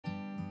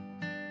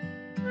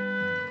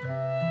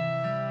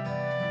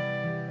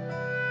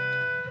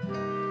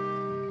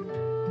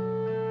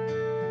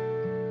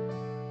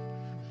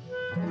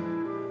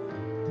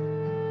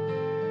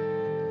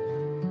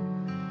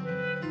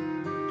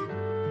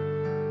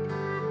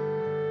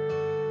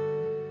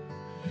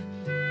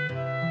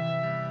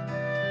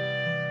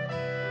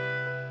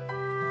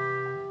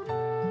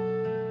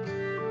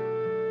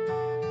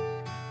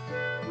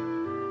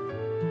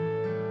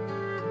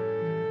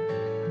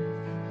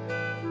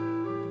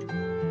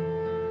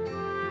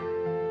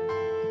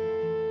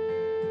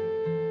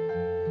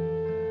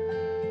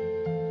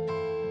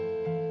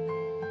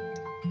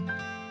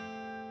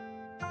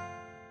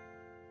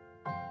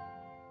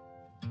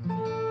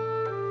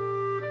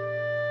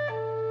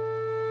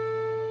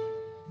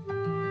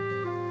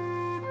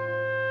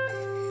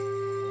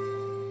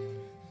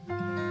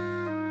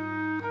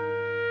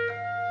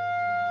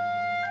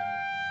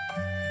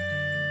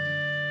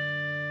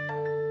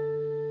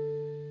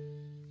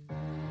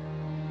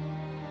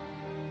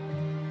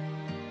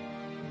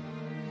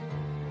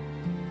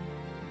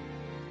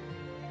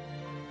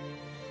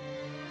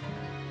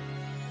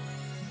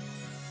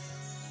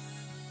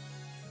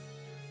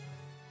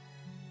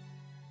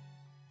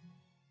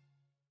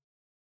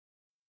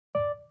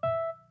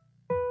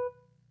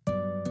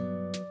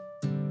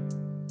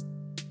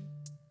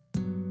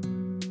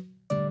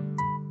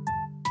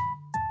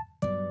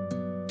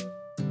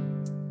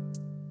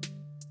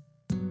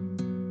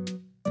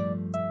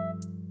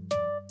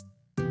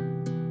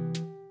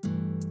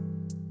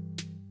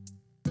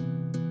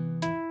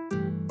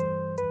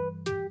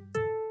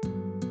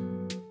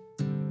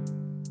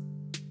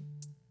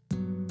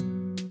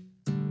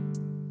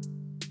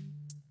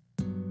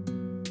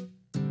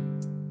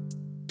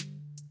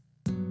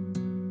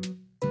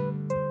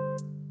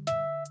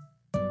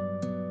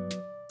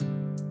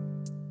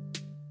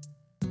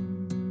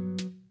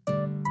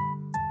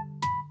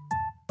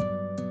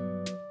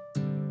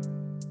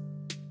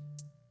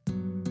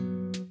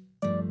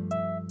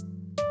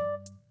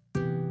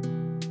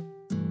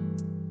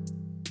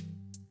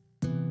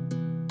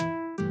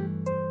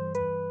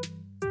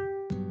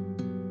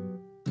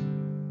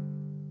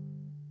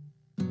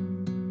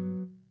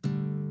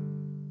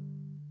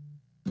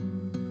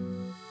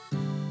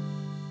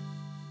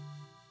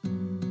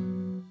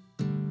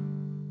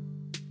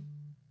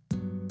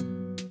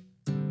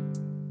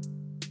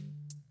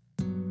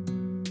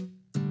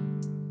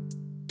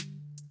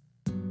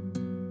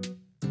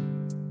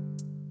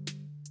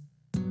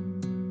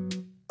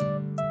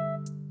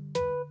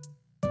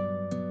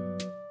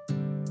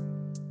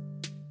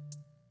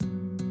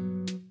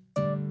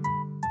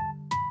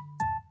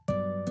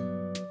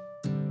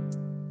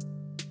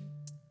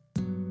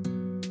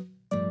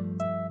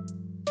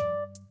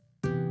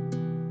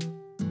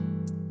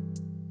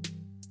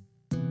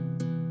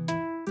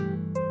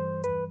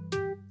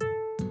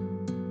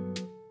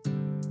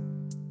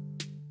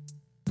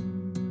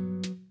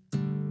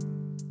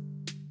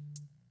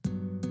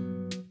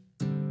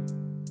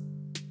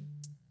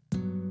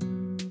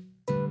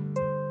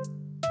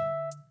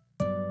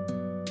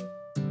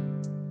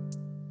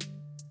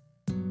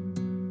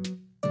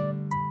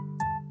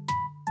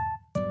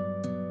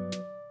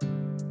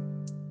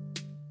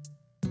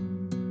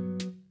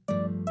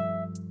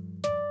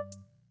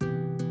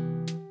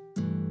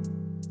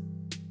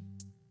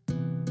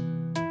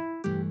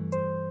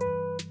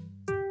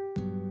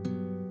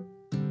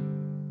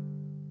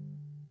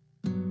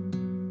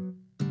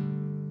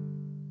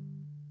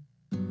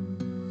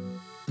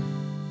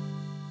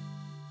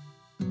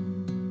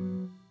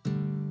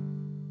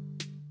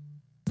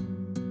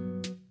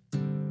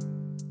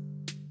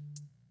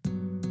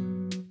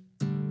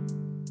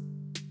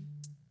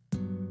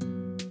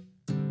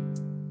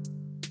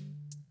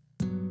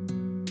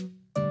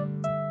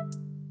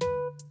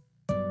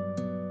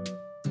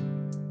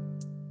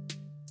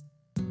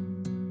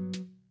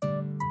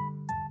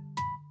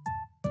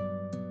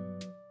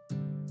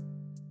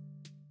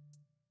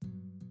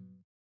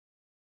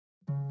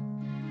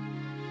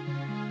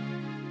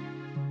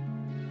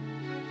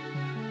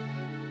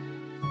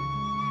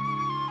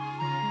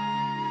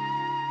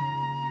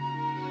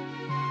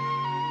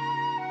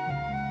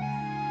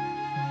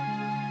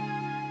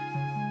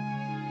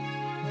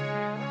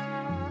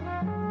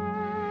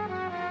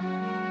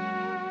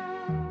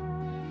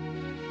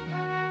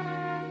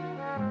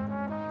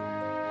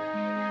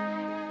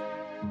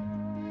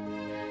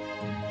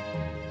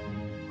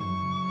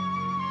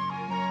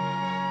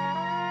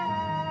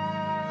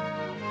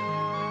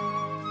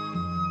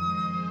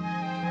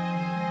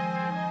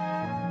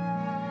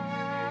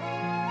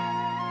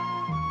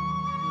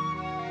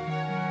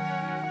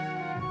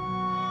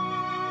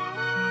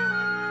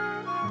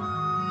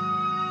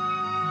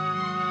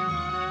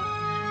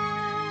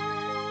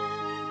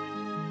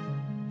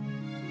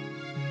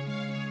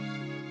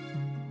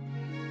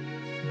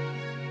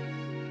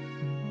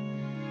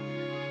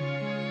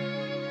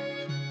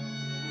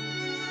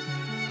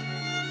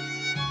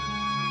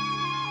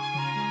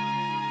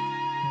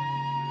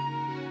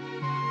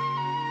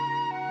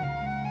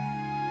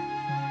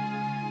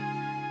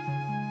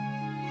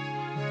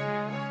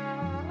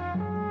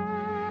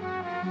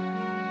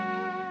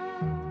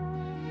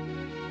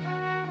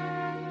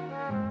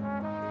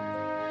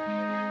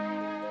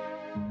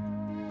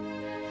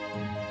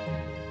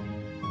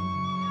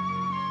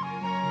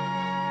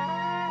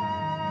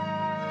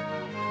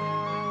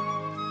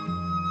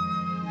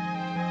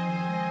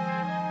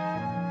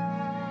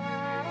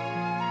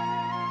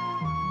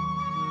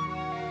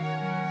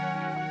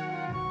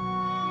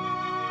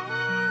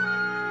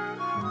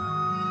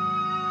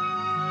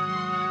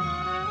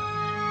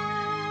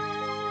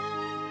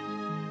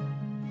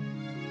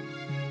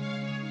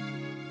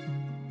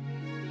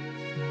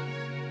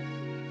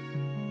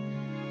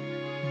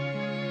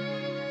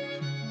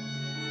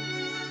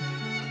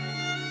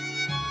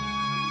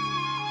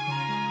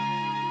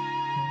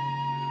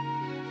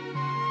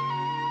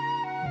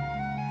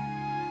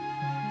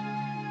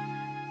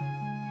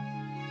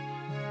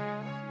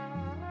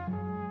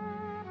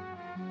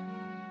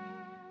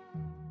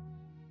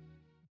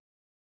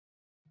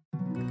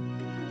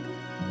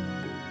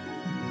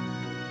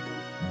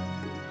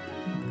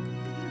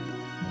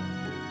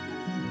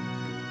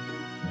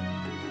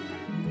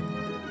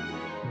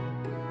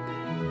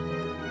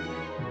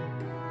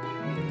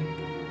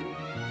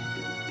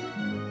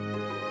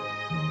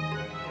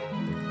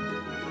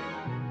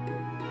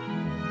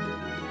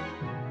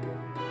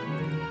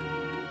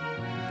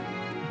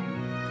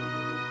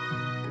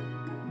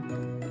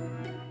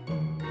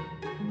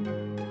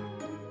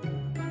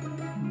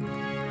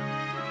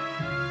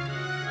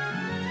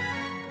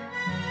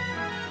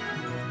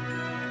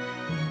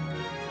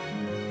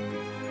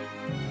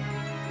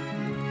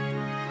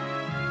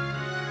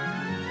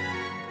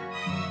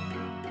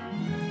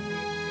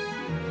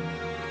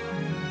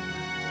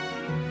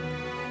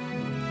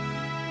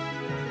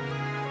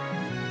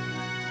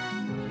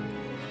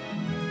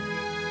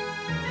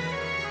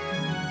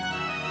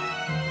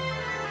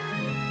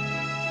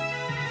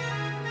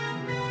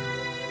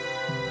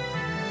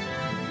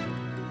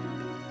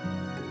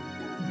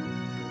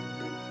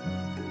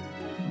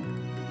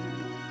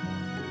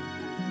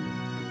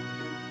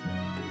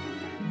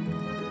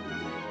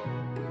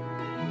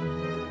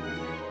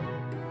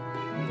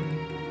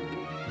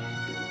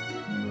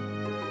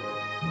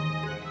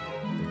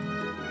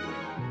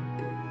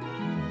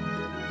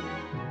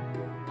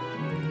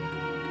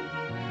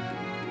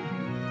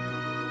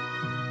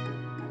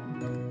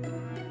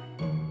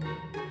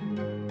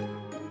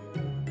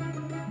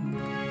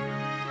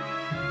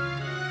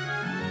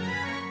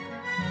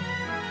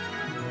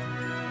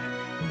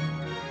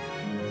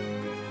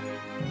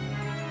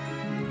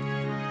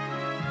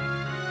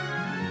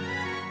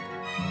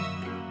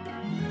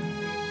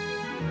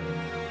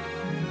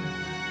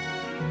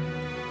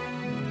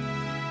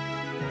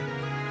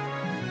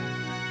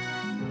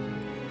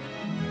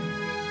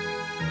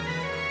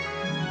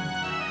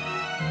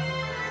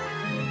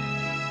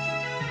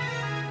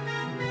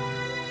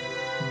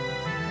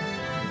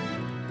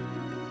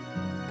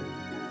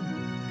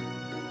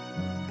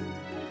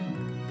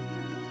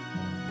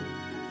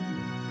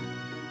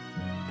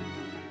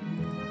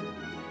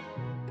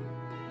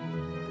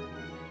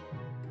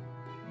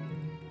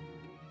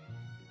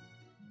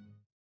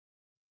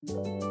Alright,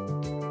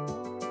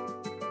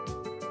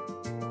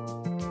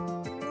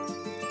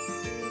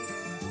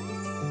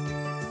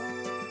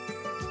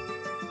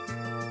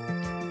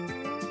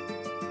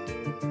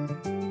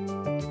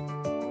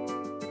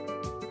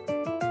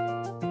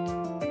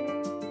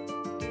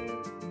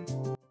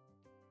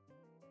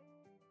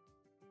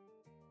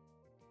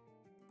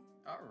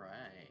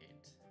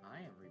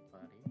 hi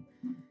everybody.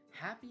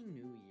 Happy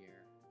New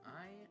Year.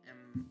 I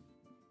am...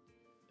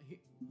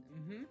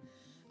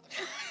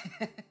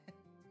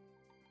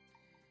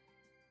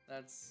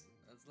 That's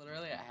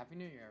literally it. Happy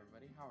New Year,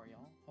 everybody. How are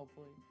y'all?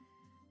 Hopefully,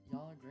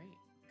 y'all are great,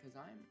 because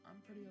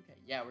I'm pretty okay.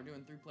 Yeah, we're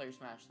doing 3-player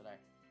Smash today.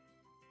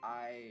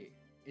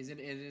 It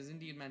is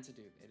indeed meant to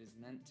do. It is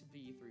meant to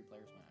be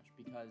 3-player Smash,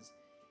 because...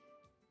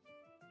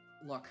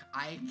 Look,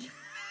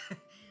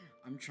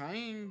 I'm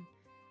trying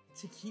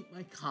to keep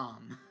my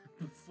calm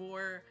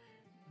before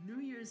New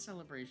Year's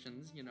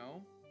celebrations, you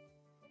know?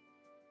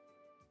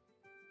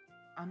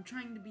 I'm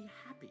trying to be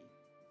happy.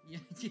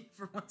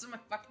 For once in my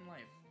fucking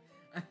life.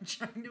 I'm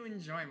trying to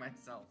enjoy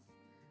myself.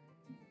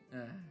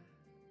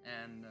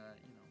 And,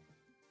 you know,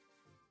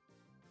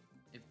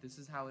 if this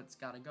is how it's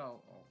gotta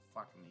go, oh,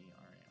 fuck me.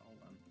 Alright, hold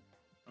on.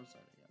 I'm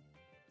sorry, yeah.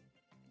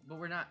 But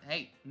we're not,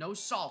 hey, no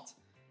salt.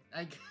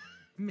 I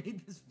made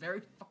this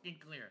very fucking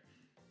clear.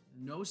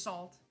 No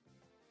salt.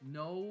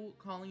 No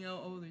calling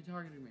out, oh, they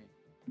targeted me.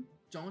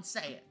 Don't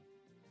say it.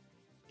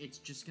 It's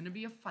just gonna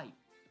be a fight.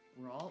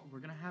 We're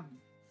gonna have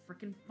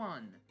freaking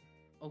fun.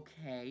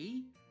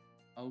 Okay?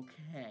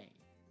 Okay.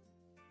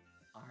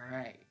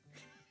 Alright.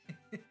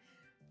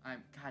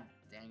 God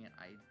dang it,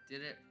 I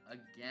did it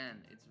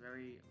again. They're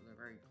very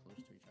close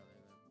to each other,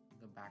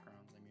 the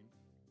backgrounds, I mean.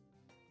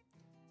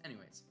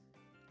 Anyways,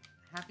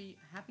 happy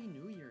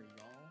New Year,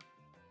 y'all.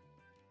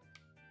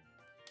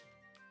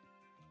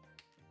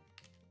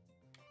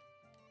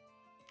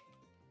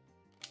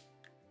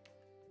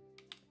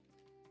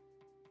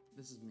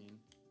 This is mean.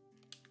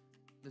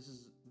 This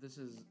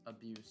is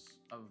abuse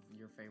of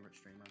your favorite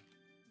streamer.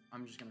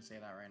 I'm just gonna say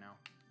that right now.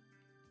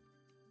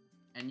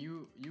 And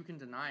you can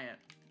deny it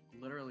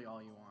literally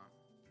all you want,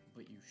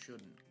 but you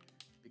shouldn't,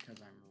 because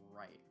I'm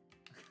right.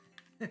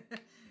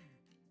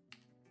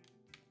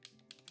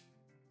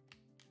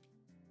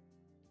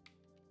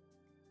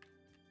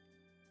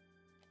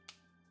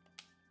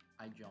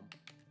 I jump.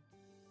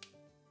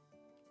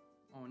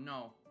 Oh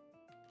no.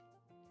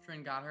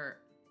 Trin got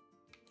hurt.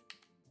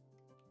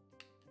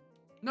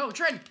 No,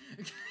 Trin!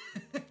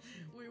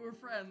 We were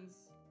friends.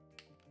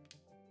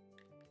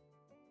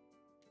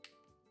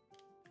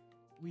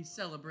 We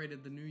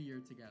celebrated the New Year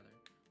together.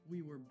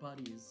 We were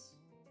buddies.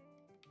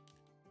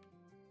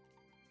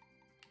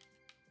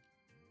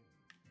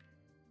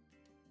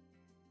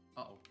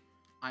 Uh-oh.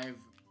 I've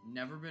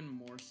never been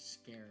more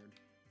scared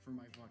for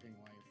my fucking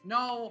life.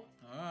 No!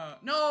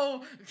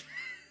 No!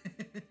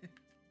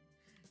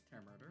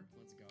 Tam0ld,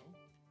 let's go.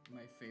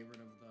 My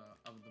favorite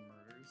of the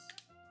murders.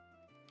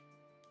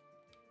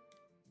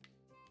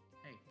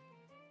 Hey,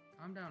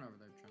 calm down over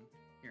there, Chun.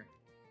 Here.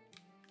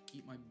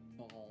 Eat my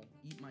ball.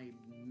 Eat my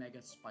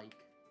Mega Spike.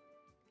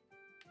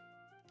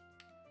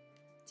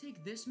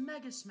 Take this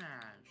Mega Smash!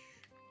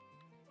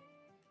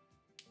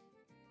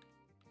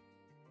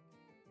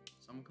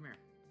 Someone come here.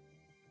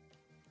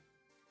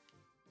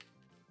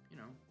 You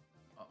know.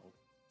 Uh-oh.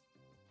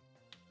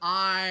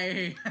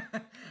 I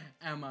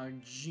am a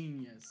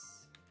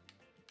genius.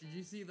 Did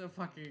you see the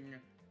fucking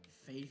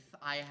faith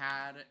I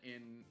had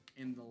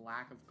in the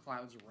lack of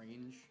Cloud's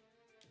range?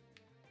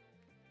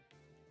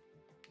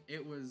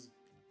 It was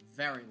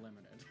very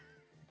limited.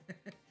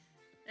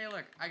 Hey,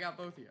 look, I got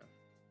both of you.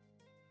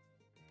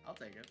 I'll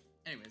take it.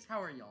 Anyways,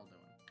 how are y'all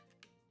doing?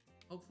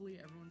 Hopefully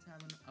everyone's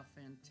having a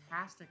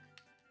fantastic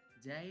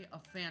day, a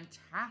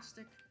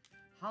fantastic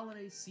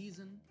holiday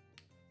season.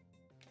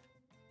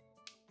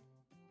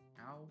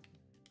 Ow.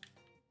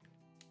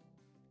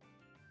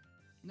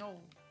 No.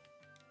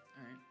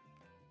 Alright.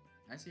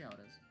 I see how it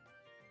is.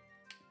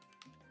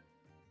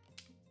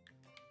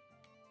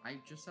 I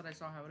just said I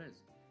saw how it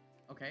is.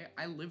 Okay,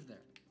 I live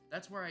there.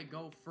 That's where I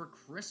go for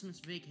Christmas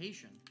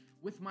vacation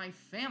with my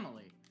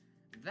family.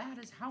 That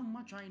is how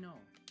much I know.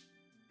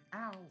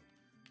 Ow.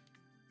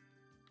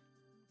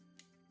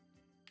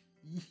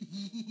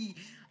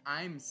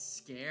 I'm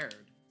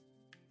scared.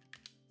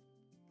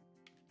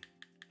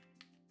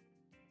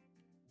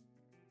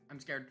 I'm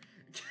scared.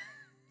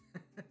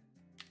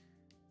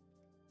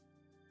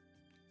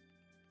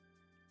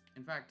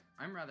 In fact,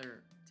 I'm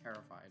rather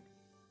terrified.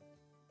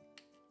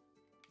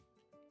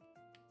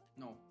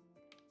 No.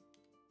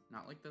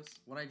 Not like this.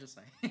 What'd I just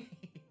say?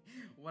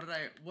 What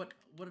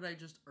did I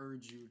just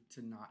urge you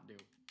to not do?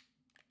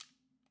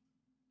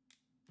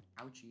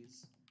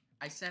 Ouchies.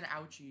 I said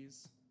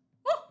ouchies.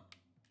 Woo!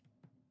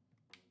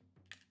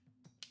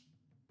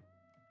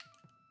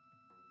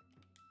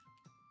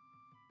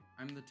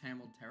 I'm the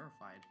Tam0ld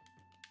terrified.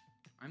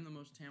 I'm the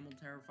most Tam0ld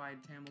terrified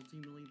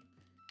Tam0ld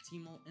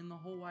team in the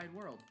whole wide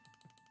world.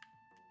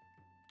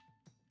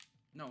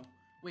 No.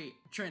 Wait,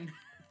 Trin.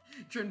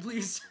 Trin,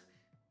 please.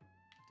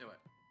 Do it.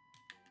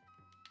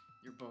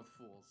 You're both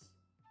fools.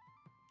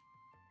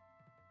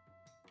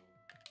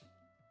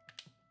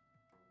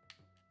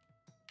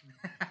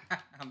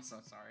 I'm so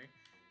sorry.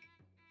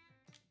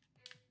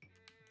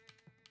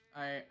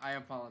 I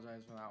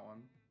apologize for that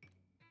one.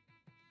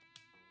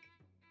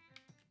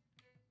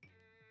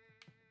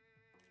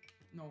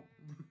 No.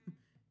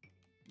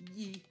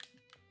 Yeet.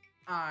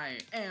 I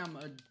am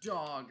a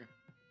dog.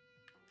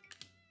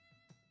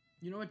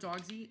 You know what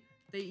dogs eat?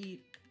 They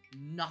eat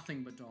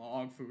nothing but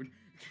dog food.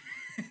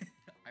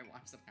 I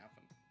watched it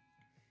happen.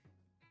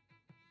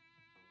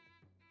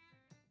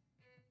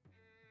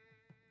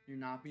 You're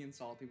not being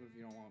salty, but if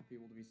you don't want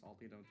people to be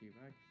salty, don't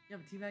teabag. Yeah,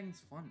 but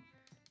teabagging's fun.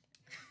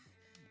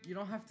 You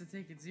don't have to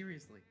take it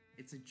seriously.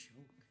 It's a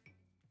joke.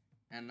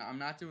 And I'm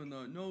not doing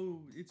the,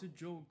 no, it's a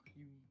joke,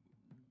 you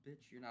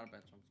bitch. You're not a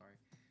bitch, I'm sorry.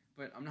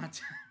 But I'm not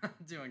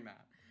doing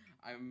that.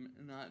 I'm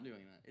not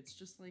doing that. It's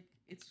just like,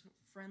 it's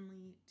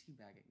friendly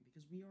teabagging,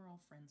 because we are all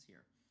friends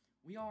here.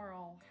 We are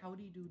all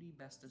howdy-doody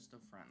bestest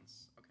of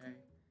friends, okay?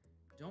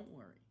 Don't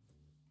worry.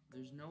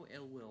 There's no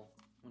ill will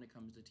when it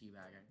comes to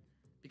teabagging,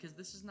 because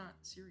this is not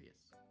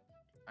serious.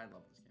 I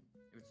love this game.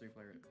 If it's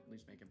 3-player, at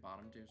least make it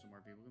bottom 2 so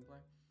more people can play.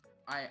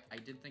 I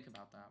did think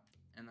about that,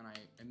 and then I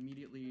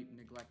immediately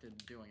neglected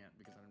doing it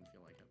because I didn't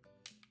feel like it.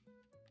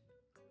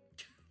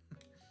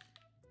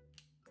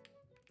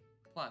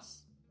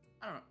 Plus,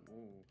 I don't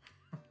know.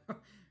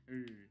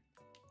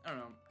 I don't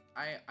know.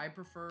 I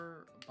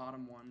prefer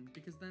bottom 1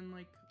 because then,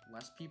 like,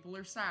 less people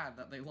are sad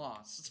that they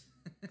lost.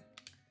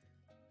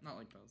 Not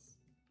like this.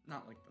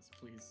 Not like this,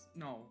 please.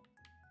 No.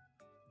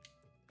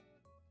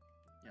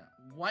 Yeah.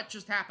 What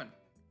just happened?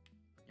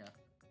 Yeah.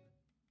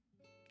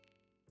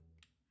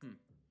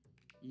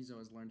 Izo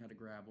has learned how to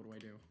grab. What do I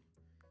do?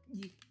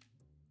 Yeet.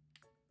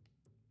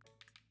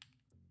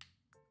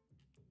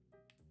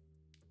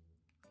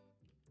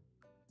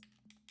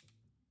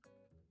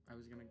 I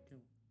was gonna kill.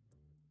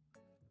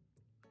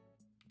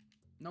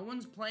 No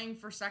one's playing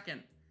for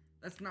second.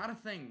 That's not a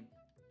thing.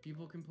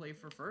 People can play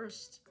for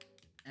first,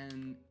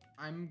 and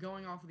I'm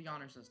going off of the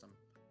honor system.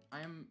 I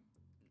am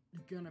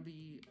gonna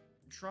be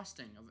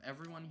trusting of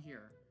everyone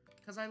here,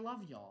 because I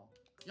love y'all.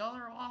 Y'all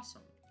are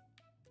awesome.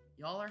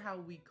 Y'all are how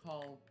we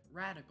call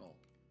radical.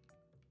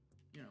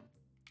 You know.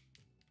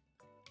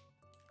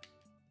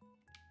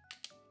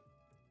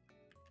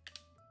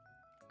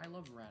 I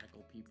love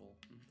radical people.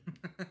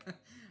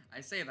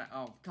 I say that.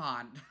 Oh,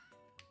 God.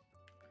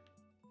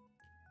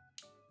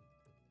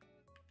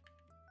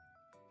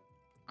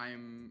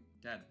 I'm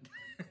dead.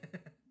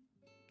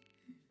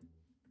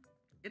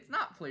 It's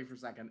not play for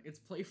second. It's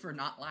play for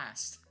not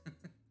last.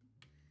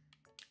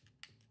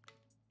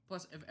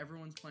 Plus, if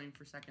everyone's playing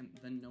for second,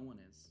 then no one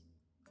is.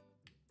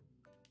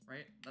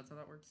 Right? That's how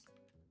that works?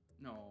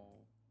 No.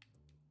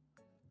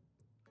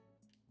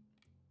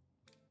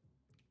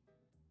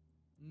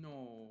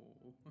 No.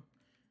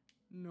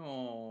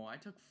 No. I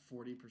took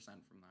 40%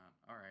 from that.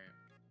 Alright.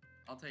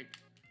 I'll take it.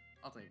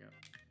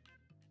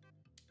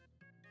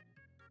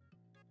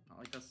 Not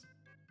like this.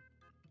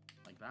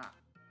 Like that.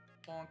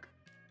 Bonk.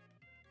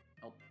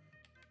 Help.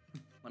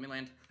 Let me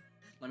land.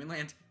 Let me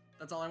land.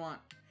 That's all I want.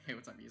 Hey,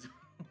 what's up, Izo?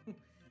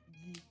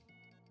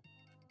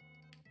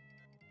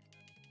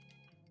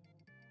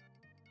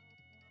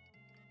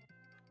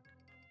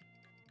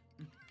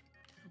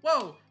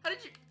 Whoa! How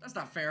did you... That's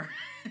not fair.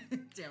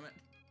 Damn it.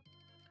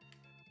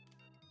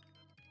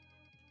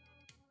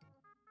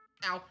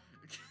 Ow.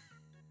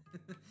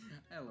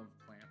 I love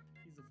Plant.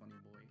 He's a funny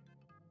boy.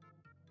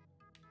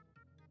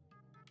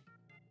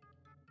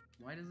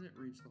 Why does it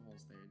reach the whole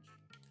stage?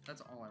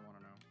 That's all I want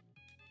to know.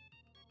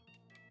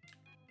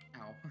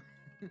 Ow.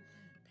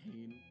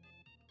 Pain.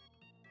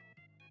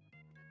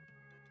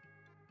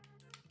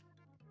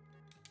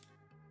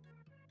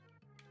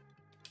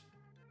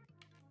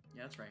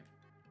 Yeah, that's right.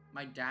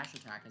 My dash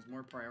attack has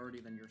more priority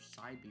than your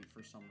side beat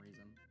for some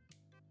reason.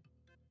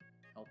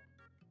 Help.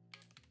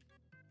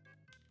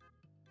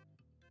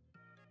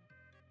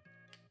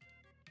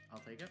 I'll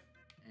take it.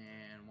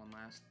 And one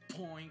last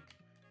poink.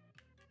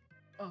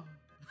 Oh,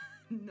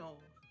 no.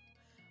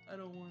 I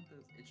don't want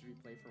this. It should be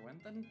play for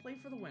win. Then play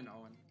for the win,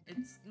 Owen.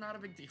 It's not a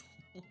big deal.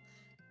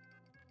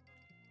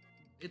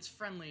 It's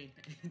friendly.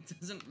 It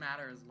doesn't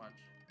matter as much.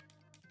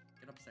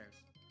 Get upstairs.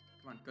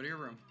 Come on, go to your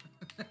room.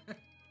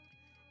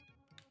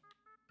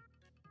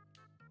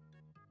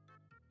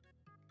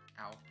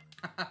 Ow.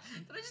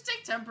 Did I just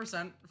take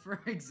 10% for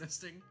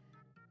existing?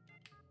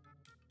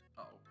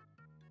 Uh oh.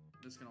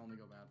 This can only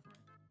go bad for me.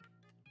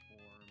 Or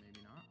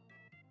maybe not.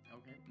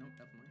 Okay, nope,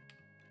 definitely.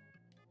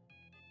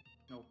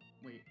 No,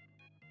 wait.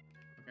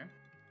 Okay.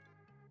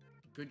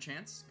 Good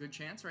chance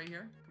right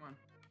here. Come on.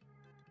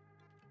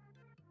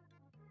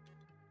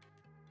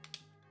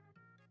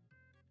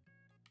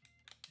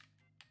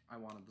 I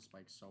wanted the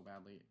spike so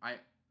badly.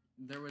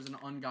 There was an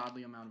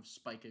ungodly amount of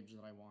spikeage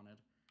that I wanted.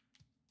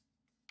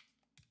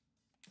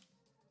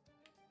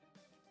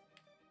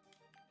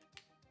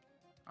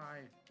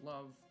 I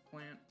love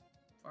Plant.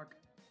 Fuck.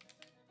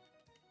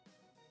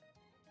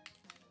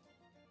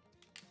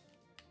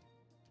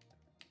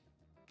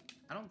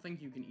 I don't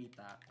think you can eat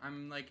that.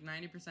 I'm like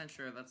 90%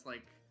 sure that's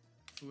like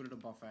food at a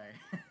buffet.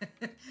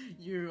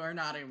 You are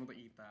not able to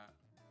eat that.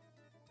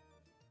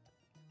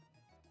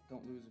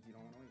 Don't lose if you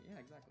don't want to win. Yeah,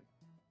 exactly.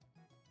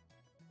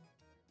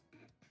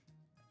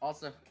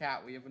 Also,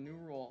 Kat, we have a new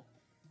rule,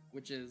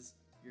 which is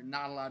you're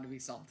not allowed to be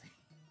salty.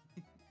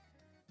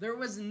 There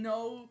was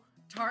no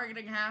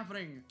targeting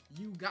happening.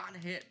 You got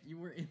hit. You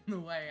were in the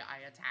way.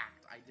 I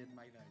attacked. I did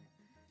my thing.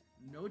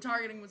 No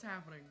targeting was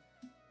happening.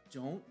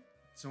 Don't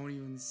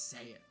even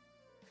say it.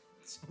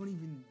 Don't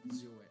even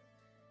do it.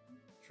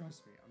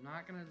 Trust me. I'm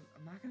not gonna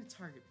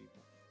target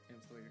people.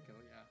 I'm still gonna kill.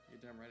 Yeah,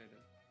 you're damn right I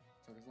did.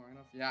 Took us long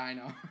enough. Yeah, I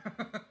know.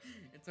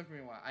 It took me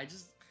a while. I don't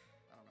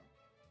know.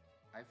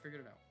 I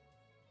figured it out.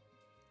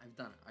 I've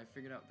done it. I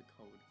figured out the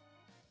code.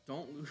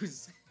 Don't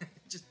lose.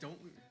 Just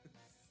don't lose.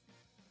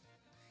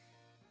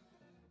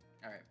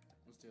 Alright,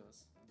 let's do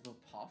this. The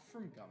puff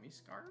from Gummy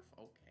Scarf?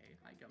 Okay.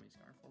 Hi, Gummy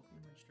Scarf. Welcome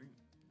to my stream.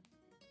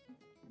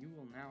 You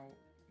will now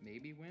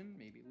maybe win,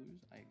 maybe lose.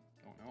 I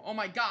don't know. Oh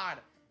my god!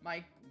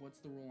 Mike, what's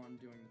the rule on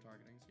doing the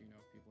targeting so you know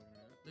if people are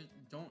gonna do it?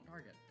 Don't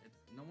target.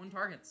 No one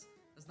targets.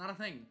 That's not a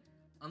thing.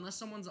 Unless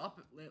someone's up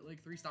at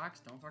like 3 stocks,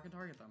 don't fucking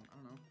target them. I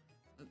don't know.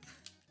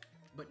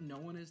 But no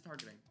one is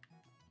targeting.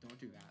 Don't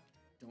do that.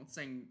 Don't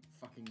sing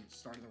fucking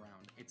start of the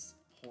round. It's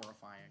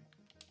horrifying.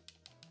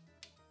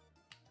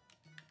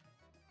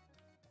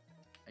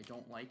 I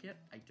don't like it.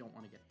 I don't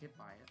want to get hit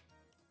by it.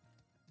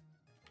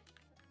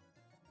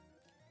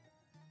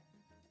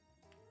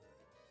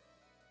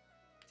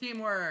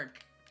 Teamwork!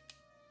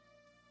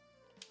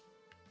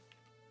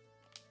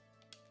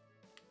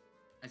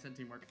 I said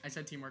teamwork. I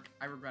said teamwork.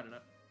 I regretted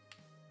it.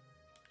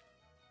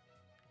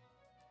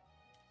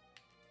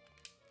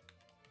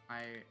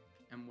 I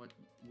am what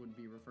would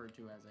be referred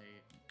to as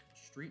a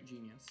street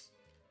genius,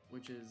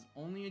 which is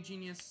only a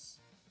genius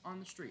on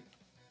the street,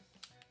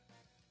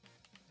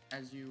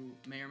 as you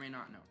may or may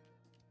not know.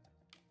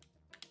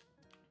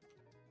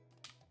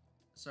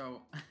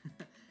 So,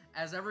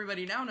 as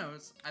everybody now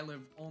knows, I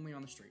live only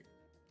on the street.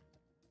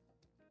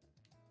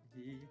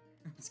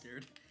 I'm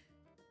scared.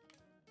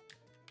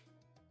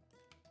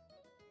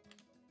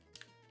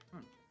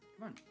 Come on,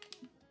 come on.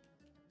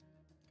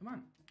 Come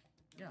on.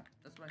 Yeah,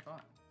 that's what I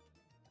thought.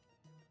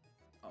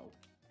 Oh.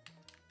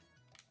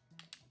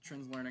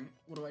 Trin's learning.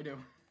 What do I do?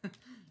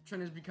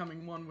 Trin is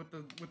becoming one with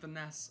the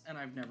Ness, and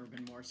I've never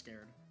been more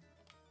scared.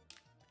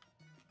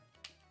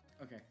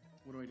 Okay,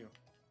 what do I do?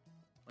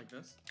 Like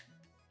this?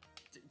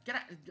 Get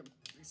out!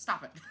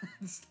 Stop it!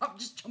 Stop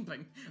just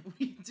jumping! What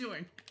are you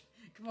doing?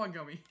 Come on,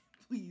 Gummy.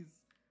 Please.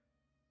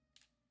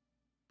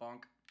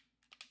 Bonk.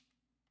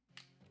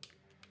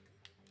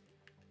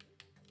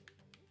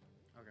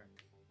 Okay.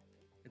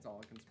 It's all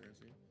a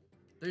conspiracy.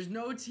 There's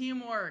no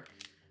teamwork!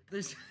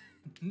 There's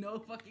no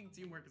fucking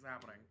teamwork is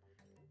happening.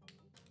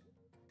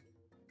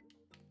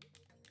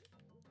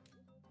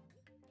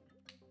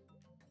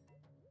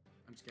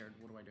 I'm scared.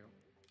 What do I do?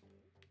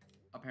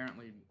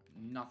 Apparently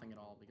nothing at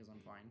all because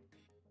I'm fine.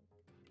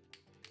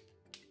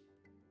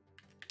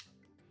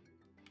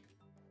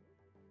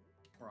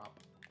 Brop.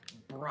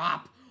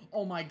 Brop!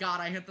 Oh my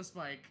god, I hit the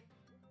spike.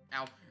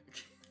 Ow.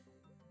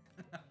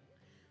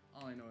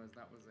 All I know is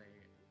that was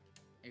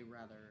a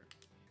rather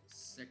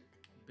sick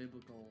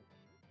biblical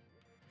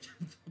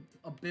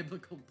a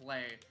biblical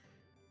play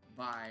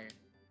by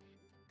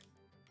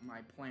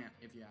my plant,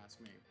 if you ask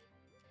me.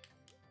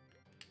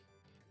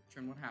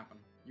 Trin, what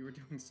happened? You were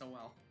doing so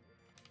well.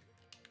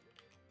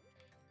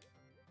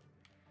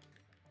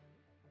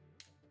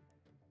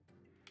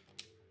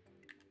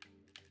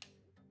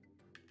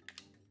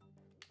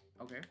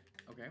 Okay,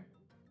 okay.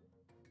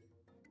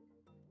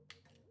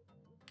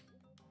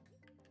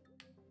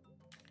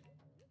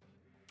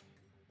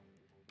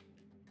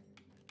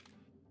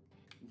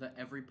 The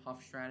every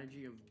puff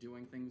strategy of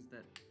doing things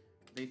that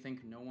they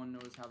think no one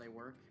knows how they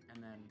work,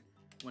 and then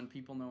when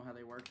people know how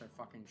they work, they're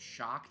fucking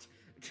shocked.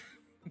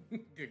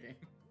 Good game.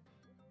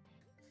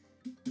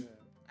 Yeah.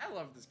 I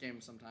love this game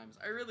sometimes.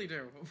 I really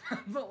do.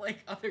 But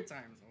like other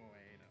times, oh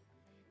wait.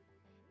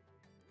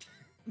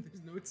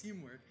 There's no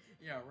teamwork.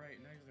 Yeah,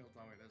 right. Next they'll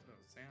tell me there's no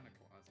Santa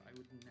Claus. I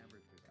would never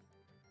do that.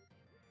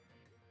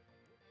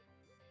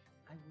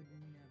 I would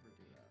never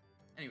do that.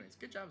 Anyways,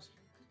 good job.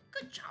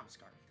 Good job,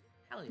 Scarf.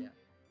 Hell yeah.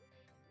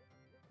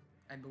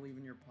 I believe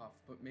in your puff,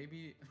 but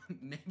maybe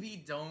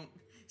don't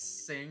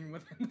sing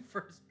within the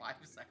first 5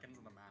 seconds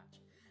of the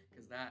match,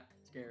 because that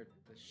scared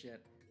the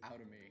shit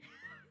out of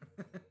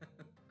me.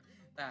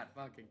 That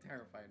fucking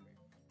terrified me.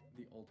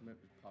 The ultimate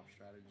puff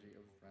strategy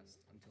of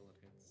rest until it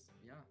hits.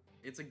 Yeah,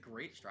 it's a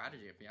great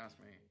strategy if you ask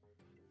me.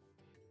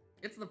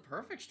 It's the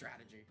perfect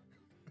strategy.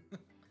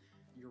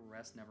 Your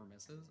rest never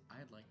misses.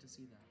 I'd like to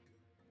see that.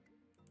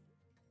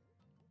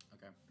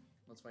 Okay,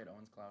 let's fight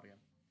Owen's Cloud again.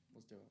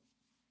 Let's do it.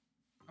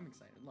 I'm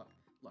excited. Look,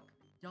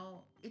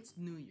 y'all, it's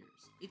New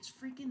Year's. It's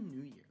freaking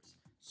New Year's.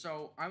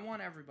 So I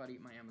want everybody,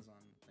 my Amazon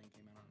thing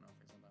came in, I don't know if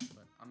I said that,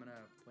 but I'm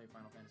gonna play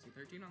Final Fantasy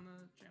 13 on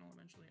the channel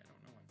eventually. I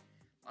don't know when.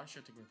 A lot of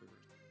shit to go through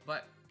first.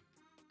 But,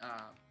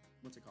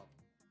 what's it called?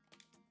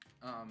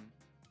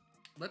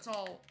 Let's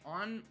all,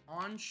 on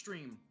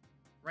stream,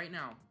 right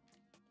now,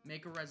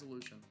 make a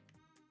resolution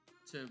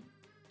to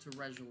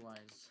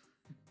regularize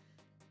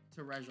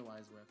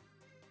with.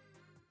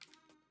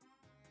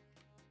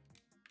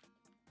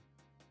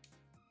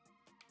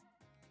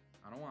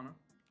 I don't wanna.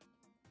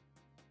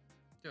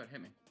 Do it,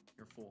 hit me.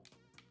 You're a fool.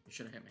 You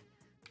should've hit me.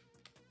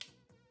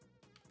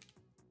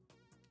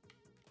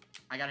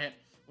 I got hit.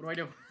 What do I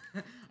do?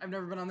 I've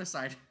never been on this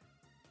side.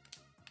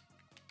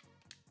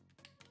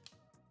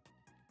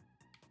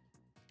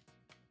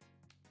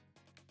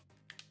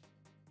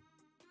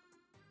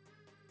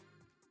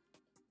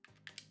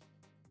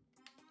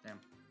 Damn.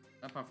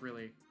 That puff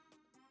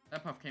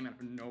came out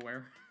of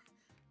nowhere.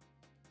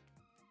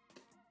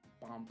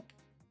 Bomb.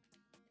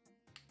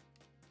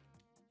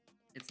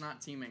 It's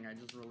not teaming, I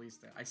just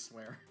released it, I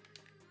swear.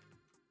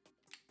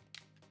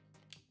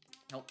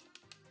 Help.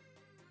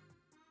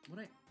 What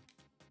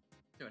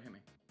Do it, hit me.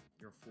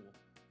 You're a fool.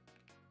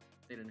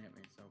 They didn't hit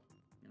me, so,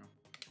 you know.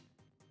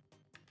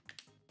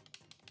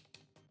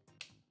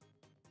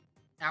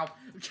 Ow!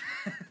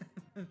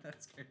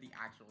 That scared the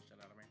actual shit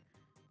out of me.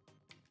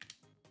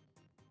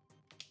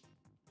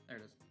 There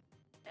it is.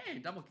 Hey,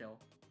 double kill.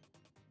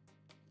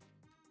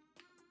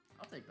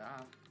 I'll take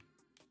that.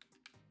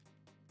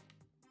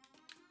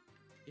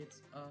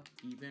 It's a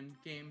even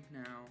game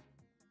now.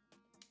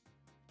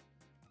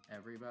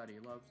 Everybody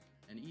loves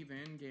an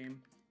even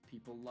game.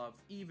 People love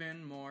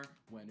even more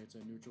when it's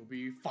a neutral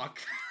B.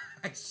 Fuck!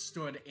 I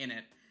stood in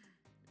it.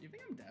 You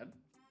think I'm dead?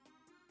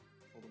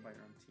 Folded by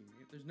your own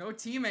teammate. There's no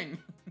teaming!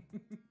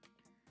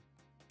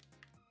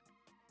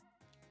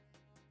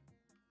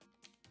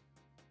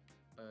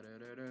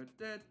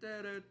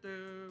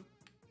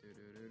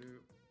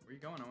 Where you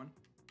going, Owen?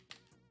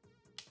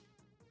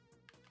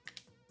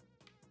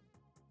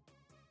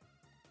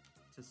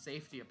 To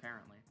safety,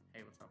 apparently.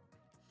 Hey, what's up?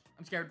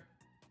 I'm scared.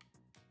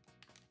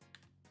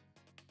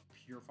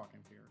 Pure fucking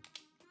fear.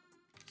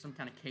 Some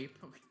kind of cape.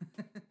 No,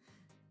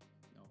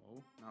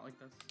 not like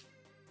this.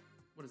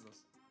 What is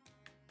this?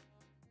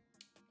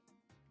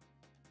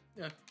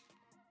 Yeah.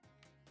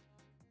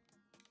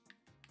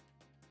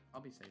 I'll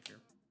be safe here.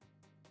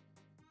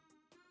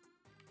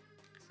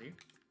 See?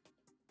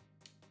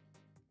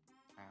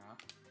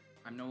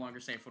 I'm no longer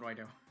safe. What do I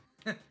do?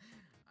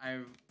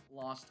 I've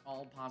lost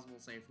all possible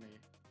safety.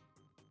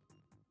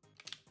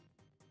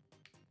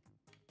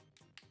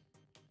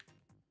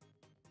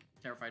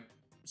 Terrified.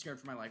 Scared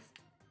for my life.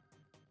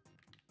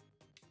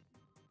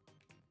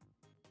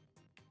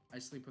 I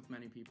sleep with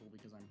many people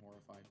because I'm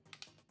horrified.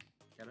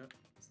 Get it?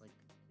 It's like,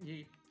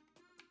 yee.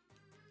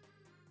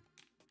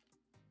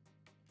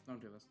 Don't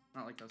do this.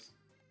 Not like this.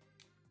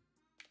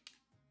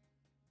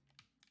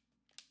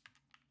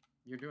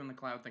 You're doing the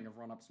cloud thing of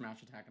run up,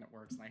 smash attack, and it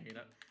works, and I hate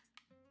it.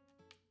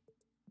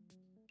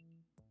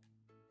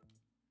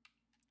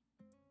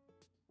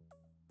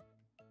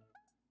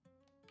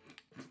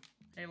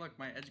 Hey, look,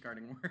 my edge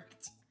guarding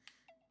worked.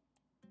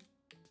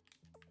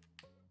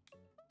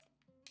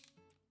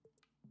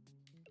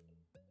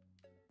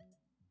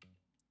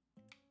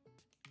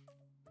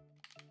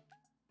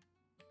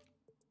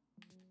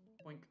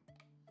 Boink.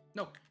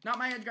 No, not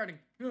my edge guarding.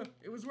 Ugh,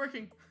 it was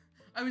working.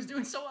 I was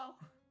doing so well.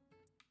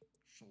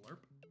 Slurp.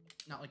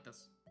 Not like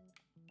this.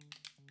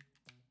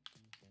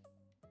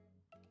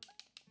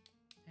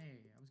 Hey,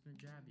 I was gonna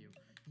jab you.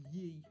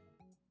 Yee.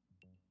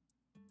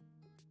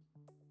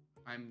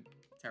 I'm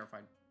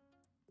terrified.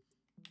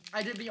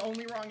 I did the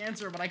only wrong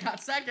answer, but I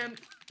got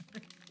second.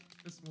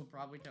 This will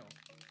probably kill.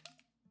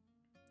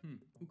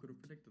 Who could have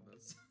predicted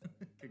this?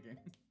 Good game.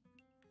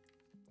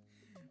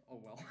 Oh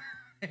well.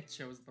 I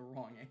chose the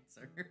wrong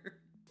answer.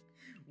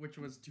 Which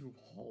was to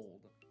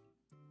hold.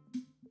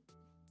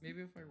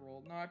 Maybe if I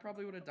rolled. No, I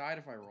probably would have died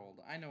if I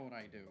rolled. I know what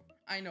I do.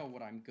 I know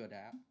what I'm good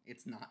at.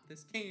 It's not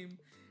this game.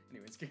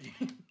 Anyway, it's a good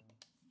game.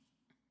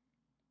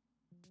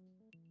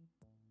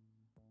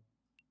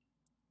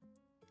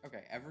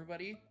 Okay,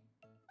 everybody.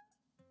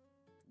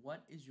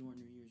 What is your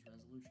New Year's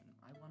resolution?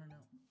 I want to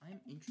know. I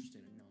am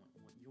interested in knowing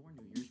what your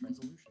New Year's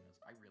resolution is.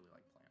 I really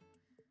like playing.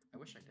 I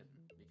wish I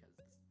didn't, because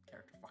this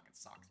character fucking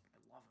sucks, but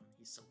I love him.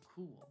 He's so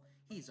cool.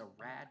 He's a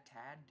rad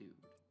tad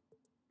dude.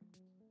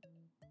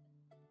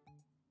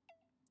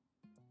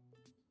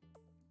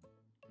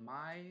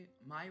 My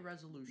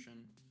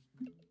resolution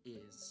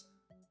is...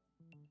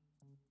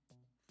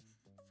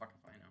 Fuck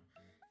if I know.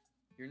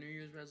 Your New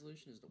Year's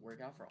resolution is to work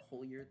out for a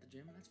whole year at the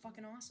gym? That's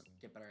fucking awesome.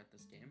 Get better at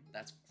this game.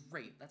 That's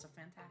great. That's a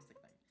fantastic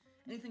thing.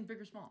 Anything big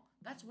or small.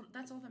 That's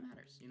all that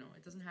matters, you know?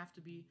 It doesn't have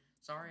to be,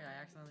 sorry, I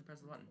accidentally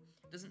pressed the button.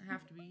 It doesn't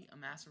have to be a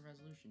massive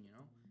resolution, you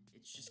know?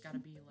 It's just gotta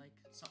be, like,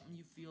 something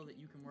you feel that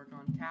you can work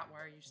on. Cat, why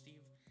are you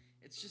Steve?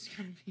 It's just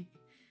gonna be...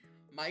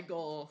 My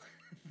goal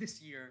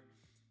this year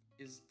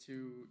is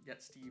to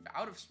get Steve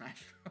out of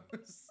Smash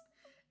Bros.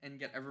 And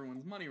get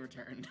everyone's money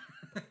returned.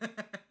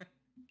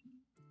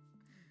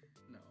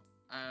 No.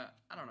 I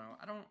don't know.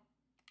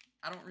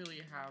 I don't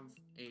really have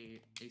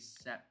a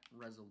set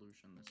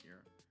resolution this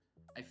year.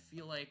 I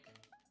feel like,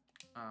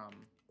 I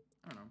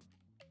don't know.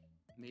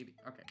 Maybe,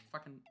 okay,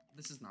 fucking,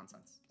 this is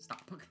nonsense.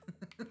 Stop.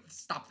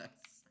 Stop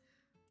this.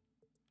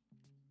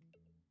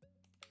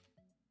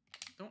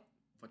 Don't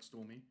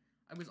footstool me.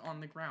 I was on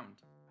the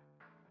ground.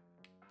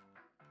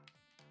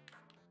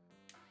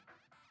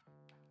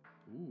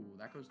 Ooh,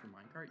 that goes to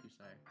minecart, you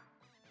say?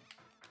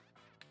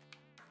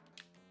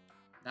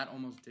 That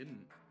almost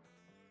didn't.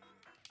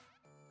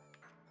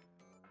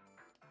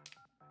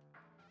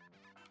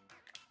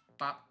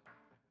 Bop.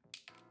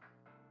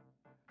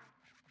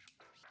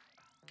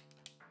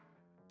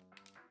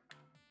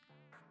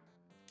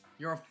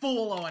 You're a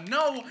fool, Owen.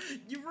 No!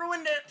 You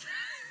ruined it!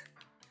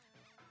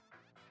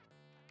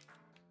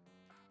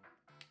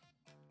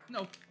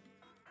 No.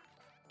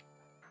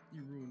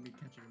 You ruined me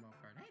catching him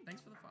off guard. Hey,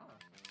 thanks for the follow.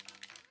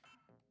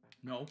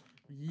 No.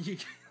 You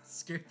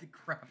scared the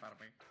crap out of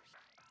me.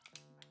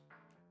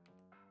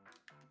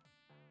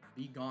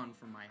 Be gone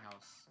from my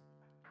house.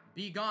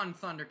 Be gone,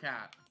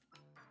 Thundercat!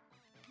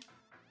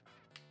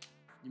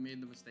 You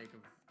made the mistake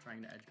of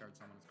trying to edgeguard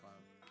someone as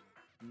Cloud.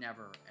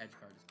 Never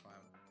edgeguard as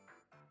Cloud.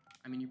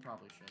 I mean, you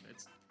probably should.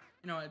 It's,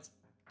 you know, it's...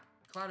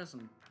 Cloud has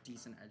some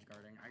decent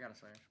edgeguarding, I gotta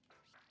say.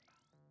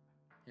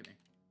 Hit me.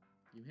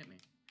 You hit me.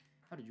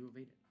 How did you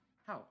evade it?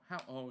 How?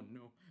 How? Oh,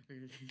 no.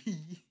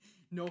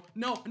 No,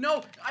 no,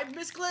 no! I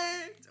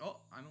misclicked! Oh,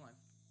 I'm alive.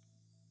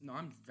 No,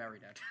 I'm very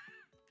dead.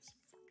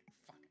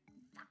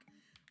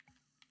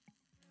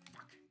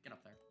 Fuck. Get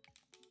up there.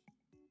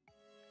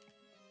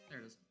 There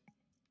it is.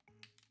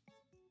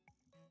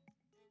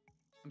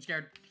 I'm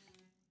scared.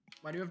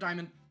 Why do you have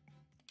diamond?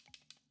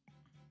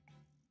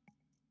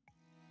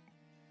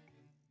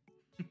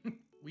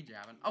 We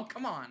jabbing. Oh,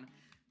 come on!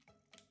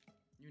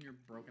 You and your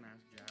broken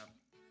ass jab.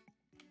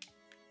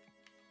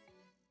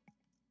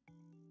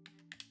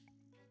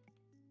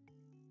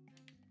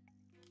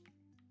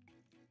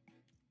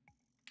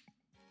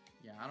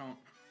 Yeah,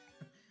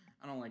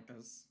 I don't like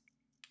this.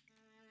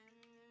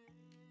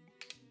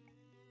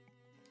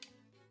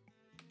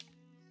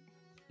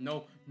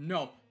 No,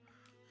 no.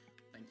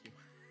 Thank you.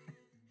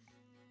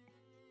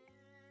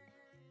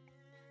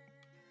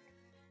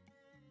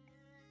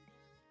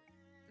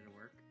 Did it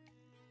work?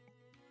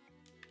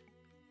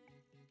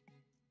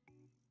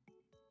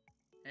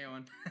 Hey,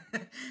 Owen.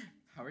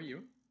 How are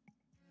you?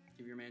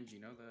 Give your man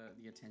Gino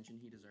the attention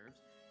he deserves.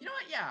 You know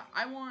what? Yeah,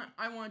 I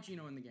want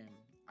Gino in the game.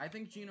 I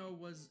think Gino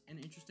was an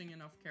interesting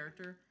enough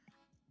character.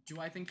 Do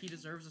I think he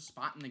deserves a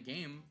spot in the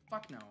game?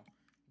 Fuck no.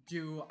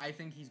 Do I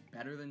think he's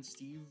better than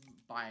Steve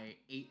by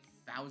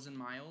 8,000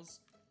 miles?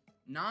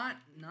 Not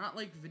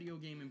like video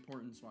game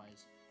importance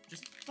wise.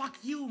 Just fuck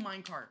you,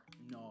 minecart.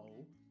 No.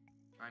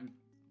 I'm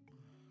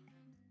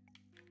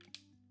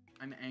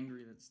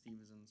angry that Steve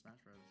is in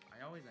Smash Bros.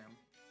 I always am.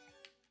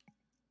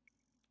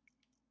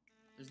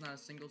 There's not a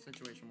single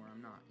situation where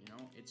I'm not, you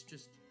know? It's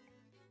just,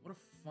 what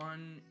a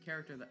fun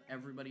character that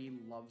everybody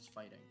loves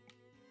fighting.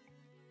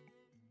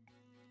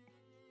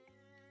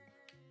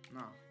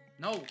 No.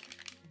 No!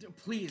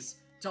 Please,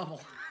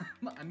 double.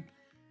 I'm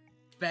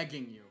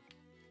begging you.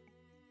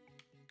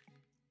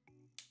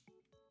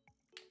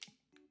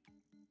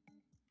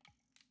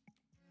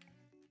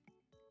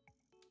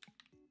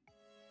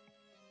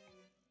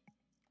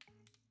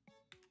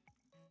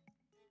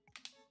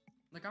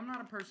 Like, I'm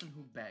not a person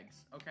who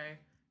begs, okay?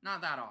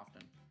 Not that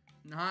often.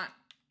 Not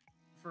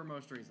for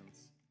most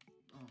reasons.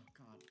 Oh,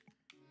 God.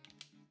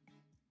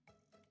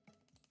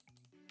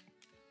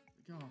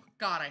 Oh,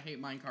 God, I hate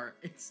minecart.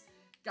 It's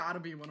gotta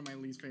be one of my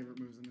least favorite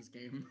moves in this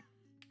game.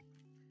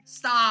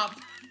 Stop!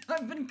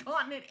 I've been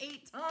caught in it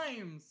 8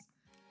 times!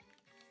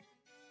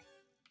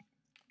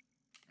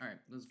 Alright,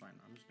 this is fine.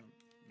 I'm just gonna...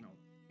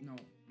 No.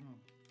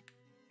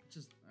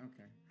 Just...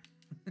 Okay.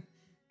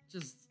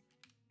 Just...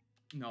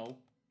 No.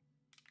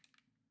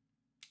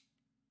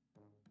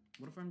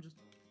 What if I'm just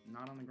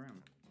not on the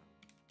ground?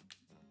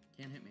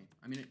 Can't hit me.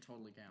 I mean, it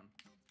totally can.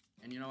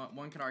 And you know what?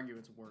 One could argue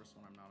it's worse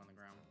when I'm not on the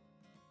ground.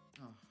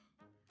 Oh.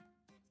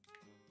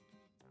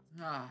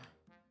 Ah.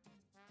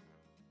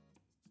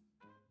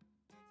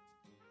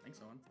 Thanks,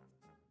 Owen.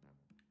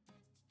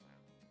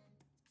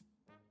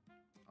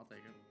 I'll take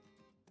it.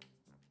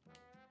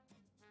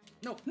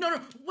 No!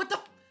 What the?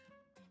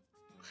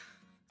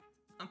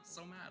 I'm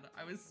so mad.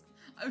 I was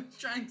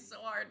trying so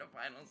hard to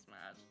final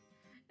smash,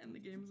 and the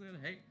game said,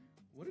 "Hey,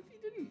 what if you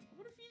didn't?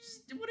 What if you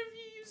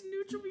used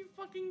neutral B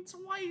fucking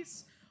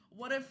twice?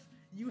 What if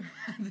you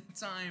had the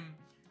time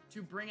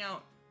to bring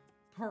out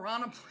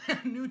Piranha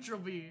Plant neutral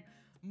B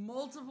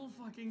multiple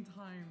fucking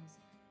times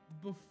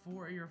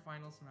before your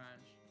final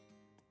smash?"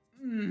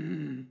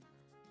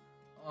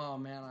 Oh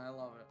man, I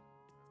love it.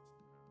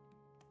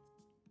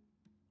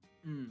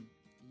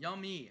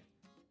 Yummy.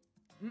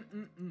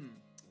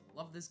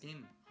 Love this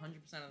game 100%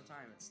 of the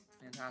time. It's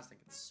fantastic.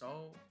 It's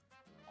so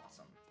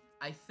awesome.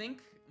 I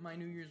think my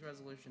New Year's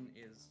resolution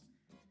is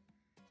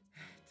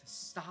to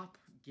stop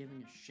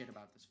giving a shit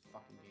about this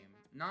fucking game.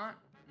 Not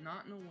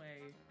in a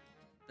way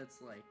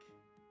that's like...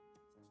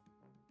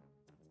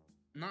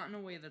 Not in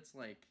a way that's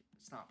like,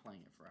 stop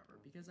playing it forever,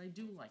 because I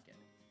do like it.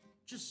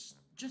 Just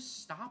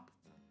stop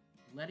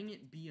letting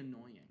it be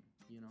annoying,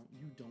 you know?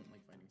 You don't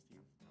like fighting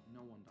Steve.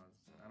 No one does.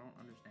 I don't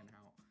understand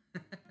how.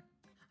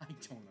 I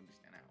don't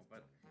understand how,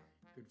 but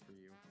good for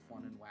you.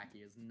 Fun and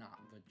wacky is not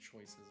the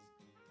choices.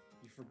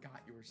 You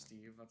forgot you were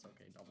Steve. That's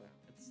okay, double.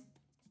 It's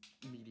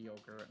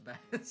mediocre at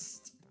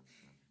best.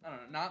 I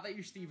don't know. Not that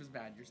your Steve is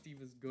bad. Your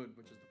Steve is good,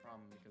 which is the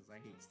problem, because I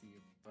hate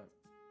Steve, but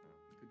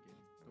good game.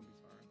 Don't be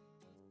sorry.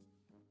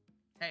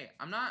 Hey,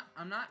 I'm not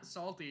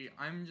salty.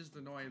 I'm just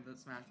annoyed that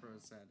Smash Bros.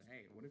 Said,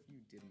 hey, what if you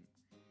didn't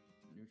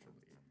neutrally?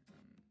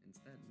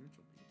 Instead,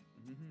 neutrally.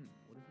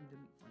 What if you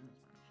didn't Final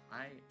Smash?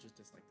 I just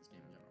dislike this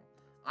game in general.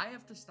 I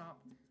have to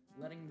stop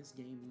letting this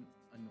game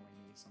annoy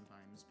me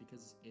sometimes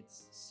because it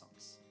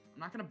sucks. I'm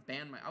not gonna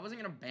ban I wasn't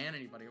gonna ban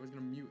anybody. I was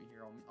gonna mute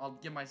here. I'll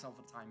give myself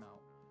a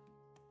timeout.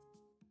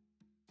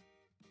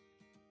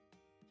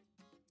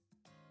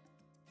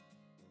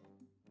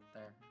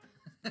 There.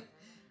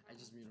 I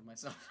just muted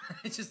myself.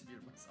 I just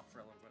muted myself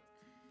for a little bit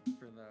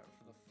for the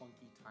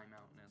funky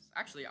timeoutness.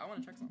 Actually, I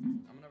want to check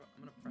something. I'm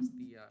gonna press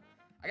the.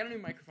 I got a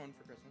new microphone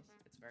for Christmas.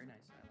 It's very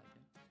nice. I like it.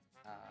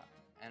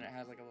 And it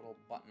has like a little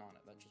button on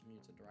it that just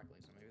mutes it directly.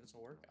 So maybe this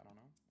will work. I don't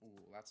know.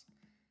 Ooh, that's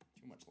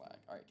too much lag.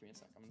 All right, give me a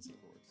sec. I'm gonna see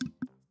if it works.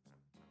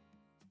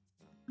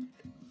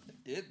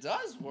 It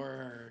does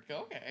work.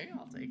 Okay,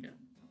 I'll take it.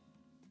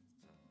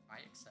 I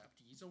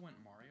accept. Yizo went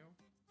Mario.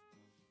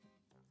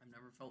 I've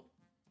never felt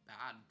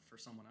bad for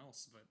someone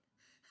else, but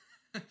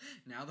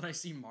now that I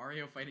see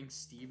Mario fighting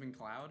Steve and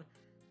Cloud,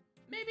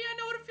 maybe I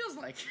know what it feels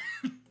like.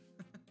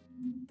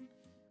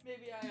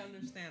 Maybe I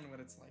understand what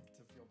it's like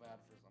to feel bad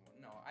for someone.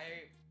 No,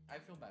 I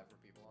feel bad for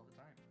people all the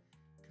time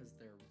because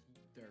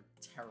they're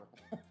terrible.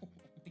 Oh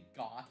my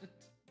god.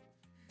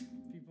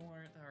 People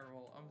aren't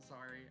terrible. I'm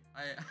sorry.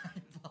 I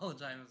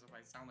apologize if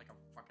I sound like a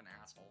fucking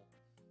asshole.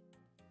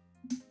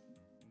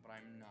 But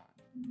I'm not.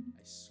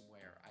 I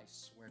swear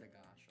to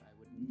gosh, I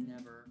would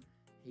never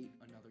hate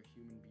another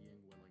human being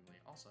willingly.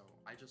 Also,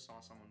 I just saw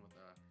someone with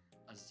a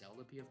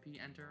Zelda PFP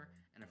enter,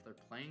 and if they're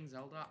playing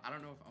Zelda, I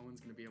don't know if Owen's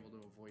gonna be able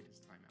to avoid his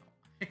timeout.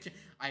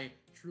 I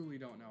truly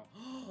don't know.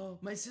 Oh,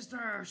 my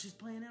sister, she's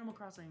playing Animal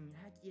Crossing.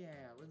 Heck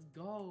yeah, let's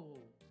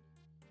go.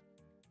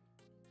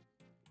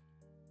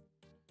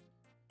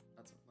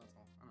 That's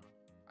all. I don't know.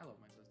 I love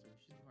my sister.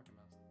 She's the fucking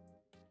best.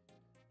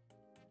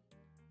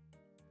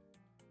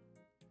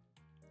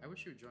 I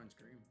wish you would join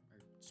Scream.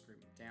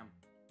 Damn.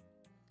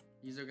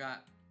 Yizo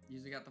got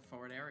the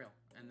forward aerial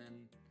and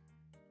then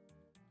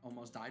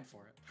almost died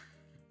for it.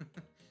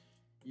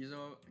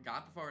 Yizo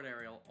got the forward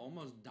aerial,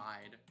 almost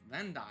died,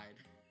 then died.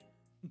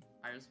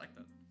 I respect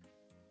it.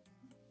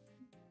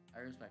 I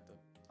respect it.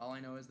 All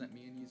I know is that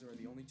me and Yizo are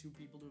the only two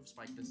people to have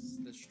spiked this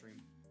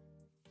stream.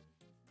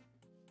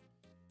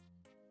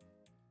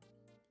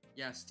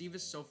 Yeah, Steve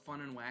is so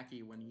fun and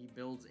wacky when he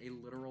builds a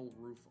literal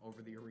roof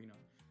over the arena.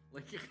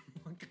 Like,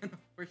 what kind of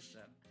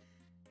horseshit?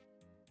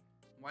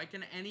 Why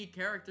can any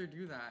character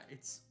do that?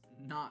 It's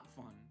not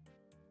fun.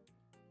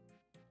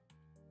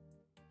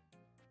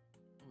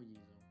 Oh,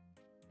 Yizo.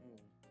 Oh.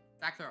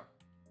 Back throw.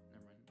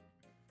 Never mind.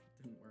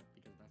 Didn't work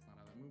because that's not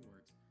how that move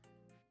works.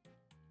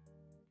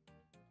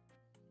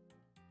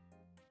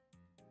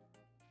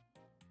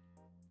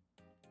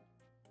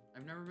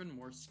 I've never been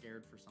more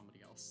scared for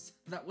somebody else.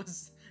 That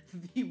was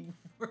the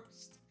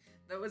worst.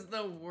 That was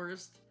the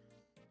worst.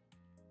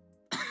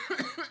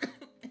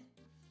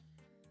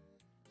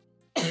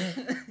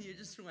 You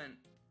just went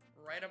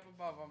right up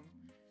above him,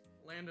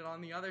 landed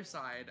on the other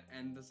side,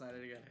 and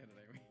decided to get hit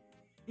anyway.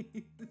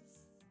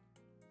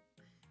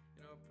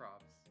 You know,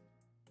 props.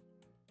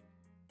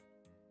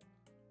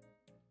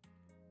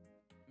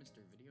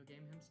 Mr. Video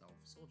Game himself,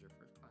 Soldier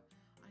First Class.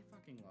 I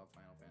fucking love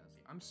Final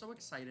Fantasy. I'm so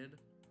excited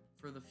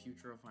for the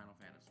future of Final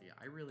Fantasy.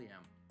 I really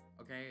am.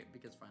 Okay?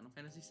 Because Final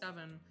Fantasy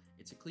VII,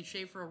 it's a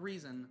cliche for a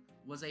reason,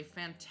 was a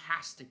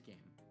fantastic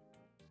game.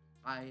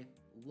 I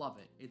love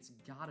it. It's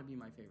gotta be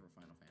my favorite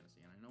Final Fantasy.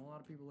 And I know a lot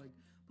of people are like,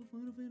 but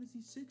Final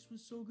Fantasy VI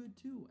was so good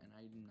too. And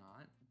I'm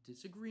not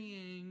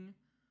disagreeing.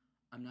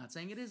 I'm not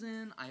saying it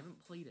isn't. I haven't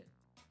played it.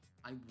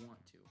 I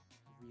want to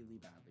really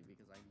badly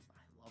because I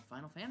love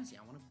Final Fantasy.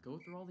 I want to go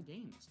through all the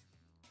games.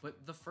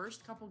 But the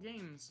first couple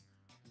games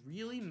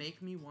really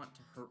make me want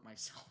to hurt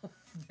myself.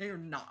 They are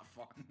not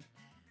fun.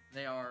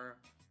 They are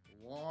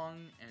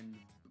long and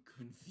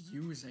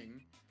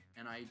confusing,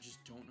 and I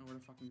just don't know where to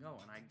fucking go.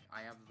 And I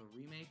have the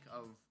remake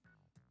of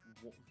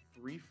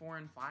 3, 4,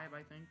 and 5,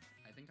 I think.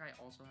 I think I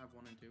also have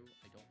 1 and 2.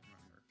 I don't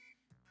remember.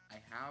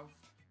 I have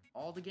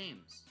all the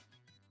games.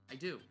 I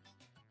do.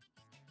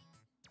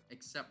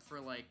 Except for,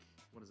 like,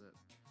 what is it?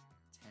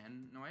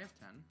 10? No, I have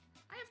 10.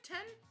 I have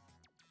 10?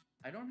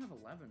 I don't have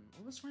 11.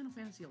 What was Final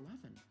Fantasy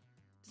 11?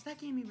 Does that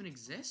game even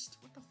exist?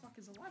 What the fuck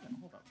is 11?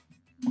 Hold up.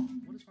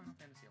 What is Final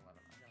Fantasy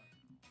 11? I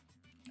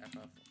got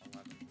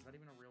FF11. Is that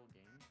even a real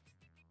game?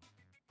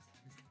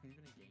 Is that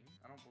even a game?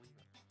 I don't believe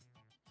it.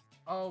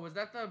 Oh, was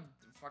that the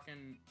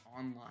fucking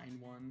online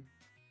one?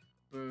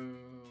 Boo.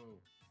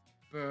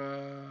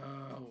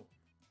 Boo.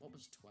 What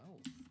was 12?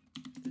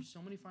 There's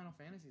so many Final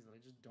Fantasies that I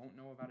just don't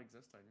know about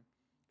existing.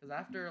 Because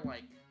after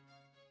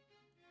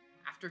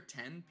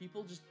 10,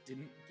 people just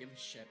didn't give a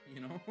shit,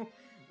 you know?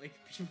 Like,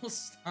 people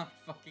stopped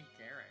fucking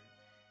caring.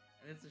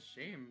 And it's a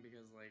shame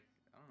because, like,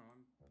 I don't know,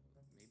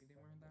 maybe they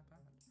weren't that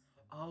bad.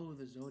 Oh,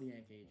 the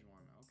Zodiac Age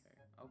one.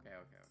 Okay.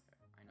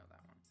 I know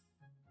that one.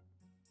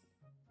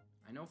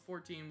 I know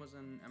 14 was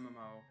an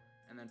MMO,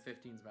 and then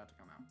 15's about to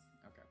come out.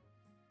 Okay.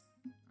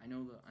 I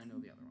know the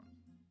other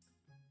ones.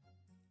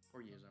 Poor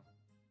Yuzo.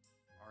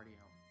 Already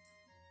out.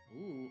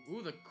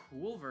 Ooh, the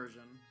cool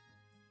version.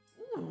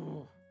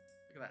 Ooh,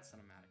 look at that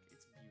cinematic.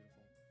 It's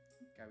beautiful.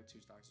 Guy with 2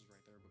 stocks is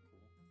right there, but cool.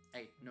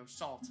 Hey, no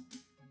salt.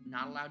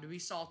 Not allowed to be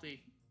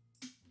salty.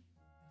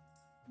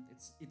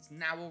 It's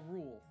now a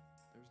rule.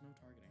 There's no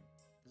targeting.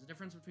 There's a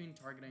difference between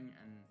targeting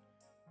and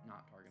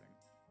not targeting,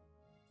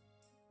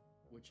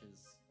 which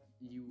is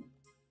you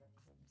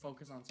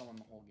focus on someone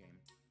the whole game.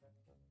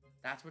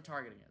 That's what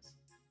targeting is.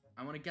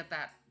 I want to get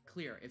that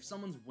clear. If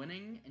someone's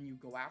winning and you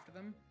go after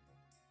them,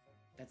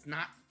 that's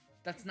not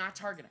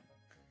targeting.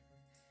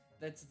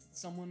 That's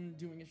someone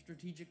doing a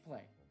strategic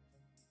play.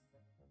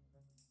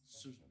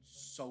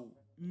 So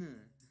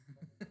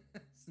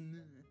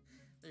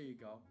there you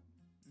go.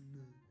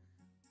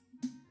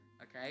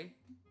 Okay.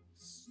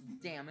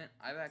 Damn it.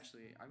 I've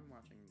been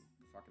watching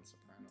fucking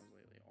Sopranos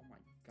lately. Oh my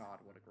god,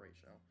 what a great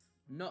show.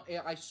 No,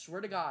 I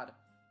swear to God,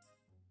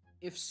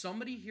 if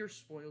somebody here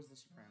spoils The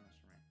Sopranos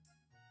for me,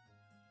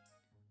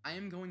 I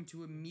am going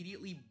to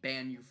immediately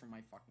ban you from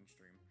my fucking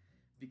stream.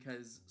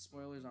 Because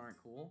spoilers aren't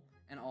cool,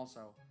 and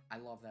also, I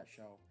love that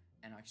show,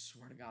 and I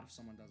swear to God, if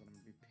someone does it, I'm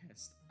gonna be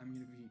pissed. I'm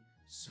gonna be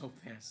so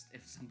pissed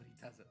if somebody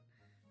does it.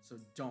 So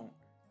don't.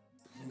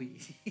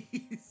 Please.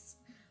 I'm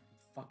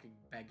fucking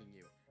begging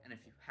you. And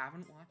if you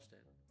haven't watched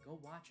it, go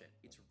watch it.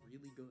 It's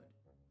really good.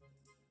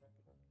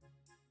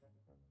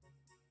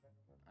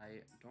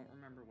 I don't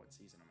remember what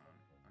season I'm on.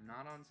 I'm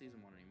not on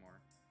season 1 anymore.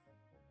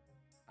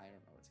 I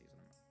don't know what season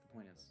I'm on. The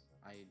point is,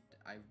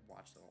 I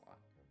watched it a lot.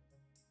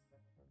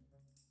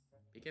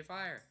 PK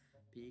Fire!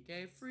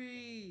 PK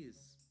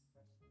Freeze!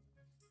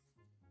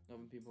 Love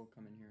when people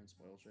come in here and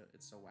spoil shit.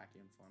 It's so wacky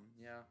and fun.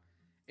 Yeah.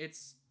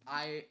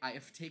 I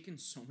have taken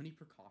so many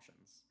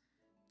precautions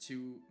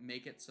to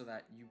make it so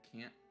that you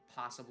can't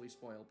possibly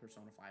spoil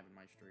Persona 5 in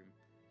my stream.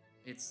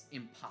 It's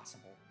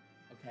impossible,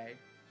 okay?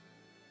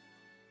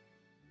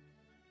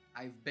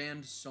 I've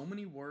banned so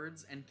many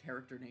words and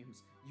character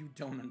names you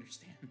don't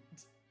understand.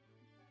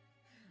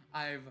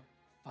 I've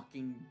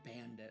fucking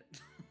banned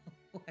it.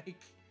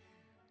 Like,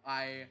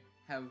 I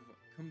have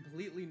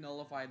completely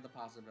nullified the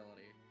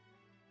possibility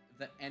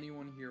that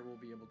anyone here will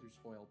be able to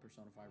spoil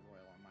Persona 5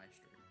 Royal on my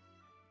stream.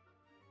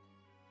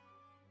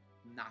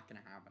 Not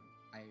gonna happen.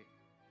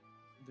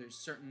 There's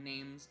certain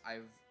names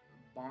I've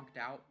bonked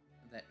out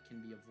that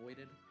can be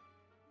avoided.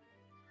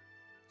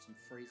 Some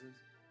phrases.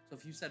 So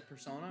if you said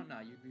Persona, no,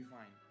 you'd be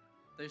fine.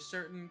 There's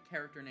certain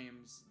character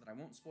names that I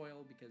won't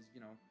spoil because, you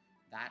know,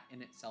 that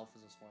in itself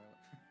is a spoiler.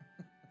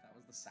 That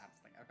was the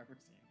saddest thing I've ever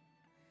seen.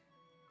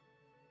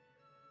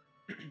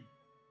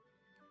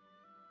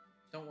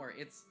 Don't worry,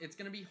 it's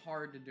gonna be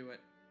hard to do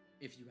it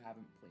if you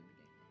haven't played the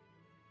game.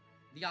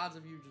 The odds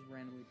of you just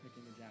randomly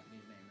picking a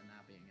Japanese name and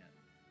that being it,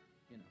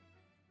 you know,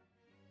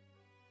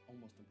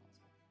 almost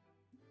impossible.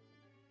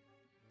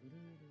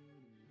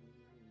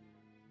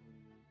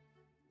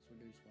 So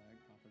do swag.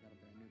 Papa got a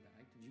brand new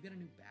bag. Did you get a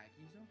new bag,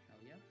 Izo?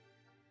 Hell yeah.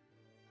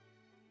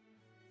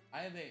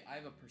 I have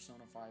a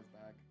Persona 5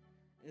 bag.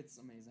 It's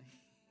amazing.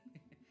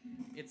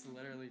 It's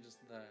literally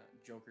just the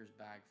Joker's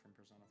bag from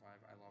Persona 5.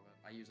 I love it.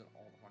 I use it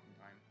all the fucking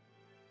time.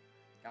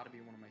 Gotta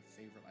be one of my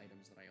favorite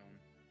items that I own.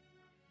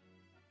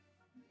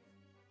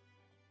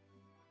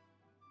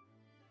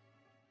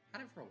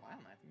 Had it for a while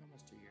now. I think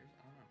almost 2 years.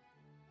 I don't know.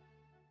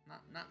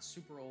 Not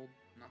super old,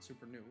 not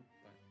super new,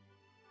 but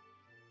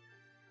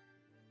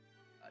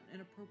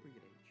an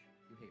appropriate age.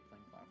 You hate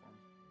playing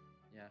platforms.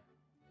 Yeah,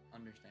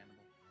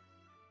 understandable.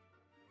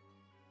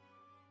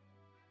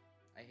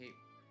 I hate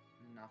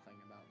nothing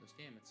about this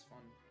game. It's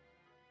fun.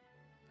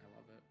 I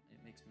love it.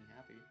 It makes me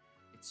happy.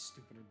 It's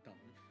stupid and dumb.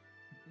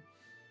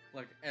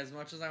 Look, as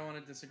much as I want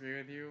to disagree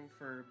with you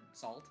for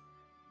Salt,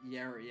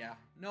 yeah.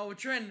 No,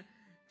 Trin,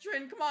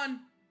 come on.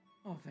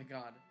 Oh, thank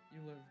God, you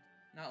lived.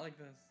 Not like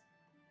this.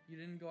 You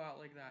didn't go out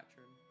like that,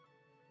 Trin.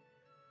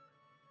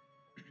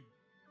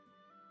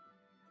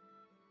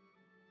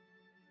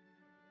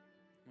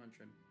 Come on,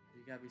 Trin.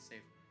 You gotta be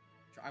safe.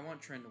 I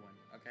want Trin to win,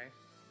 okay?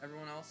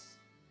 Everyone else?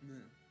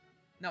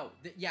 No,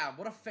 yeah,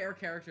 what a fair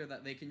character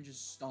that they can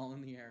just stall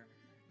in the air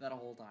that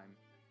whole time.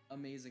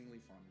 Amazingly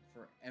fun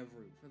for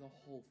the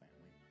whole family.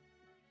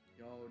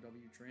 Yo,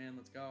 W Trin,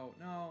 let's go.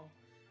 No.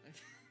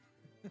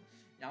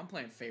 Yeah, I'm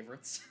playing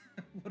favorites.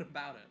 What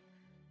about it?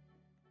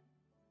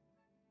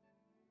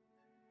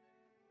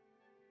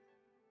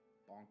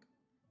 Bonk.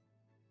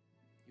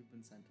 You've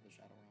been sent to the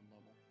Shadow Realm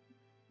level.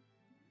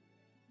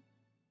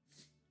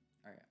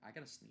 Alright, I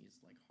gotta sneeze,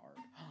 like, hard.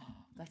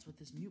 That's what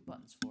this mute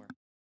button's for.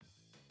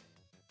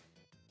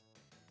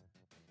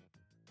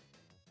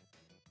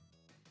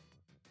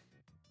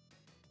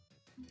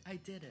 I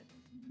did it.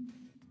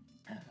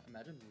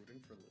 Imagine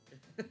rooting for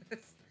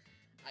Lucas.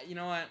 You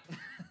know what?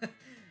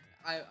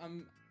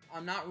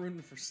 I'm not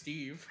rooting for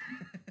Steve.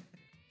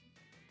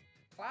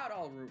 Cloud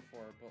I'll root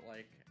for, but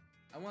like,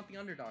 I want the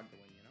underdog to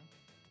win, you know?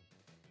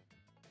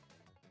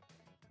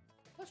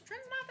 Plus,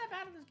 Trin's not that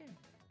bad at this game.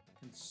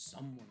 Can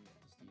someone get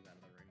Steve out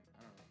of the ring?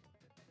 I don't know.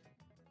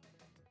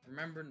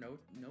 Remember, no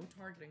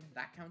targeting.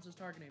 That counts as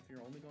targeting if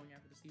you're only going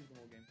after the Steve the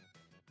whole game.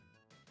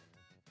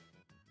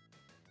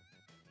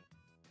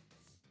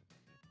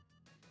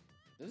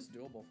 This is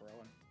doable for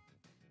Owen.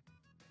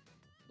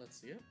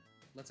 Let's see it.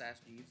 Let's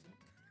ask Jeeves.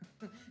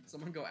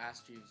 Someone go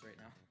ask Jeeves right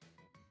now.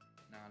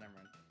 Nah, never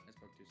mind. I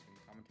spoke too soon.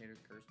 Commentators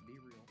cursed. Be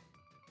real.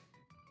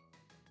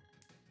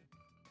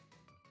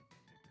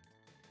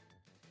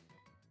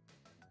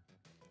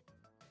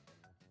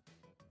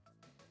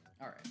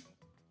 Alright.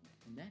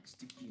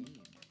 Next game.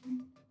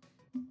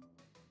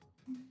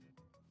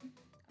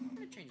 I'm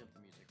gonna change up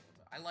the music a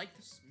little bit. I like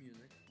this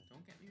music.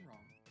 Don't get me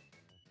wrong.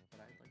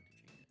 But I'd like to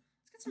change it.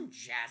 Let's get some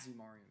jazzy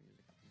Mario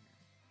music up in here.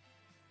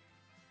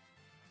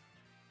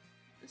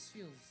 This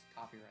feels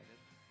copyrighted.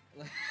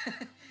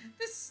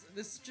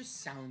 This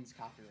just sounds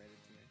copyrighted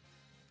to me.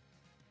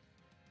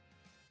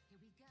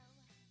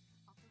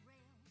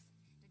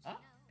 Ah,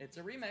 it's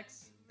a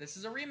remix. This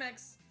is a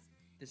remix.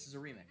 This is a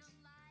remix.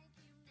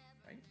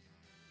 Right?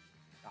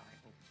 God, I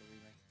hope it's a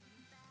remix.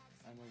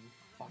 I'm gonna be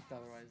fucked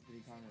otherwise.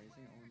 Diddy Kong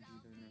Racing. OMG,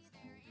 they're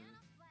nostalgia.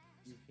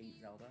 You hate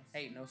Zelda.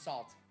 Hey, no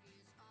salt.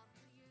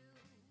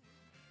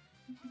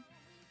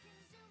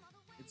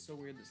 It's so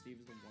weird that Steve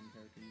is the one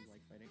character you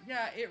like fighting.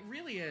 Yeah, it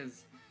really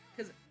is.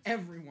 Because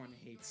everyone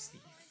hates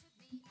Steve.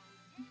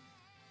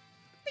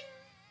 Bing.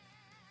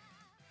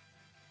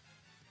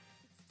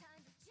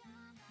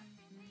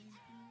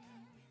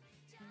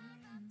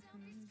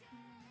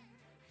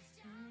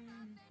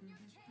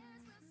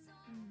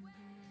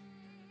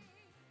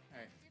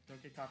 Alright,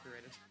 don't get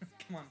copyrighted.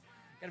 Come on.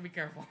 Gotta be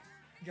careful.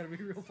 Gotta be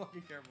real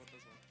fucking careful with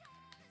this one.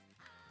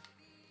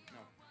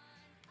 No.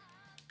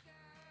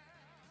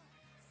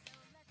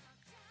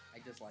 I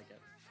dislike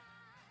it.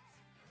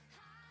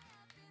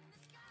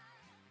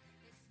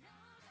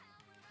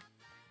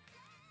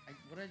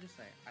 What did I just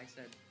say? I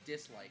said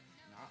dislike,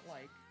 not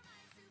like.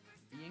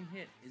 Being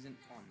hit isn't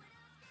fun.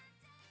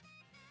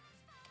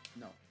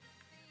 No.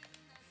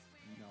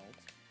 No.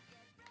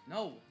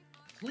 No!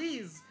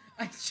 Please!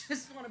 I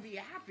just want to be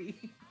happy!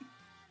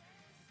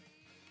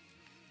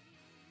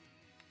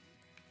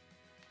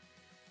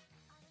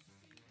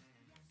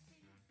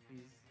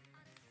 Please.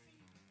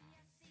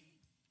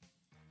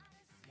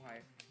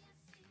 Why?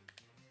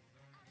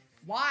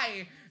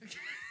 Why?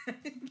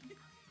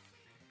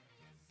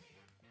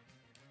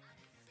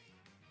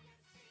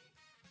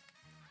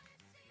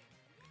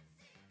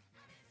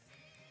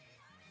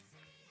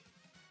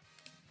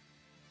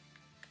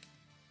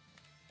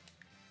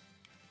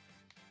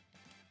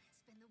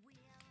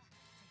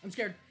 I'm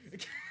scared.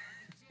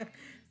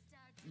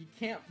 You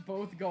can't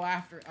both go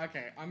after.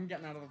 Okay, I'm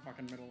getting out of the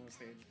fucking middle of the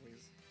stage,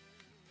 please.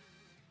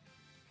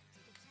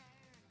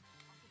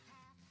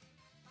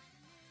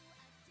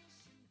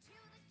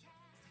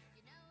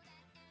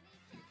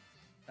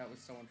 That was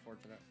so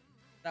unfortunate.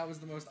 That was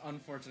the most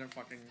unfortunate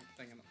fucking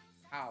thing in the...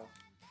 How?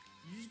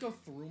 Did you just go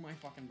through my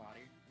fucking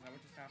body? Is that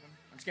what just happened?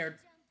 I'm scared.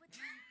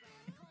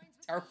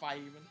 Terrified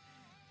even.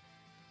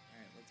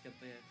 Alright, let's get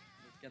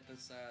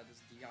this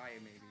this DI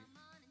maybe.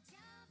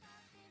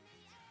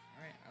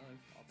 Alright, I live.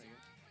 I'll take it.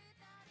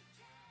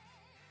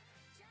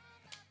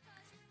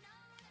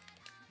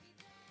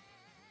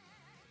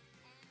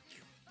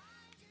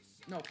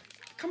 No.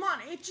 Come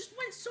on, it just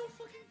went so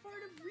fucking far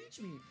to reach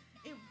me.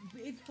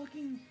 It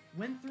fucking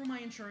went through my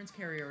insurance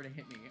carrier to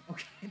hit me.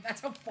 Okay,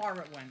 that's how far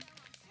it went.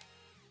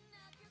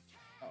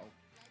 Uh-oh.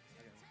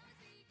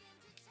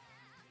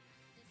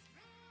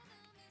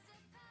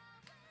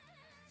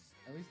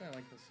 At least I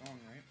like the song,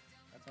 right?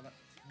 That's how that...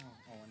 Oh,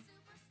 Owen.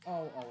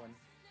 Oh, Owen.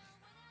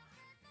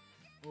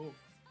 Oh.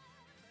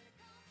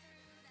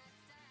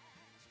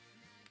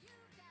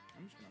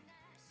 I'm just gonna...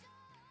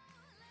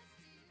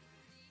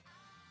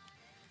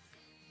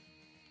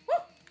 Woo!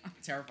 I'm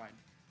terrified.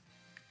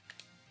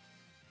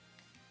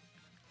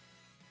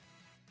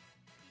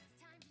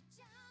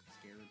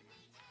 Scared.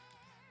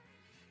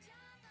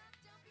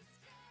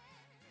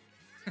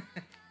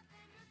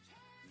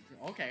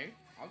 Okay,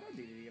 I'll go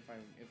DDD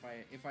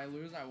if I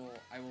lose, I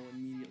will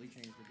immediately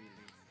change for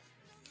DDD.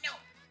 No.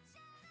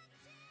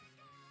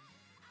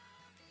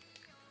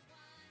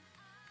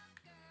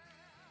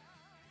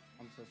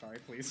 I'm so sorry,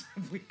 please.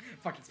 Please,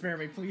 fucking spare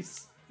me,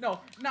 please. No,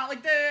 not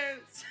like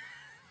this.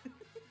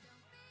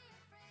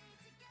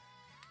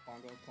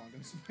 Bongo,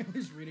 Klongo,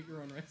 spoilers, read at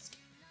your own risk.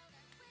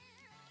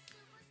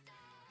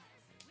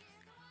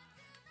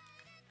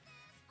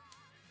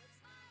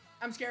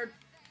 I'm scared.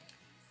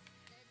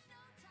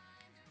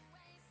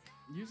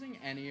 Using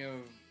any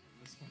of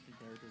this fucking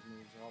character's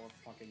moves are all a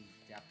fucking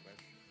death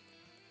wish.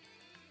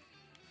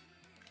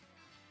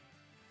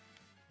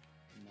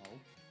 No.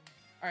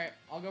 Alright,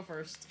 I'll go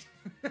first.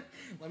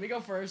 Let me go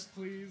first,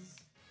 please.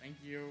 Thank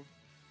you.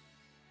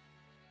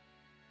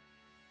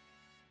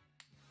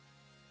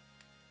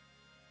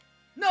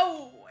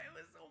 No! It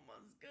was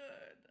almost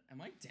good. Am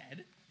I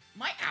dead?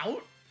 Am I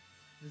out?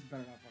 This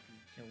better not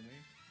fucking kill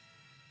me.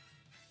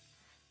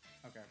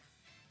 Okay.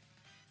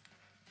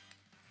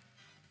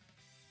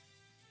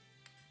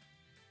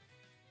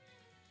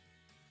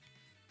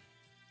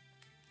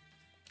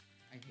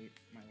 I hate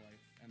my life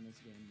and this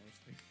game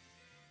mostly.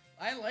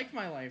 I like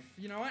my life.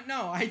 You know what?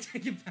 No, I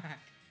take it back.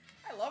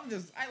 I love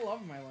this. I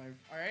love my life,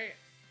 alright?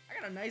 I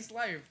got a nice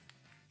life.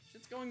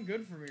 Shit's going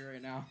good for me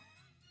right now.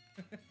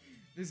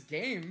 This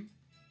game.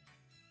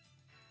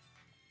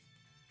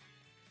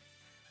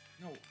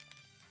 No.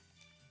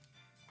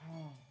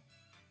 Oh.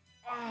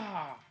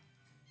 Ah.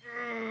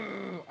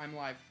 Ugh. I'm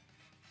live.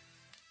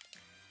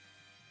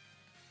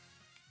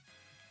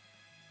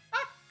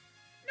 Ah.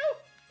 No.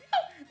 No.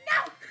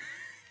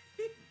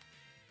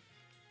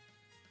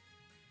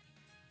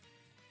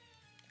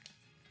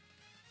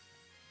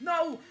 No.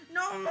 No.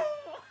 No.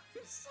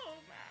 I'm so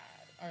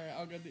mad. All right,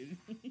 I'll go do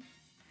it.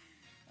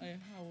 I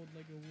howled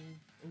like a wolf.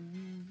 A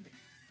wolf.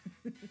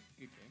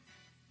 Okay.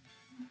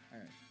 All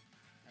right.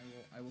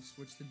 I will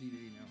switch to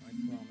DDD now. I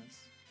promise.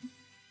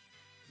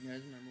 You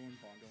guys remember when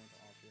Bongo went to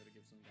Austria to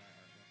give some guy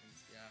art weapons?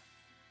 Yeah.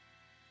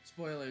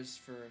 Spoilers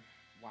for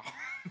wow.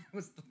 That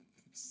was the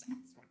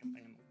saddest fucking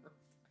thing in the world.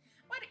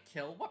 Why'd it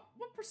kill?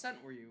 What percent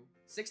were you?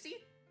 60?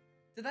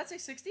 Did that say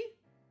 60?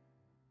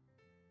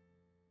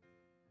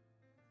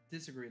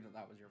 Disagree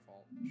that was your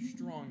fault.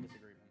 Strong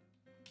disagreement.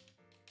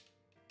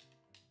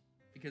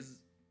 Because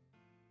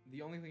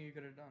the only thing you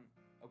could have done.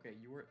 Okay,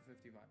 you were at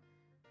 55.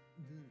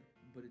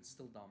 But it's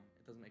still dumb.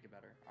 It doesn't make it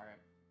better.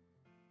 Alright.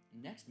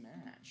 Next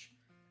match.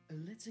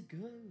 Let's go.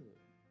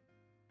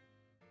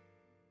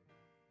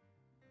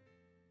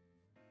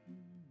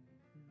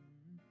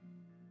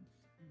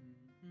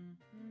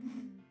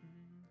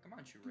 Come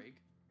on, Shurake.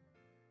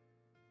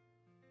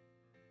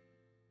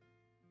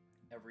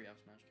 Every F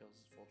Smash kills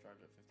is full charge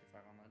at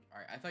 55 on ledge.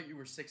 Alright, I thought you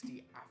were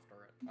 60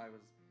 after it. I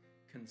was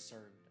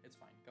concerned. It's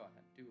fine. Go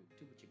ahead. Do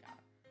what you got.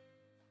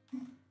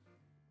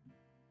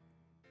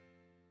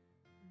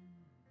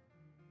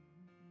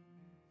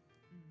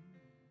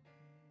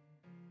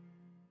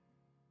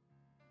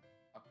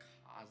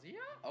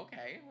 Akazia?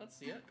 Okay, let's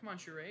see it. Come on,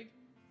 Shurake.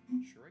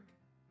 Shurake?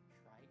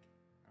 Shrike?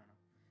 I don't know.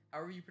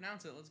 However you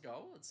pronounce it, let's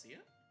go. Let's see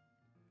it.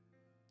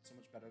 So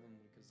much better than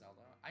Lucas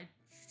Zelda.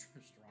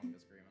 Strong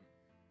disagreement.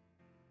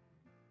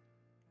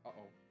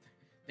 Uh-oh.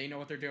 They know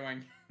what they're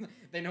doing.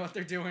 They know what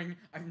they're doing.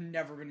 I've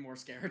never been more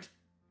scared.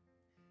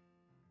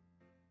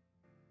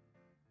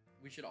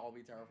 We should all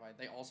be terrified.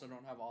 They also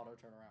don't have auto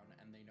turnaround,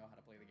 and they know how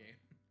to play the game.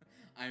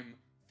 I'm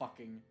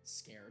fucking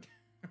scared.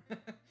 What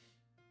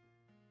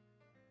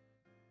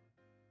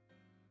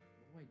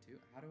do I do?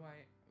 How do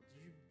I...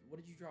 What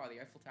did you draw? The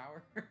Eiffel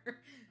Tower?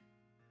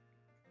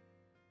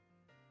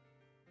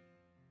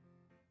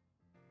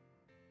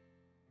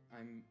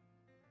 I'm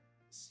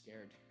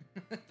scared.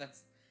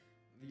 That's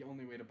the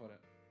only way to put it.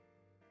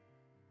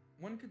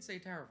 One could say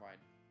terrified.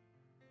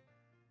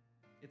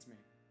 It's me.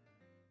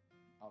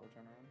 Auto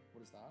turnaround.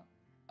 What is that?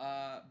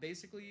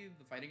 Basically,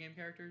 the fighting game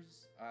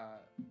characters,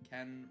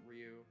 Ken,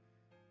 Ryu,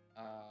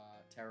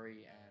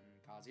 Terry,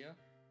 and Kazuya,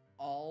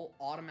 all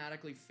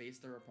automatically face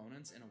their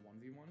opponents in a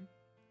 1v1,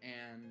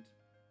 and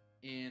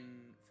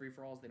in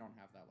free-for-alls, they don't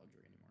have that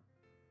luxury anymore.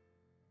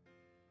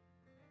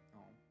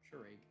 Oh,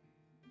 Shurake.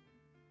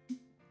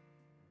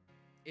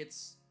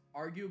 It's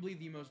arguably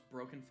the most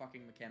broken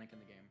fucking mechanic in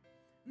the game.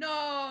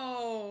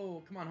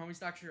 No! Come on, homie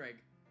stock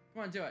Shurake.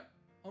 Come on, do it.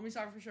 Homie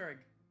stock for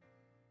Shurake.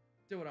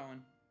 Do it,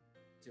 Owen.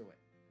 Do it.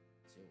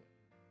 Do it.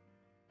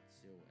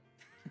 Do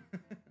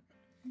it.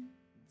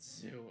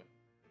 Do it.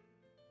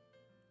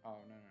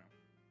 Oh, no.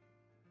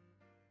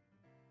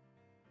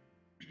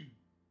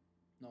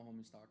 No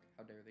homie stock.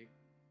 How dare thee?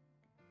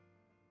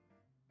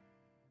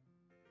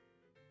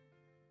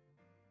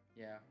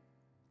 Yeah.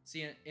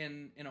 See,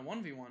 in a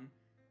 1v1,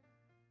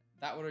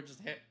 that would have just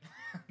hit.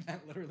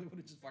 That literally would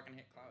have just fucking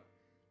hit Cloud.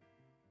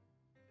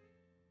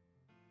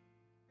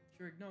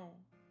 Shurake, no.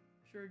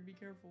 Shurake, be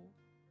careful.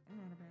 I don't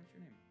know how to pronounce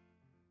your name.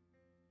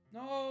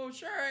 No,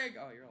 Shurake!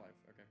 Oh, you're alive.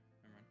 Okay,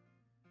 never mind.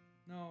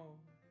 No.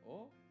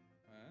 Oh?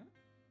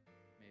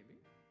 Maybe?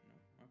 No.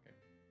 Okay.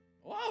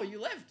 Whoa, you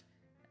lived!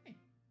 Hey.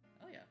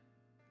 Hell yeah.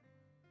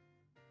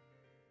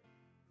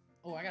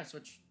 Oh, I gotta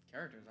switch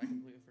characters. I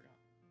completely forgot.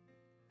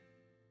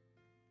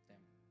 Damn.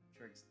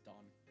 Shurake's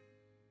done.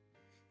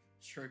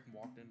 Shurake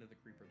walked into the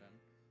creeper den.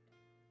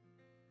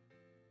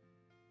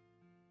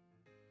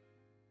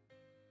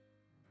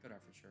 Good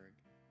effort, Shurake.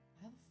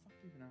 How the fuck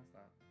do you pronounce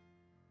that?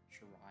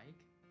 Shurake?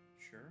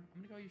 Sure?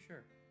 I'm gonna call you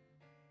Sure.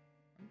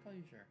 I'm gonna call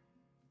you Sure.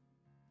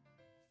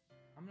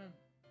 I'm gonna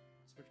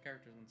switch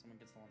characters when someone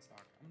gets the one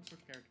stock. I'm gonna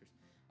switch characters.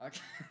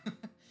 Okay.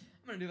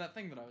 I'm gonna do that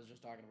thing that I was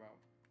just talking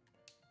about.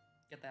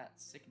 Get that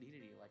sick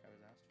DDD like I was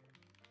asked for.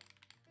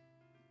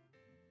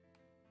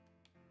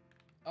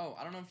 Oh,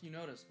 I don't know if you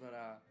noticed, but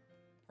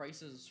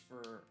prices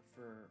for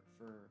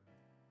the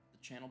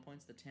channel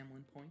points, the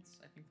Tam0ld points,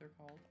 I think they're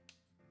called,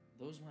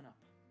 those went up.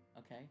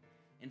 Okay,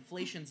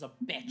 inflation's a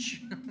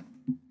bitch.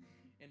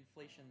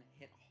 Inflation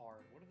hit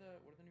hard. What are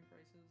the new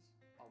prices?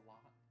 A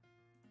lot.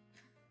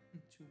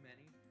 Too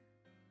many.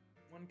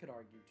 One could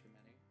argue too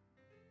many.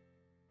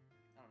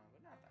 I don't know,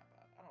 but not that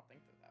bad. I don't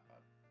think they're that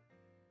bad.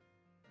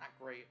 Not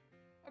great.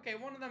 Okay,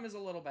 one of them is a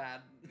little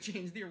bad.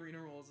 Change the arena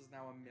rules is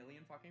now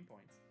 1,000,000 fucking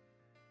points.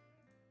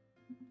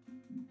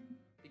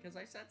 Because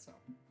I said so.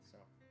 So.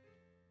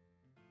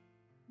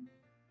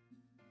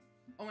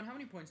 Oh, and how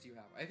many points do you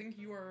have? I think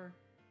you are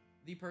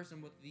the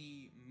person with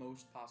the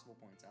most possible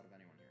points out of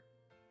anyone here.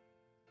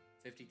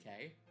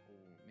 50k? Oh,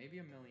 maybe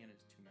a million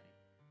is too many.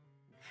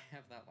 I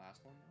have that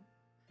last one though.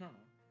 I don't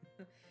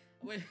know.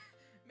 Wait,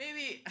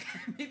 maybe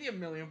maybe a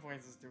million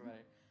points is too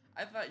many.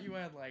 I thought you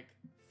had like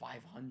 500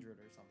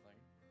 or something.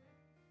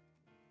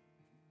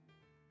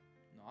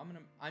 No,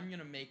 I'm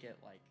gonna make it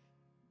like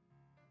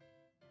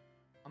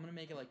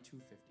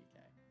 250K.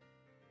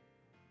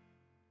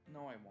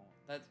 No, I won't.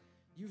 That's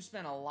you've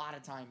spent a lot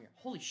of time here.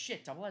 Holy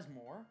shit, Double has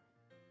more.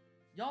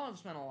 Y'all have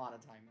spent a lot of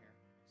time here.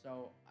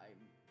 So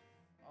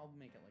I'll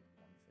make it like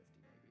 150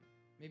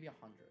 maybe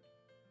 100.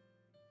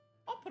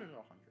 I'll put it at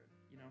 100.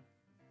 You know,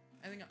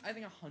 I think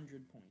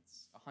 100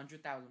 points,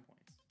 100,000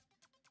 points.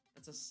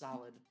 That's a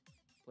solid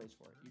place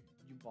for it.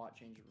 You bought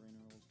Change of Arena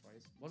rules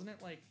twice. Wasn't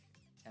it like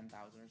 10,000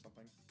 or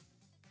something?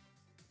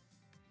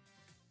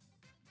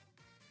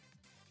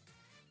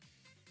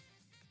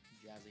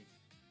 Jazzy.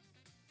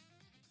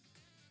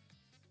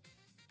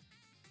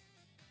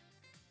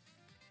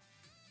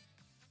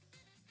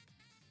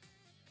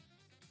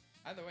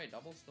 Either way,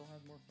 Double still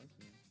has more points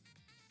than you.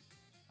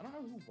 I don't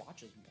know who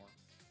watches more.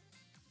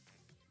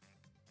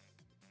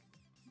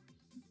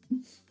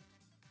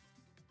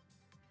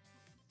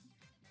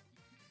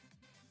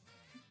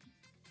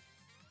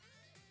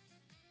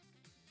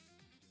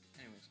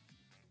 Anyways,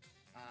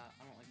 I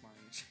don't like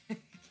Mario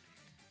music.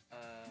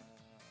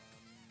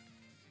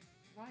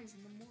 Rise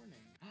in the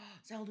morning.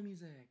 Zelda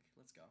music.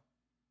 Let's go.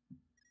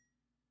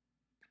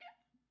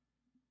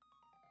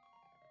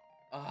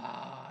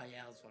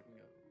 Yeah, let's fucking go.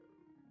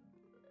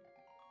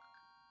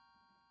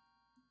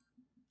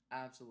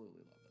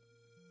 Absolutely love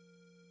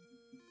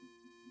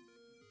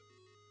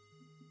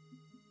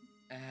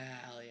it.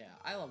 Hell yeah.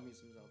 I love me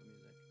some Zelda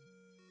music.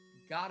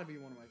 Gotta be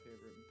one of my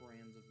favorite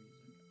brands of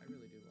music. I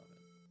really do love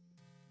it.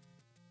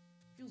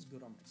 Feels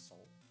good on my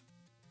soul.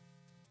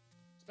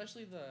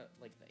 Especially the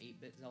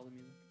 8-bit Zelda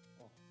music.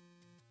 Oh,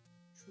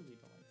 truly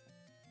delightful.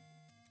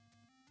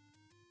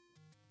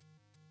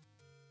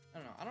 I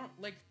don't know.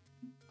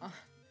 I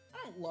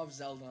don't love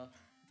Zelda.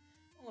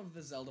 I don't love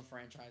the Zelda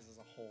franchise as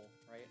a whole,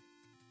 right?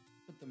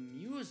 But the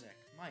music,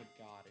 my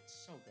god, it's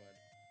so good.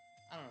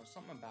 I don't know,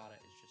 something about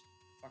it is just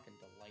fucking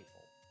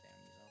delightful. Damn,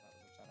 Yuzo, that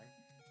was upsetting.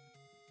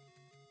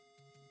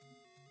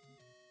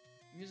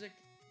 Music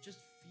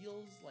just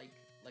feels like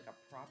a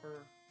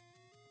proper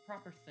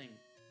thing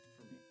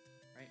for me,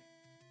 right?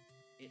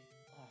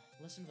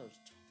 Listen to those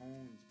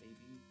tones,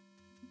 baby.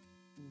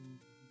 Ooh,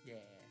 yeah.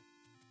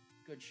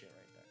 Good shit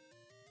right there.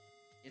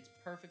 It's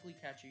perfectly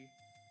catchy.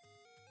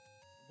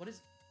 What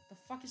the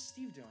fuck is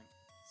Steve doing?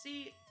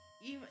 See,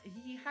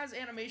 he has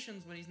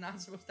animations when he's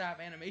not supposed to have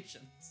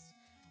animations.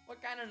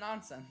 What kind of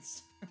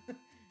nonsense?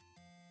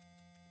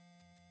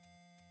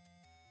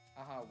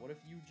 Haha, what if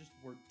you just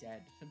were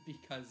dead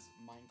because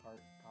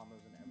minecart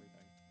combos and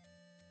everything?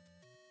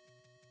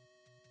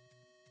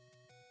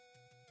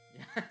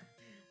 Yeah.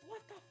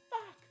 What the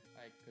fuck?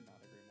 I could not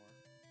agree more.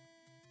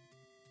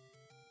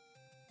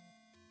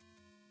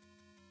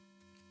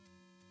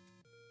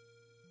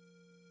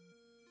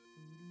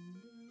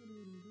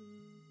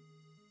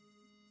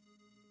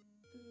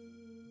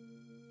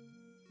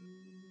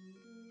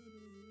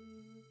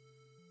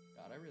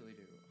 God, I really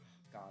do.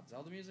 God,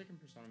 Zelda music and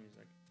Persona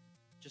music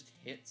just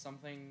hit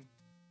something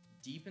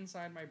deep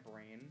inside my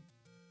brain,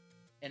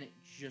 and it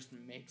just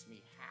makes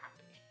me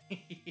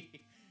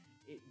happy.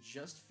 It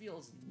just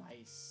feels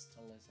nice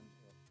to listen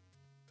to.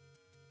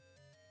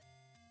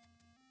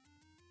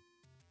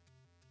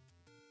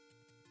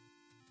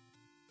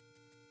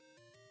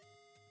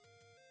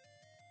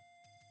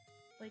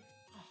 Like,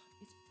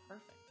 it's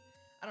perfect.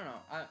 I don't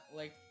know. I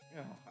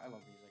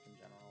love music in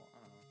general. I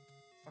don't know.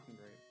 It's fucking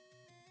great.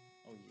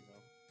 Oh, Yuzo.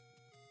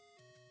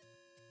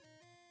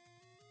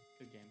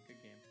 Good game.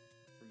 Good game.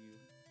 For you.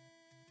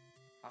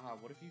 Haha,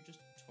 what if you just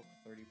took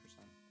 30%?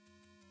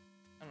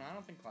 I don't know. I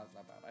don't think Cloud's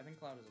that bad. I think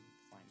Cloud is a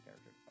fine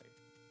character to fight.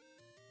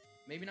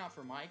 Maybe not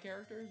for my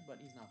characters, but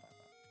he's not that bad.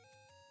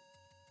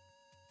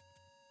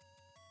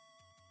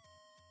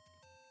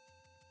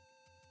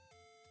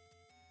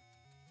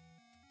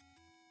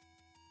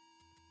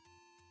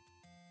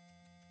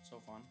 So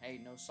fun. Hey,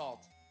 no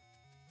salt.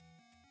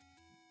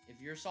 If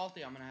you're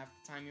salty, I'm gonna have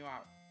to time you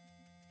out.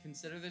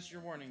 Consider this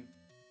your warning.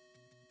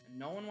 And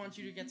no one wants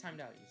you to get timed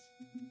out, Yus.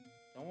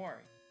 Don't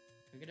worry.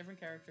 Pick a different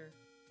character.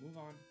 Move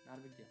on. Not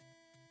a big deal.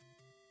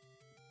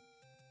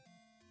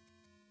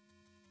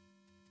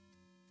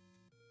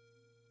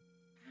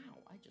 Ow,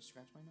 I just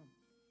scratched my nose.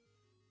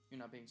 You're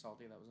not being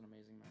salty. That was an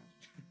amazing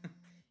match.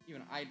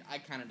 Even I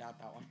kind of doubt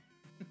that one.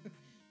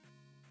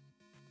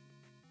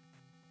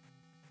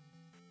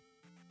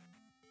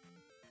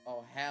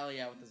 Oh, hell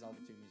yeah with the Zelda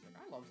 2 music.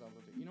 I love Zelda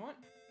 2. You know what?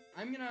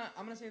 I'm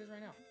gonna say this right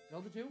now.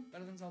 Zelda 2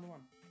 better than Zelda 1.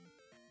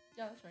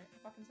 Yeah, that's right. I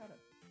fucking said it.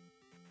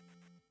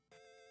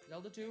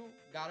 Zelda 2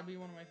 gotta be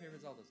one of my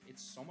favorite Zeldas.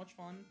 It's so much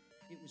fun.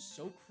 It was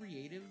so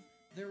creative.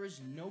 There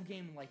is no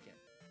game like it.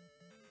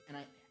 And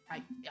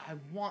I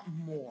want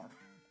more.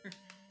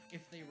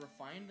 If they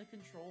refined the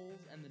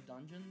controls and the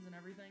dungeons and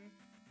everything,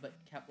 but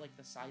kept like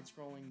the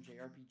side-scrolling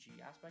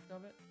JRPG aspect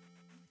of it,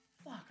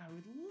 fuck, I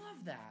would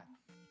love that.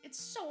 It's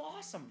so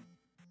awesome.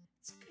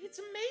 It's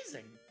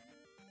amazing.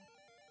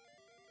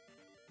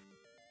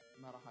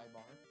 not a high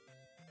bar.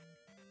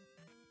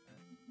 I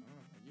don't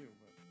know about you,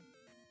 but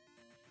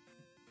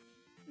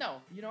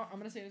no, you know, I'm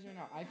gonna say this right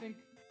now. I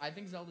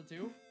think Zelda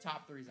 2,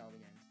 top 3 Zelda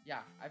games.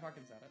 Yeah, I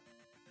fucking said it.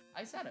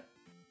 I said it.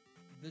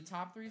 The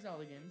top 3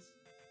 Zelda games,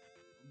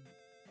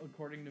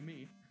 according to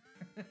me,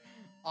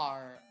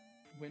 are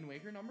Wind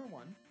Waker number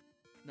 1,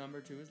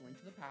 number 2 is Link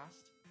to the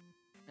Past,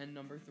 and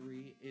number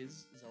 3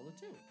 is Zelda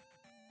 2.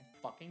 I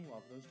fucking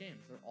love those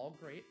games. They're all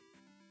great.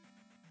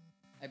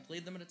 I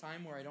played them at a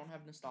time where I don't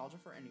have nostalgia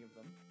for any of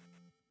them,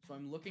 so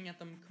I'm looking at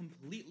them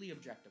completely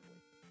objectively.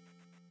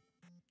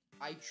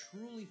 I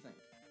truly think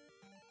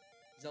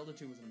Zelda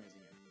 2 was an amazing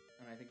game,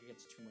 and I think it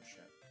gets too much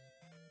shit.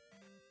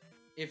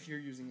 If you're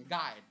using a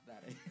guide,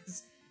 that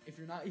is. If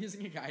you're not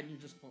using a guide and you're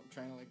just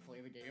trying to, like,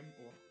 play the game,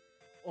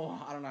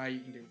 I don't know how you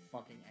can do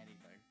fucking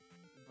anything.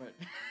 But,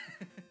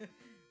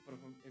 but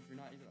if you're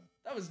not using it,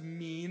 that was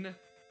mean.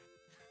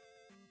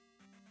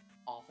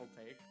 Awful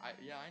take.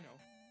 Yeah, I know.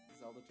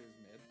 Zelda 2 is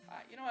mid.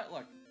 You know what?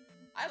 Look,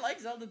 I like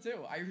Zelda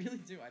 2. I really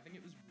do. I think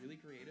it was really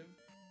creative.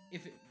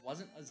 If it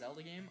wasn't a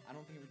Zelda game, I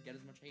don't think it would get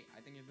as much hate.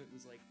 I think if it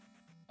was, like,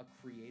 a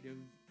creative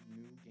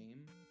new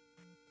game,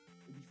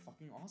 it would be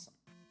fucking awesome.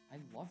 I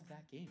loved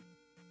that game.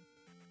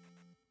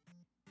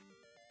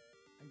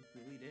 I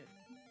really did.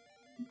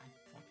 I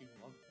fucking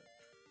loved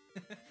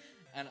it.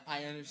 And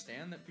I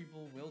understand that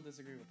people will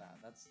disagree with that.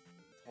 That's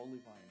totally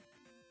fine.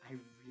 I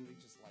really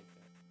just liked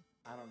it.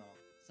 I don't know.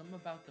 Something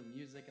about the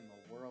music and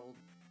the world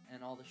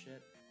and all the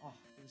shit. Oh,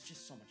 it was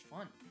just so much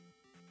fun.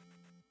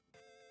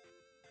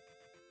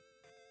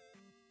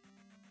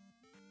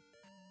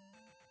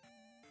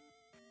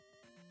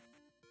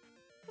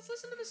 Let's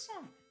listen to this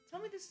song. Tell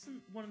me this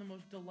isn't one of the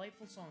most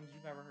delightful songs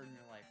you've ever heard in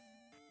your life.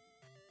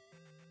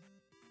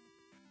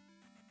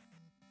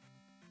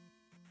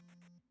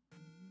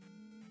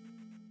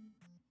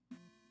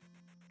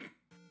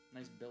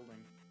 Nice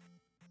building.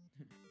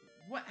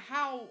 What?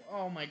 How?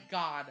 Oh my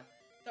god.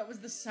 That was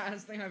the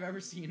saddest thing I've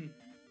ever seen.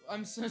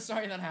 I'm so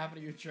sorry that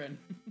happened to you, Trin.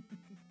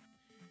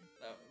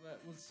 that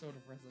was so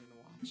depressing to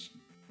watch.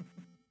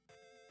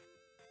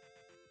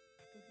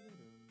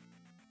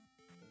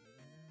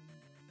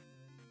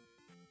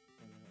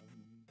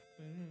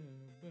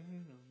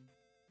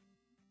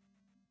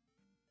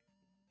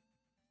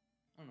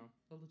 I don't know.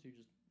 Zelda 2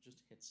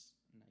 just hits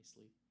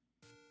nicely.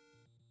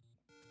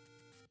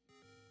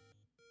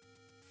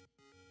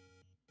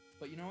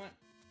 But you know what?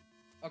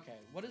 Okay,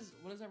 what is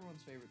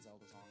everyone's favorite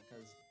Zelda song?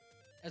 Because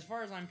as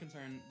far as I'm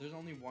concerned, there's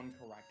only one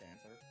correct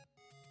answer.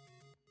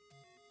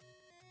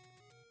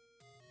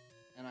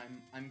 And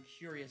I'm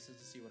curious as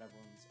to see what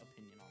everyone's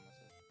opinion on this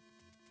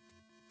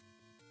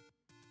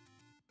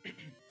is.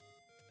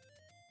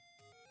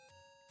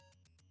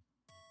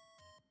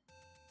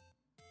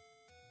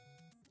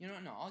 You know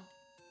what? No,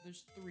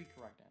 there's 3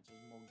 correct answers.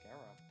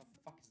 Molgera. What the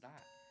fuck is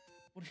that?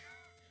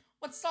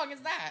 What song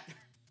is that?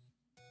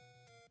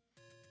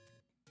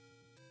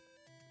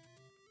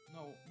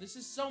 No, this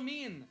is so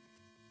mean.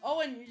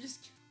 Owen, you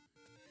just...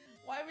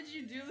 Why would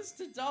you do this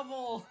to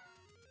Double?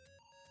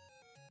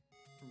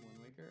 From Wind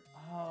Waker?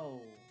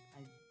 Oh, I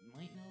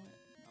might know it.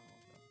 Oh,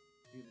 okay.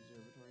 The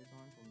Observatory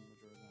song from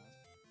Majora's Mask.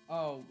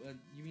 Oh,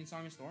 you mean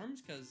Song of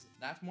Storms? Because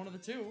that's one of the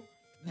 2.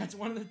 That's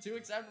one of the 2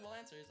 acceptable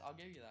answers. I'll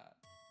give you that.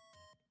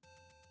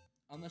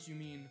 Unless you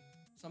mean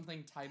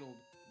something titled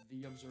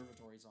The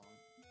Observatory Song.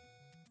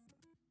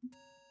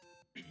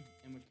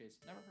 In which case,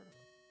 never heard of it.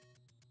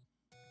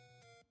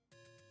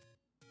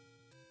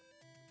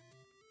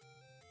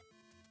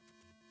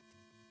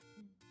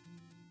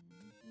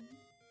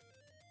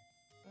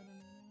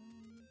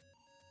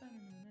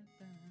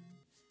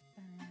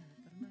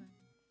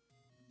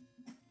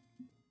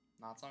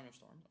 Not Song of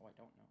Storms? Oh, I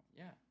don't know.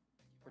 Yeah,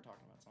 we're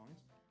talking about songs.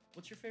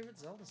 What's your favorite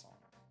Zelda song?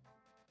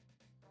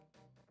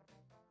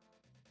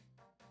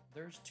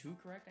 There's 2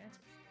 correct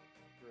answers.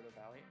 Gerudo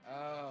Valley.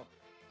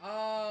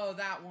 Oh,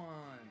 that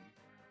one.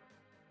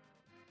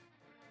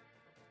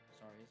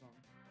 Sorry, song.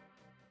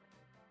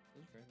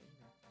 Those are fair.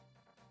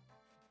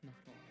 Not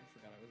gonna lie, I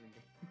forgot I was in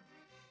game.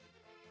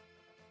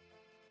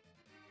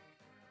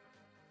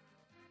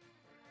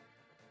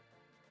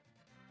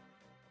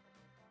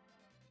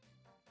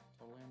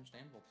 Totally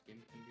understandable. This game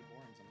can be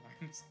boring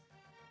sometimes.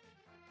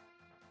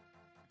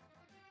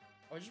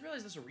 Oh, I just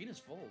realized this arena's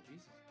full.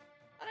 Jesus.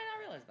 I did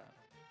not realize that.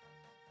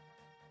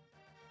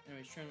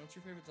 Anyways, Trin, what's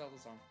your favorite Zelda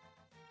song?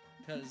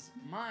 Because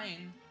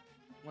mine,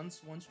 once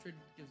Trin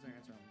gives their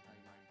answer, I'm gonna tell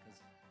you mine. Because,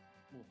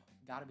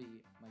 gotta be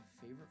my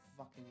favorite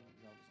fucking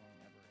Zelda song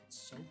ever. It's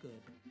so good.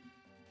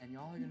 And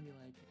y'all are gonna be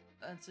like,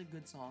 that's a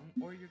good song.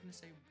 Or you're gonna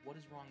say, what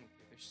is wrong with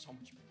you? There's so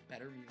much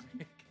better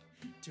music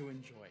to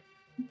enjoy.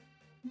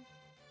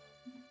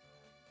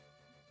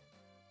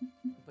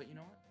 But you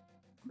know what?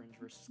 Cringe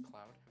versus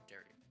Cloud. How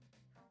dare you?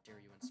 How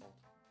dare you insult?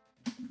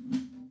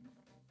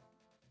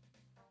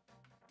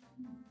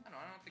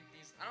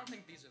 I don't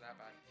think these are that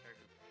bad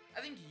characters. I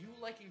think you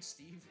liking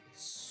Steve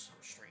is so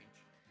strange.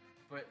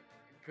 But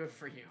good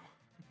for you.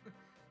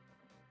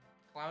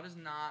 Cloud is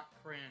not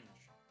cringe.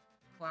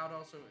 Cloud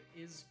also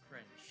is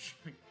cringe.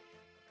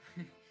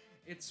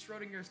 It's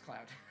Schrodinger's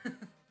Cloud.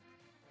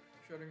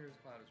 Schrodinger's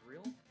cloud is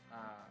real.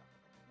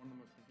 One of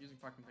the most confusing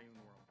fucking things in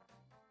the world.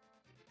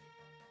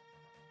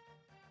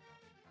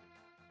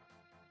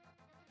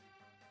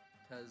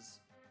 Because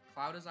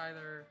Cloud is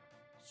either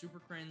super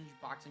cringe,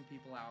 boxing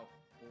people out,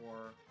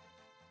 or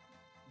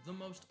the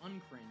most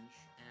uncringe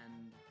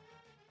and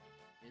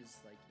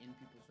is like in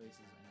people's faces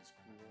and is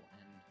cool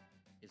and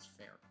is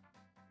fair.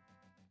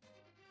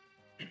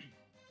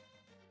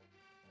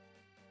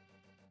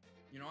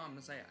 You know what I'm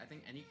gonna say? I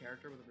think any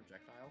character with a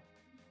projectile,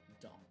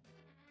 dumb.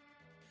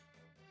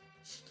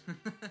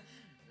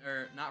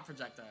 Or not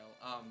projectile.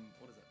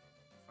 What is it?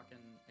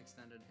 Fucking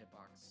extended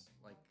hitbox,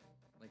 like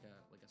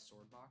a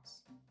sword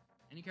box.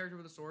 Any character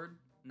with a sword,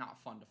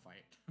 not fun to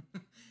fight.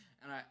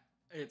 And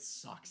it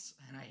sucks,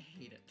 and I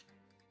hate it.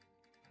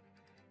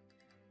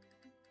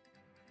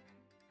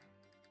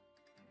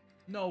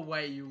 No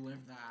way you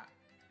live that.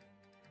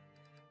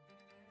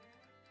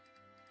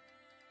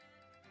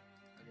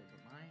 Okay,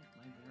 but my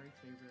very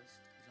favorite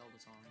Zelda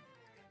song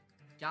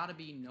gotta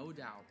be, no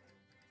doubt.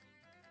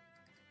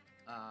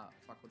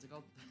 Fuck, what's it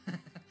called?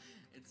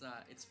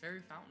 It's Fairy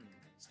Fountain.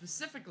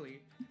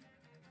 Specifically,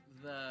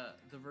 the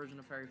version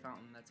of Fairy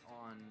Fountain that's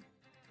on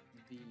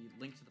the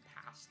Link to the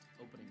Past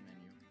opening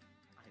menu.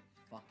 I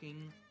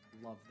fucking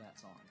love that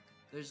song.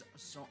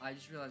 I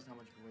just realized how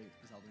much great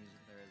Zelda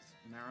music there is.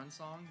 Marin,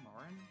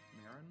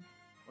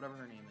 whatever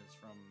her name is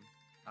from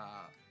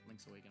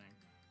Link's Awakening.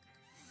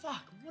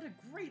 Fuck, what a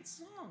great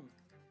song!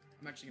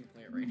 I'm actually gonna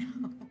play it right now.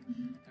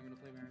 I'm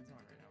gonna play Marin's song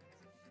right now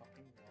because I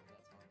fucking love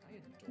that song. I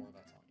adore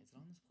that song. Is it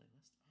on this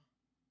playlist?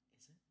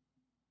 Is it?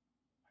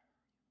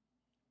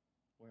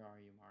 Where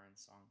are you,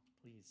 Marin's song?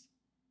 Please,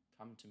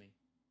 come to me.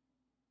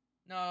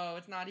 No,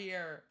 it's not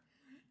here.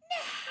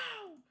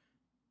 No!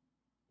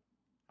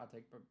 Hot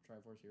take, but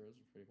Triforce Heroes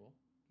was pretty cool.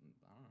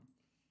 I don't know.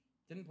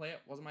 Didn't play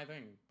it, wasn't my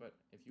thing, but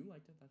if you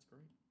liked it, that's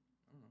great.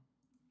 I don't know.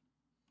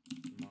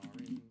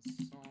 Marin's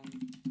song,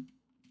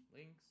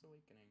 Link's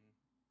Awakening.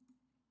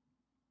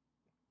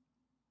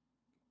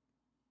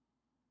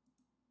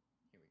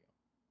 Here we go.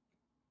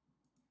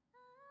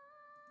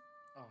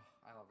 Oh,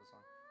 I love this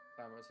song.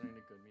 Glad we're listening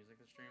to good music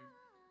this stream.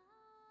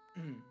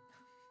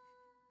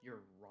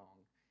 You're wrong.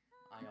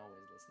 I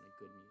always listen to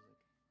good music.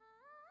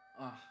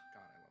 Oh,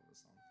 God, I love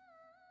this song.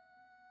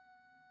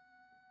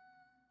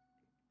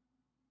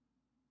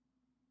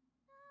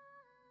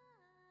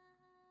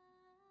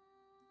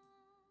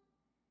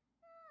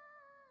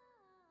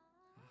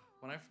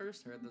 When I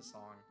first heard this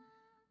song,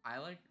 I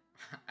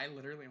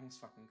literally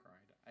almost fucking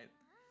cried.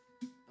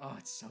 Oh,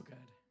 it's so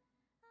good.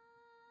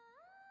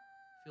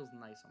 Feels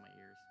nice on my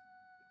ears.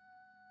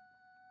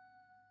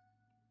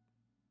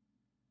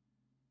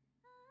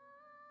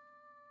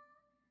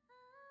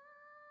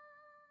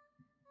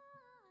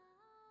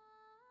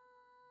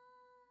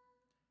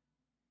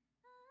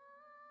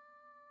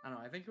 I don't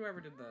know, I think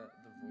whoever did the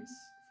voice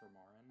for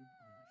Marin, oh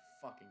my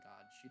fucking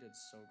god, she did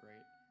so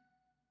great.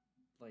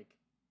 Like,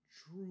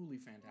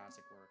 truly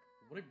fantastic work.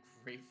 What a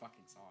great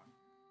fucking song.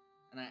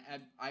 And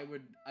I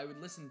would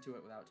listen to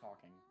it without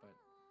talking, but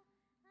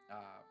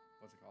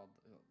what's it called?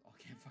 I'll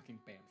get fucking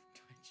banned from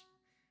Twitch.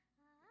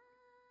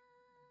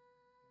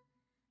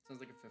 Sounds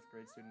like a 5th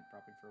grade student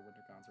prepping for a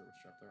winter concert with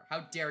strep throat.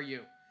 How dare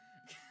you?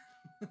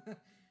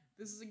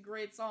 This is a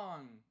great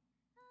song.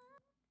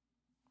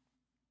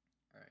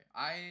 Alright,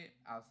 I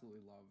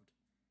absolutely loved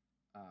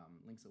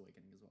Link's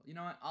Awakening as well. You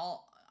know what?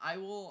 I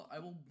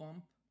will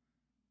bump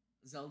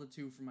Zelda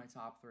 2 for my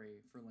top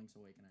 3 for Link's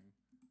Awakening.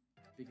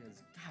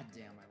 Because,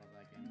 goddamn, I love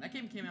that game. That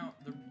game came out,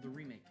 the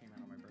remake came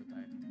out on my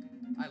birthday.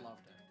 I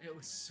loved it. It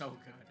was so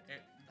good.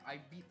 I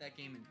beat that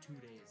game in 2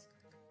 days.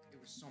 It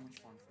was so much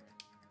fun for me.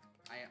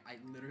 I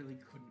literally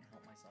couldn't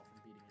help myself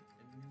from beating it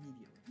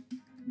immediately.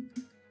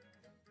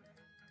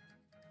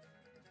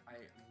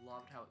 I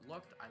loved how it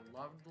looked. I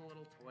loved the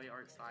little toy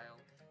art style.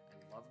 I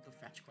loved the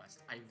fetch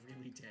quest. I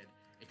really did.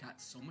 It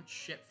got so much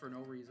shit for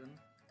no reason.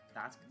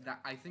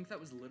 I think that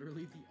was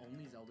literally the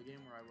only Zelda game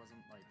where I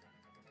wasn't like,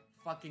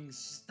 fucking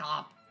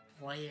stop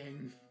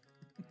playing.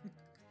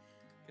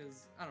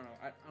 Because, I don't know.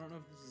 I don't know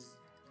if this is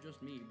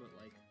just me, but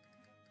like,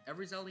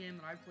 every Zelda game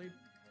that I've played,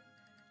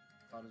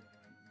 Cloud is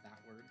that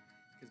word,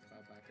 because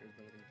Cloud backer is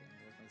better than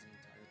Ganondorf as an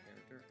entire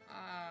character.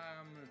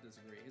 I'm gonna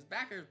disagree. His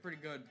backer is pretty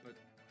good, but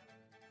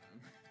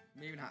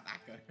maybe not that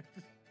good.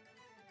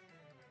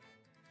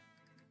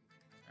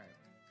 Alright.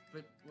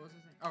 But what was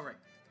I saying? Oh,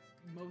 right.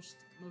 Most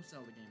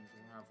Zelda games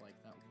will have like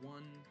that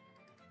one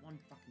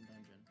fucking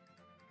dungeon.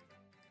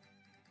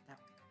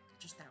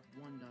 Just that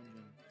one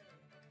dungeon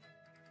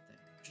that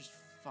just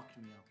fucked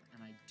me up,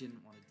 and I didn't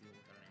want to deal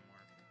with it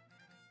anymore.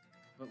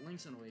 But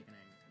Link's Awakening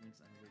was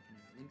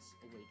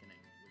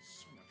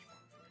so much fun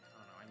for me. I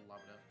don't know, I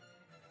loved it.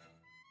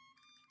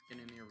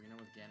 Getting in the arena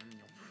with Ganon and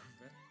you'll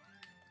prove it.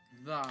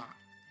 The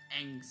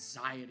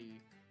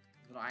anxiety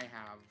that I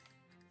have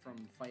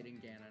from fighting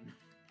Ganon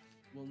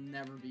will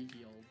never be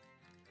healed.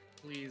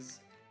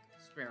 Please,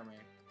 spare me.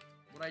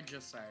 What'd I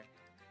just say?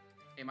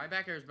 Hey, my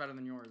back air is better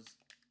than yours.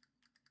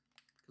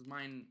 Because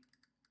mine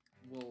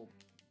will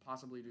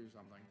possibly do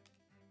something.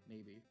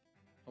 Maybe.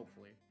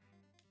 Hopefully.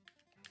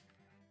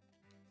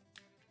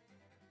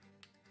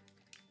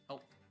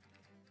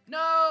 No,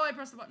 I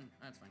pressed the button.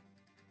 That's fine.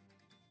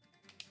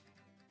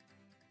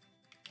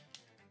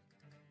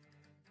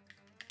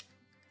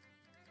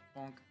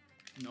 Bonk.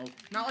 No,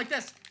 not like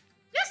this.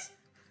 Yes!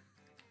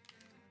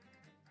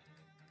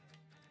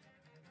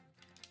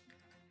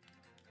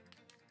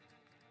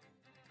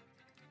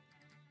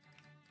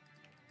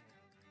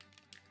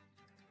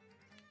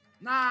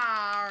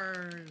 Nah.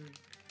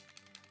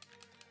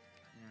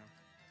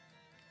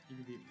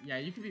 Yeah,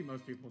 you could beat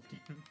most people with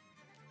Ganon.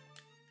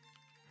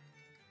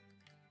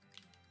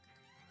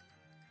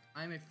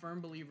 I'm a firm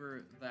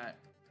believer that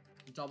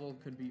Double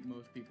could beat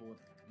most people with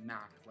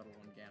Mac, let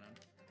alone Ganon.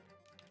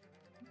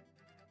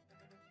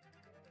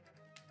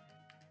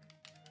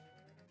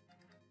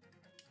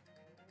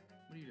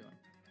 What are you doing?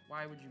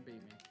 Why would you bait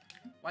me?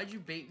 Why'd you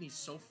bait me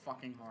so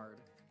fucking hard?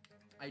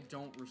 I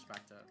don't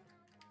respect it.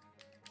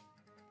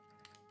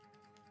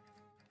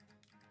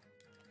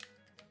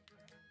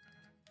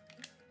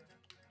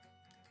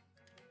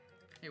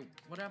 Hey,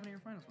 what happened to your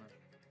final smash?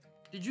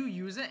 Did you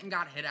use it and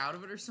got hit out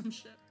of it or some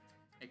shit?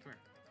 Hey, come here.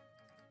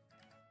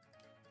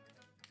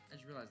 I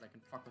just realized I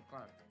can fuck with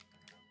Cloud.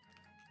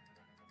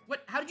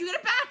 What? How did you get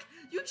it back?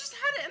 You just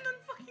had it and then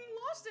fucking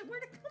lost it.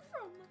 Where'd it come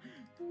from?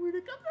 Where'd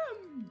it come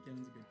from?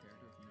 Gen's a good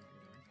character if you know what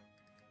you're doing.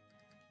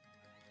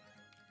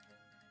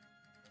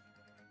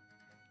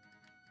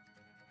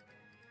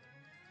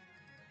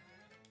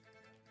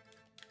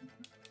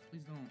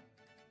 Please don't.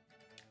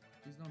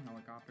 Please don't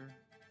helicopter.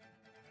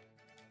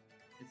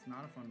 It's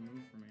not a fun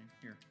move for me.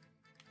 Here.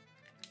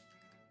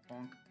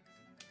 Bonk.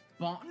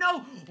 Bonk.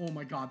 No! Oh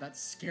my god, that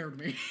scared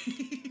me.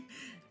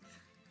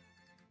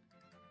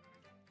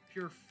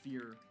 Pure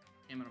fear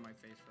came into my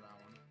face for that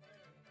one.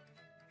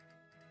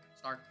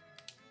 Star.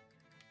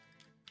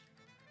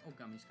 Oh,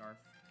 gummy scarf.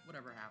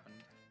 Whatever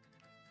happened.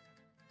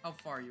 How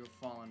far you have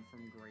fallen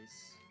from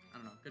grace. I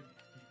don't know. Good.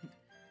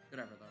 Good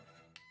ever, though.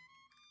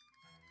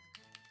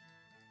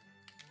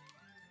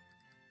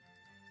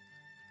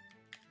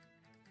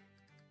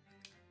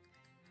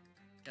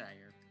 Get out of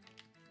here.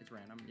 It's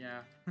random.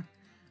 Yeah.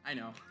 I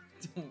know.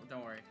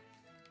 Don't worry.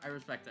 I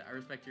respect it. I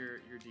respect your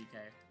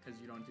DK because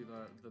you don't do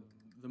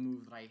the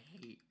move that I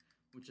hate,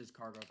 which is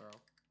cargo throw.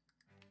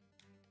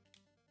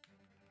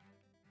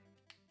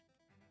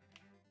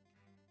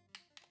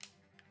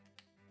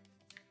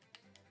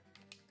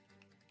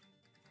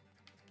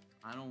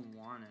 I don't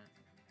want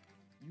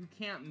it. You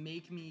can't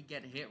make me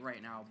get hit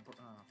right now.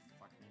 Oh,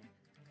 fuck me.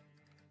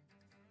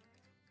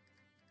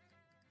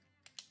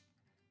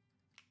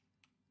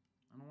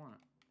 I don't want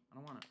it. I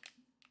don't want it.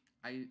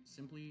 I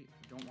simply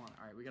don't want it.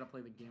 Alright, we gotta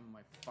play the game of my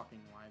fucking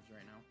lives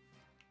right now.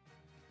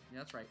 Yeah,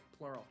 that's right.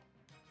 Plural.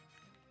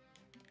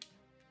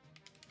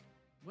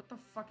 What the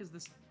fuck is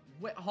this?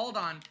 Wait, hold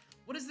on.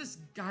 What is this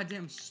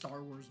goddamn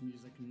Star Wars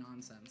music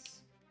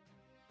nonsense?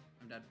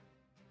 I'm dead.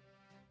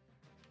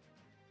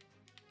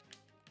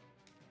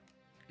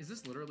 Is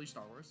this literally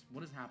Star Wars?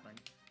 What is happening?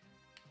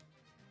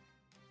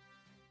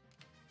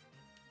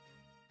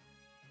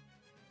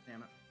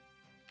 Damn it.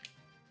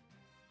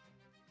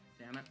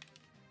 Damn it.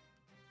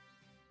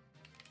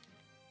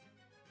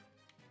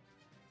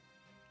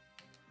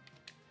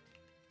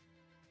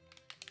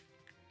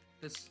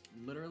 This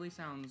literally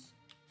sounds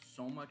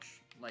so much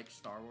like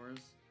Star Wars.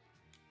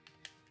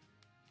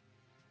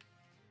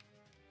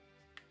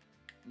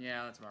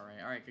 Yeah, that's about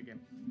right. Alright, good game.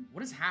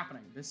 What is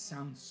happening? This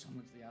sounds so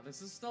much... Yeah,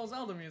 this is still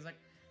Zelda music.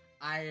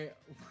 I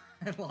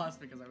lost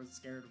because I was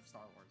scared of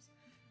Star Wars.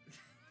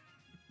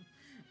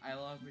 I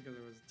lost because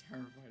I was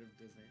terrified of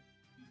Disney.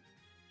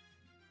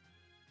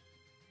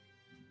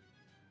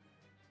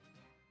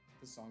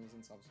 The song is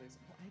in subspace.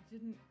 Oh, I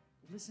didn't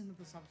listen to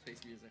the subspace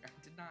music. I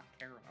did not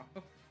care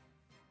enough.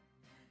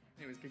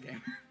 Anyways, good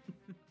game.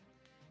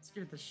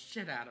 Scared the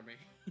shit out of me.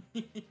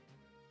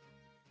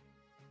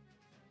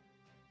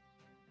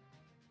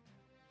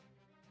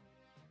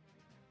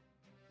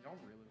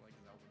 Y'all really like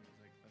Zelda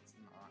music. That's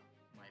not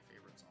my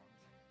favorite songs.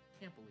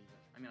 Can't believe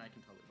it. I mean, I can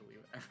totally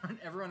believe it.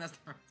 Everyone has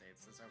their own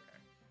tastes. It's okay.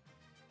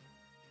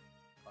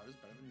 Cloud is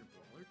better than your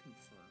brawler?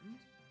 Confirmed?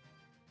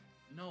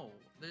 No,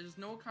 there's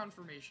no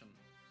confirmation.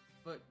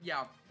 But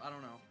yeah, I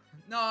don't know.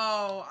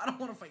 No, I don't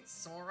want to fight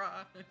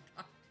Sora.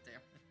 God damn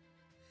it.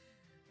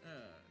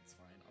 It's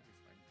fine. I'll be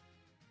fine.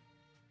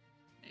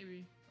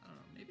 Maybe. I don't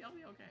know. Maybe I'll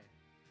be okay.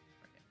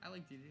 Okay. I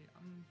like DD.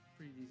 I'm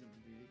pretty decent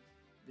with DD.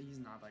 He's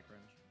not that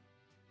cringe.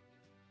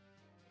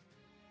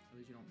 At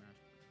least you don't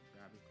match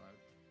grab his Cloud.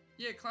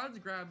 Yeah, Cloud's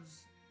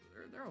grabs,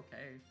 they're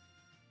okay.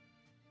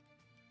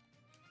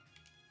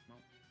 Well.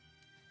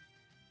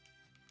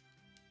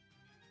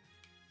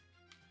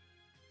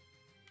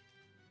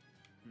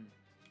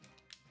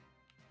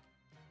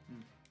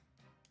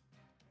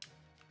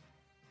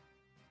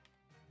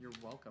 You're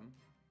welcome.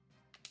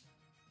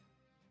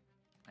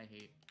 I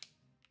hate.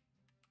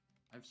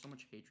 I have so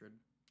much hatred.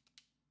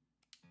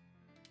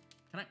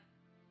 Can I?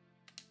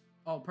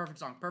 Oh, perfect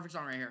song. Perfect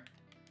song right here.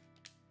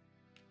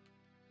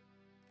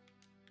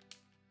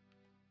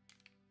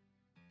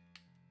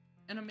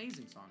 An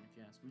amazing song, if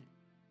you ask me.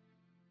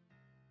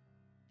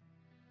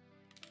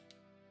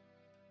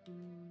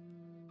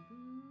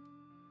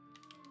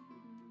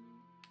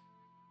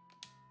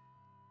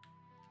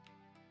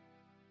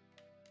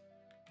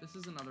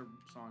 This is another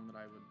song that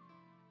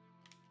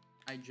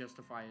I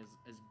justify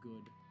as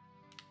good.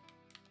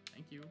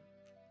 Thank you.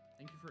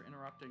 Thank you for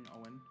interrupting,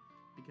 Owen.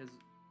 Because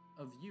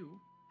of you,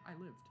 I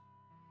lived.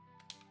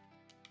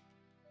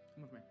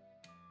 Come with me.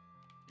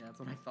 Yeah, that's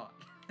what I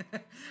thought.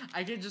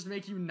 I can just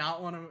make you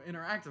not want to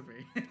interact with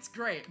me. It's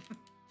great.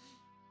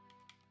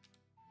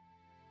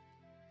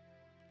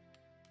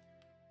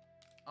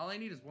 All I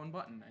need is one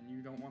button, and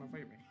you don't want to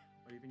fight me.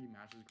 What do you think he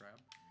mashes grab?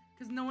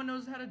 Because no one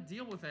knows how to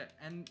deal with it,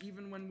 and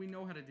even when we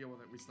know how to deal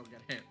with it, we still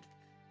get hit.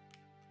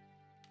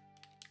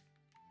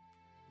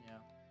 Yeah.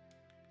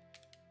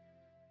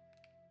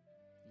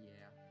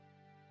 Yeah.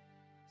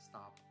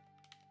 Stop.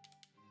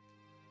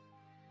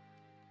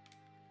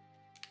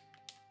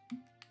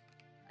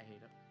 I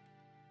hate it.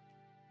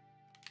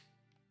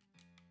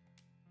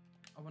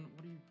 Owen,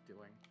 what are you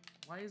doing?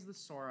 Why is the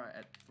Sora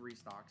at 3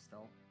 stocks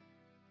still?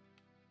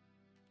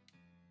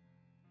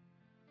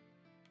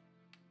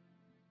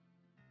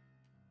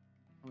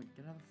 Oh wait,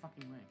 get out of the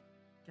fucking way.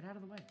 Get out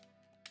of the way.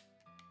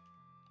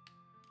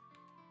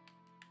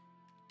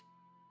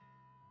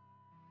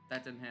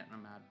 That didn't hit and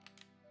I'm mad.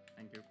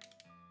 Thank you.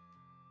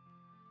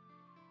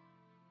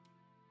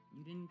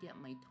 You didn't get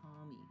my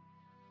Tommy.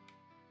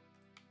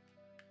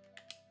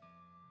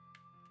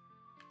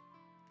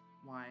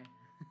 Why?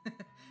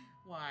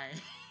 Why?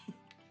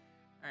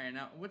 Alright,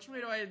 now, which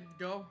way do I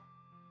go?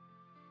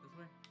 This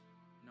way?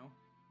 No?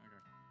 Okay.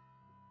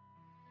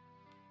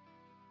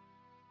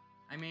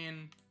 I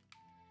mean...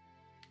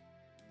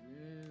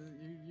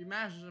 You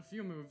mash a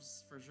few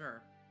moves, for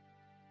sure.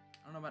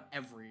 I don't know about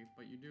every,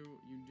 but you do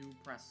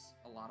press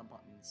a lot of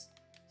buttons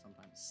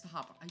sometimes.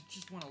 Stop, I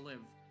just want to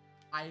live.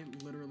 I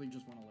literally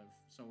just want to live,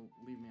 so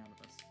leave me out of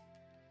this.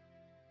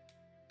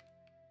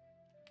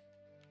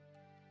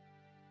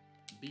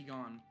 Be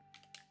gone.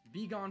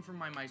 Be gone from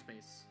my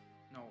MySpace.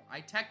 No,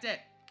 I teched it!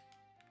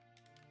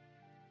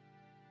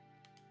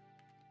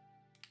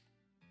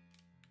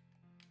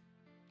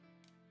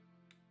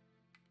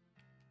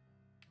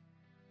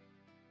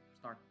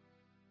 Start.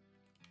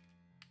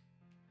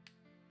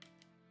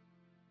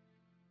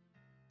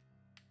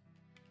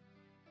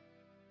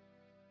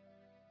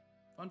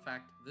 Fun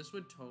fact, this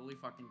would totally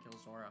fucking kill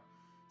Sora.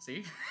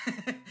 See?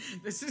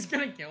 This is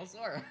gonna kill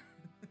Sora.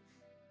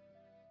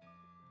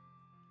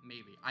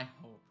 Maybe. I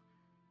hope.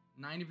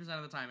 90%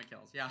 of the time it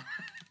kills. Yeah.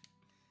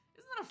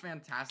 Isn't that a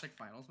fantastic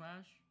Final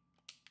Smash?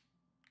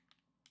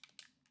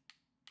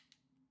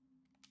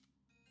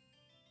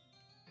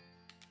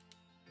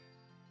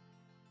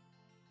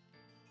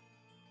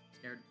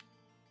 Scared.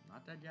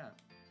 Not dead yet.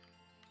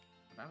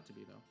 About to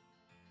be, though.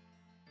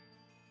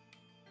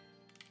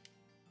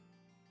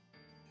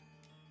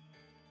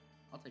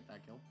 I'll take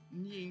that kill.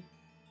 Yee.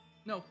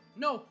 No,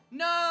 no,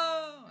 no!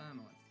 I'm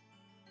alive.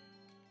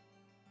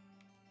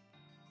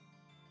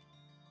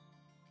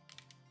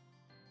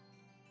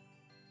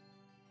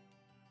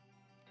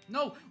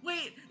 No,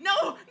 wait, no,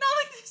 not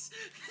like this!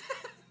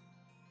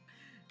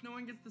 No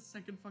one gets the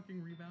second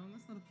fucking rebound,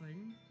 that's not a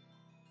thing.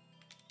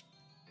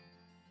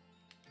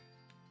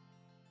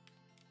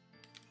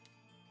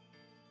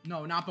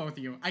 No, not both of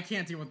you. I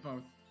can't deal with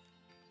both.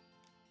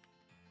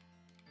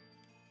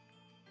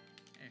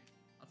 Hey,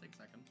 I'll take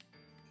second.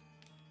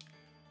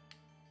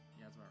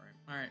 Yeah, that's about right.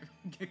 Alright,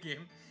 good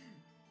game.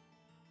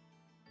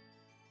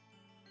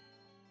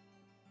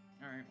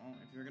 Alright, well,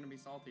 if you're gonna be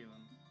salty,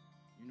 then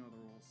you know the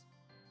rules.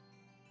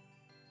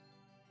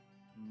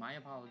 My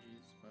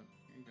apologies, but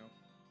here you go.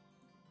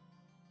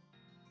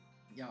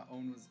 Yeah,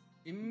 Owen was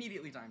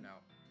immediately timed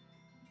out.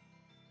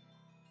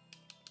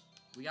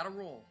 We got a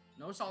rule.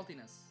 No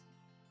saltiness.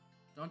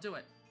 Don't do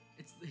it.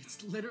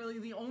 It's literally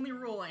the only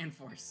rule I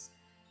enforce.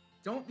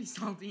 Don't be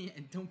salty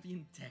and don't be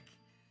a dick.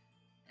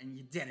 And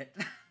you did it.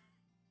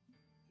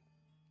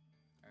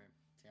 Alright.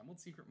 Tam0ld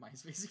secret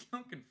MySpace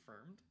account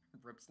confirmed.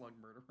 Rip slug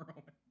murderer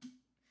Owen.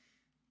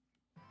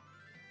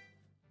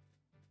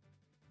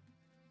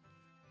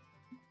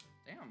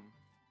 Damn.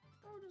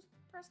 Bro just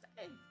pressed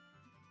A.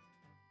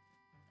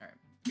 Alright.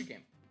 Good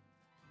game.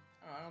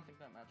 Oh, I don't think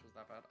that match was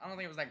that bad. I don't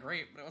think it was that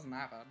great, but it wasn't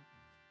that bad.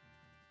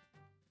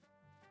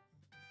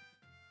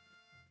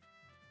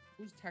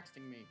 Who's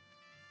texting me?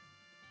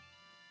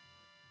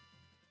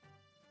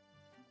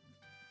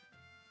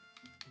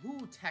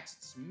 Who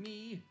texts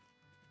me?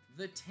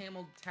 The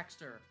Tam0ld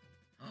texter.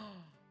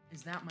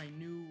 Is that my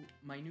new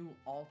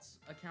alt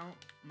account?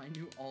 My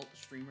new alt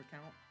stream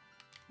account?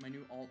 My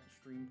new alt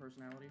stream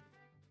personality?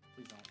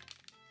 Please don't.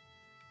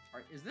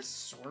 Alright, is this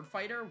Sword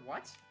Fighter?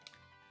 What?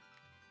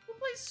 Who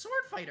plays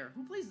Sword Fighter?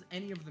 Who plays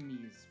any of the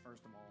Miis,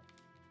 first of all?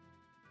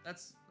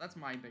 That's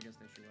my biggest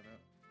issue with it.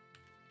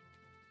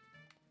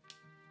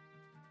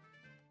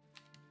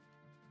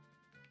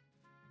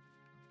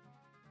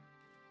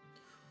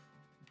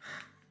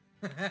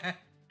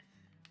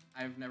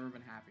 I've never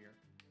been happier.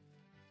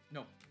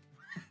 No.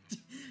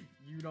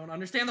 You don't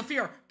understand the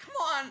fear. Come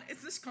on!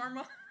 Is this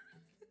karma?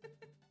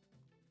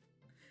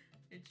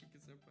 Hey, Chica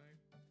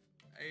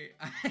Senpai.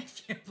 I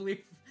can't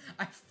believe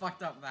I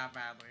fucked up that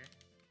badly.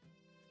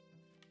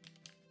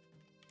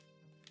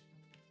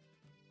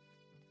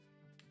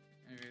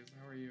 Okay. Anyways,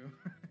 how are you?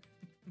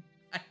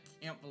 I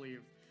can't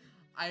believe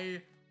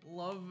I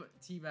love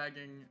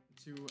teabagging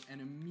to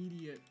an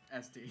immediate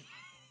SD.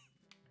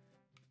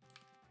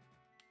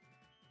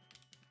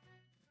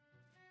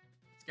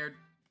 Scared?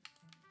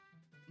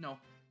 No.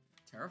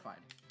 Terrified.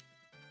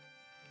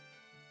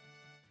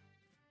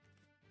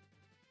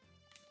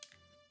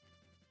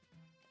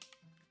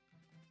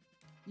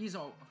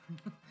 Yizo.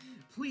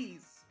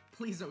 Please.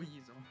 Please, oh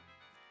Yizo.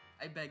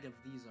 I beg of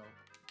Yizo.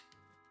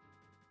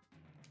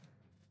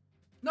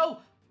 No!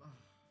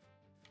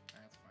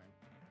 That's fine.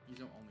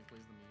 Yizo only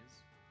plays the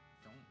Mii's.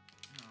 Don't.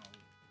 No.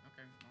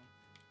 Okay, well.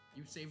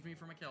 You saved me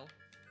from a kill.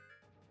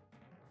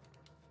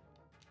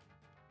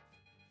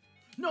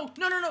 No!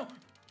 No, no, no!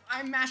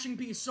 I'm mashing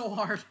B so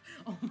hard.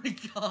 Oh my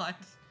god.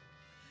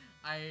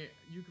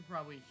 You could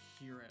probably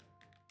hear it.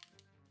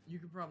 You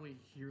could probably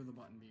hear the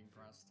button being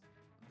pressed.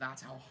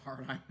 That's how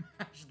hard I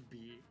mashed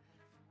B.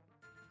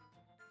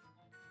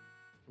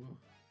 Ooh.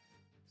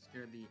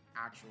 Scared the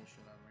actual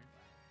shit out of me.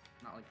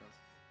 Not like this.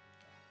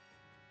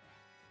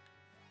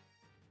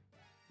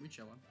 We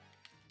chillin'.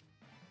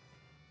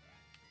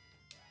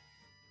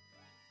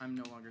 I'm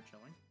no longer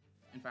chilling.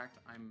 In fact,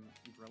 I'm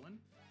grilling.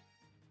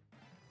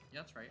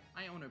 Yeah, that's right.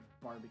 I own a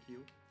barbecue.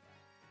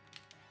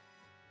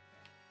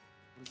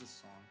 What is this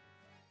song?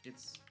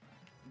 It's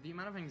the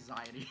amount of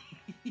anxiety.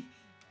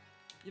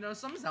 You know,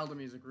 some Zelda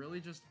music really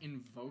just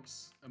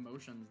invokes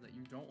emotions that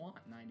you don't want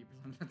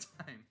 90% of the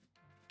time.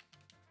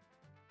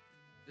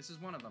 This is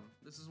one of them.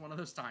 This is one of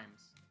those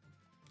times.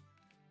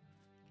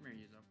 Come here,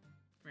 Yuzo.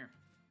 Come here.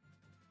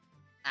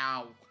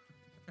 Ow.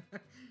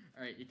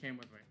 Alright, you came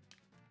with me.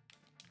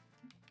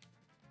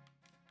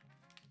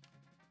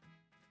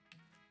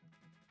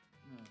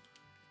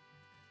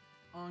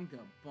 Onga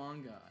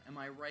bonga. Am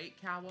I right,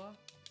 Kawa?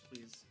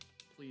 Please.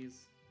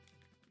 Please.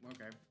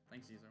 Okay.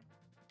 Thanks, Yizo.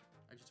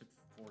 I just took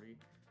 40.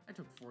 I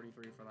took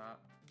 43 for that.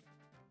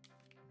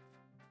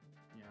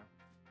 Yeah.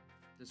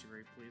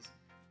 Disagree, please.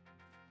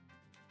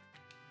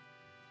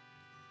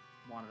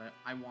 Wanted it.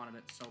 I wanted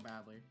it so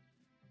badly.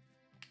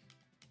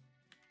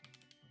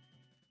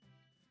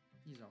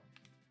 Yizo.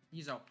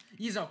 Yizo.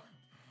 Yizo!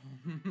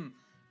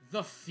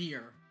 The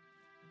fear.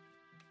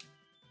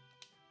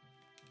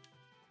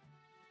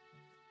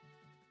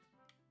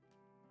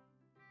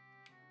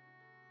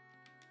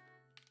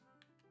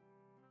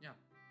 Yeah.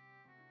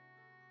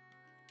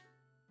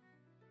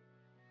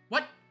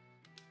 What?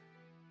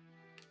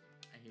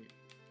 I hate.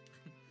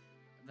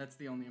 That's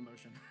the only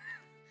emotion.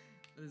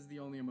 That is the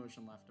only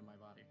emotion left in my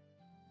body.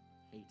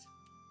 Hate.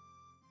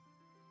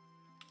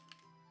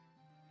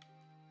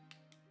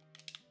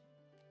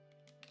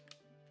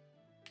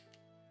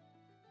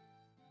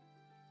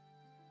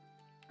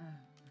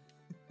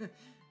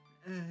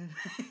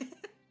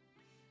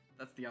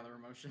 That's the other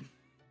emotion.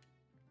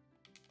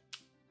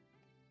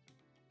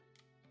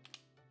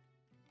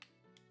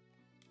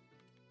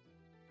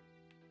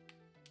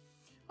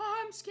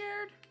 Oh, I'm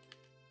scared.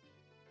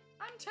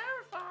 I'm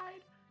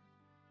terrified.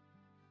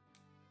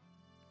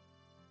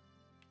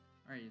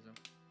 Alright, Yuzo.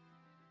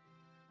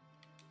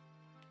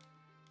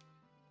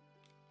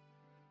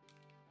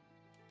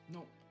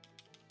 No.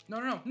 No,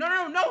 no, no, no,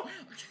 no, no!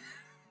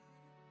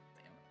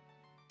 Damn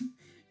it.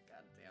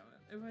 God damn it.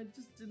 If I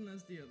just didn't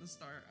SD at the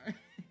start, I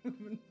would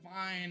have been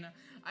fine.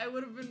 I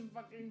would have been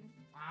fucking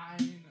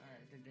fine.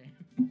 Alright, good game.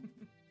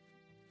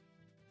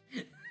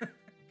 Good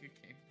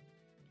game.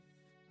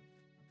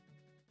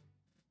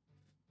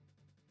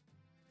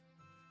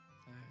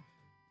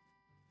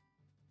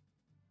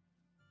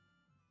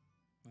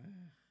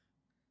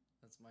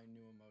 That's my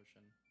new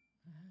emotion.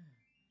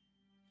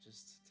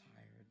 Just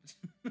tired.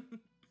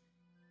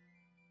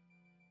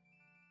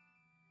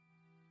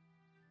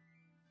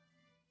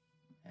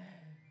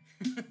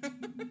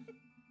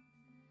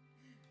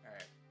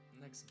 Alright,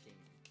 next game.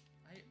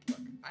 Look,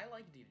 I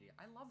like DDD.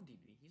 I love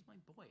DDD. He's my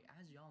boy,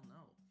 as y'all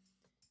know.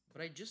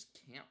 But I just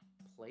can't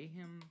play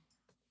him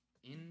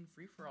in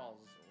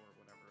free-for-alls or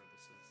whatever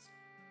this is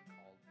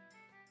called.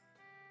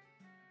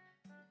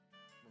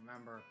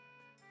 Remember,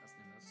 that's the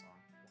name of this song.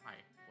 Why?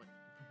 What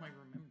am I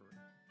remembering?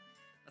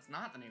 That's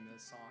not the name of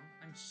this song.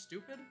 I'm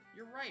stupid?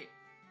 You're right.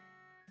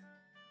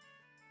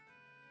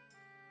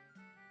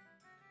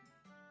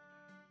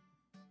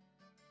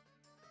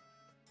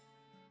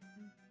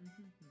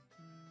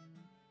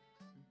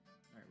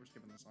 Alright, we're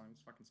skipping this song.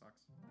 This fucking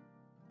sucks.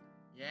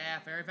 Yeah,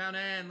 Fairy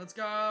Fountain! Let's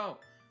go!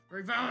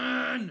 Fairy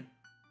Fountain!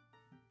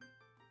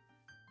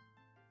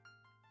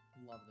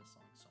 Love this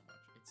song so much.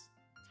 It's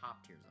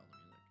top tier Zelda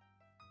music.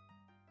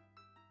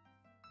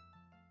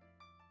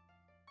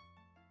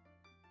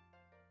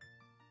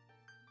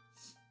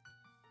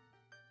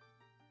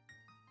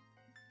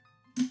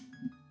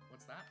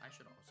 What's that? I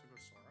should also go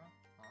Sora?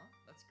 Huh?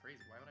 That's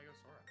crazy. Why would I go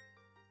Sora?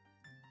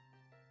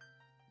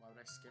 Why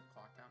would I skip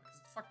Clocktown? Because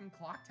it's fucking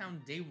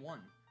Clocktown day 1.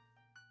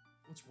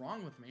 What's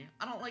wrong with me?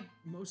 I don't like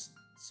most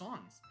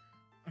songs.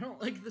 I don't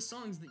like the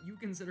songs that you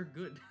consider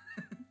good.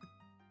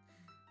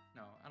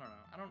 No, I don't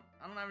know.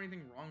 I don't have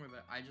anything wrong with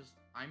it.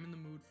 I'm in the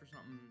mood for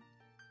something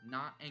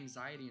not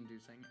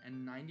anxiety-inducing,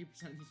 and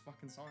 90% of these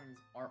fucking songs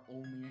are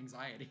only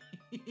anxiety.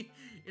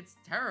 It's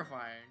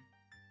terrifying.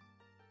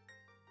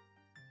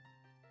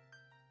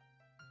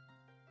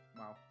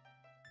 Wow.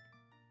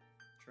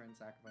 Try and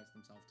sacrifice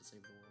themselves to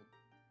save the world.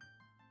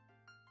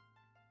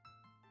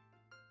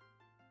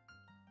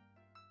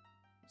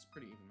 It's a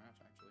pretty even match,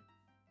 actually.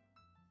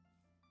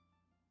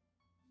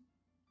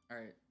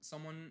 Alright,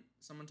 someone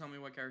tell me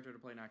what character to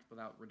play next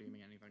without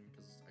redeeming anything,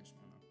 because I just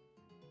want to know.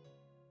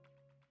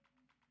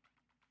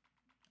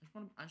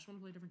 I just want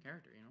to play a different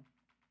character, you know?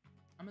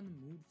 I'm in the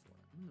mood for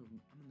it. I'm in the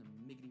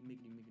miggity mood.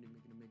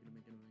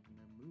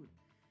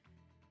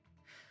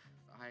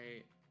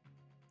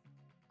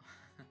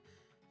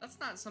 That's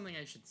not something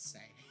I should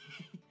say.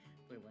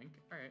 Play Link?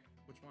 Alright,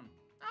 which one?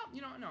 Oh,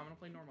 you know, no, I'm gonna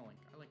play normal Link.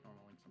 I like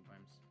normal Link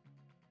sometimes.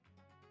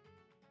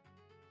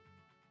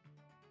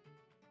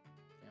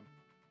 Damn.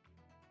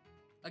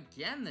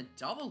 Again, the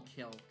double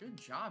kill. Good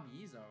job,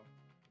 Yizo.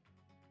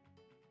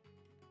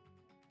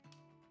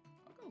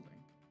 I'll go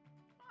Link.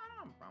 I don't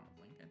have a problem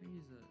with Link. I think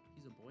he's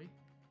a boy.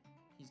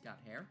 He's got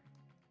hair.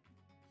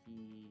 He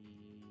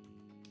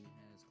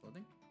has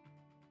clothing.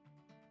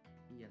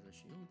 He has a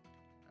shield.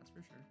 That's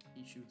for sure.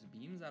 He shoots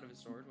beams out of his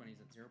sword when he's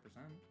at 0%.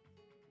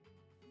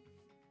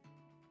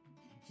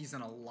 He's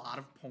in a lot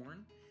of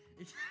porn.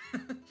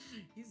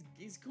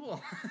 he's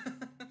cool.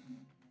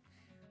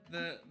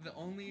 The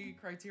only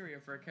criteria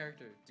for a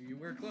character: do you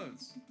wear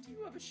clothes? Do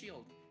you have a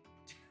shield?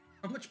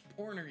 How much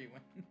porn are you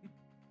in?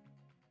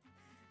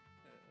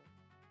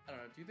 I don't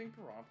know. Do you think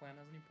Piranha Plant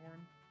has any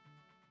porn?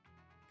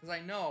 Because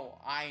I know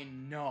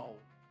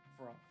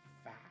for a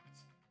fact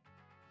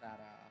that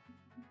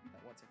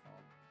what's it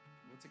called?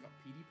 What's it called?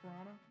 PD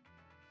Piranha?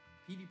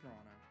 PD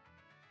Piranha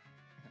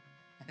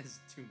has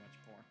too much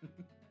porn.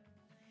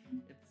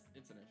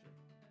 it's an issue.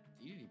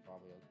 DDD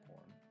probably has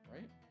porn,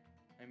 right?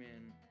 I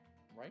mean,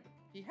 right?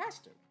 He has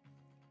to.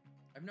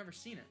 I've never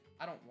seen it.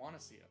 I don't want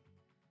to see it.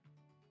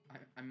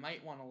 I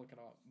might want to look it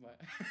up, but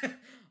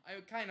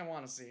I kind of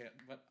want to see it,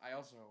 but I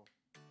also...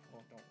 Oh,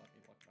 don't let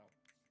me look it up.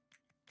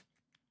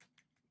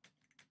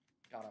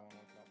 God, I want to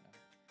look it up now.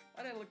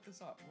 Why did I look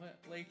this up? What,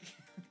 like,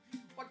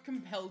 what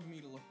compelled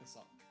me to look this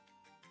up?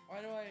 Why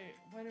did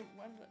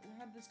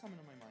this come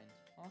into my mind?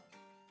 Huh?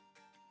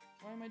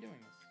 Why am I doing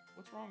this?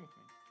 What's wrong with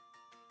me?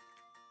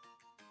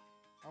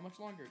 How much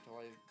longer till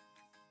I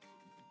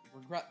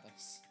regret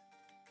this?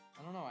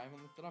 I don't know, I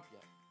haven't looked it up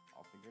yet.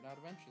 I'll figure it out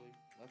eventually.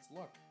 Let's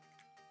look.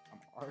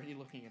 I'm already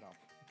looking it up.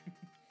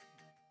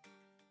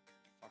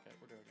 Fuck it,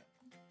 we're doing it.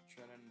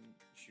 Shred and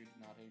shoot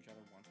did not hit each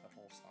other once, that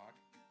whole stock.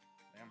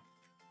 Damn.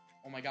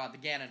 Oh my god, the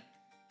Ganon!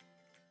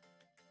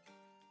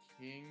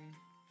 King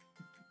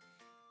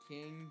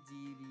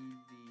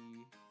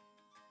DDD.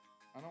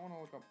 I don't want to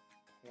look up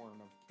porn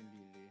of King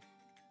DDD.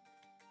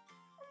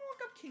 I'm gonna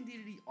look up King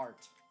DDD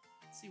art.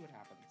 Let's see what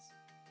happens.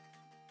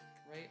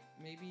 Right?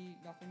 Maybe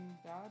nothing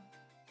bad?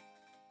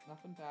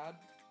 Nothing bad.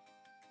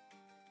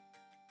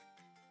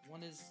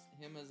 One is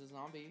him as a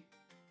zombie.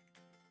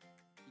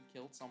 He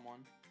killed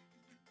someone.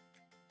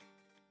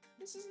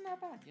 This isn't that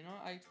bad, you know?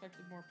 I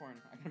expected more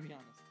porn, I gotta be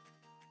honest.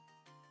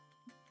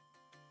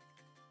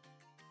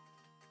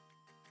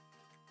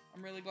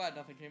 I'm really glad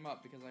nothing came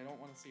up because I don't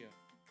want to see it.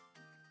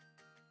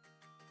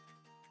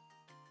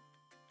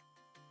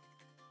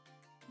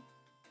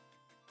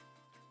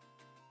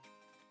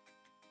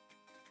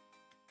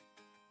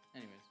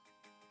 Anyways,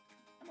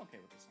 I'm okay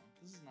with this song.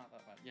 This is not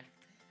that bad. Yeah,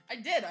 I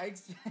did. I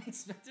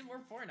expected more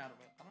porn out of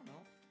it. I don't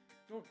know.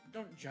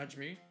 Don't judge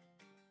me.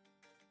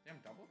 Damn,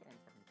 double going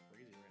fucking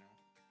crazy right now.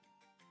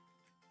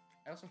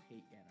 I also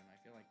hate Ganon. I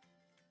feel like I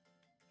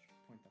should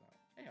point that out.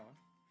 Hey, Owen.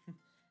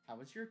 How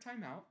was your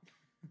timeout?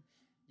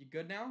 You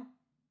good now?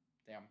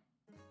 Damn.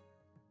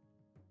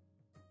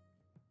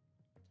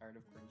 Tired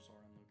of cringe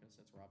Sora and Lucas.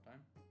 It's Rob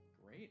time.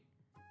 Great.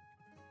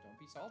 Don't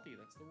be salty.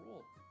 That's the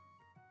rule.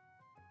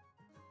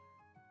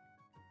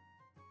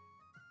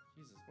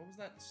 Jesus, what was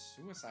that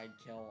suicide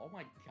kill? Oh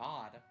my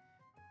god.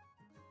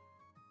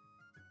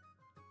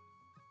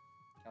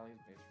 Kelly's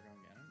base for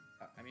going Ganon.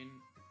 I mean,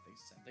 they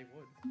said they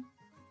would.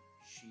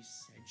 She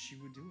said she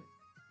would do it.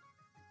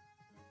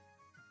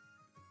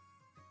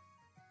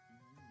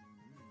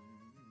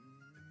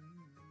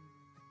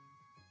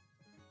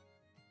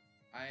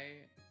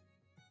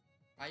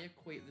 I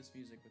equate this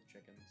music with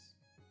chickens.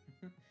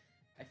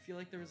 I feel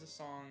like there was a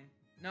song.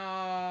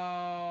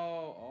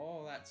 No!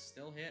 Oh, that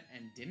still hit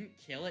and didn't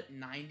kill it.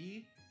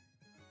 90.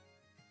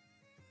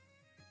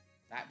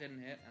 That didn't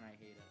hit, and I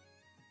hate it.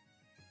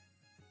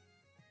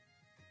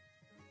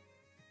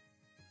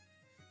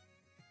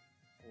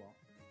 Oh well.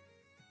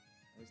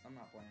 At least I'm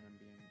not playing and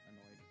being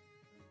annoyed.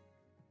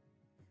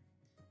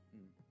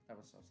 That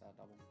was so sad,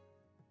 double.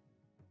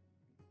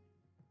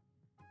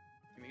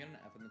 Can we get an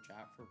F in the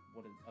chat for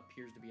what it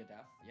appears to be a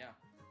death? Yeah.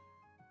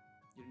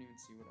 You didn't even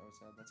see what O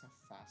said. That's how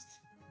fast.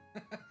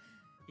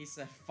 He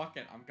said, fuck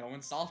it, I'm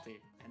going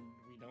salty. And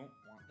we don't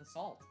want the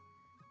salt.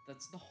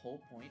 That's the whole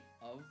point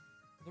of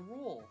the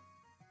rule.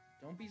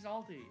 Don't be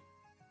salty.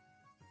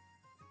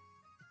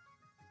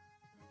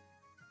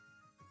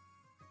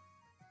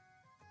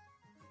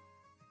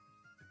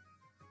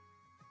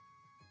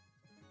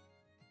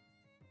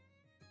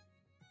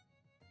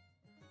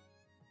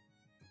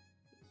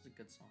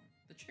 good song.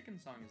 The chicken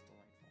song is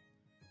delightful.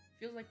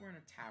 Feels like we're in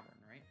a tavern,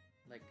 right?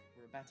 Like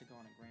we're about to go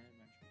on a grand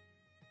adventure.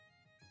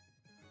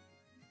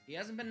 He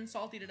hasn't been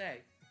salty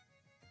today.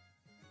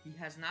 He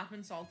has not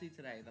been salty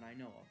today that I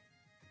know of.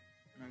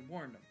 And I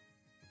warned him.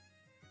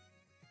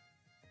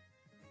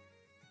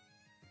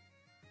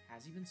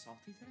 Has he been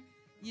salty today?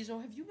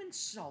 Yizo, have you been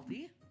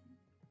salty?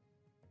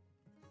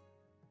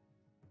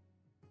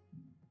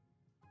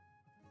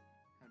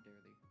 How dare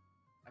thee.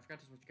 I forgot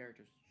to switch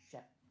characters.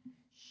 Shit.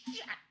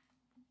 Shit!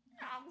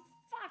 Oh,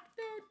 fuck,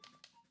 dude!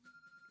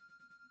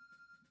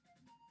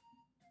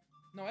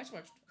 No, I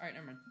switched. Alright,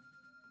 never mind.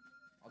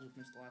 I'll just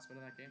miss the last bit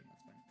of that game.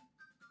 That's fine.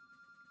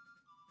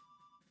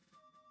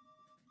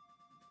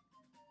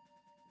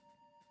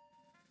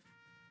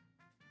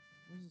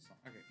 What is this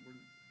song? Okay, we're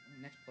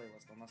next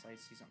playlist, unless I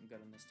see something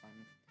good in this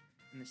time,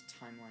 in this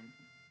timeline.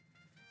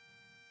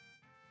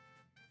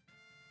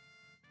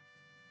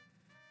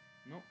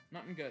 Nope,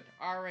 nothing good.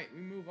 Alright,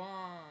 we move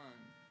on.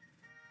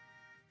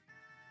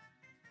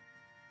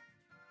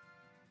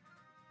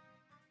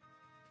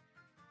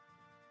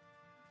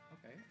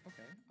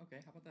 Okay,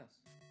 how about this?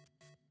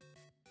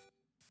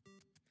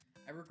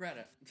 I regret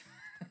it.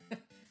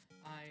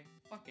 I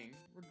fucking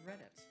regret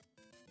it.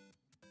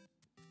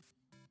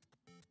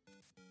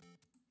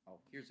 Oh,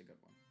 here's a good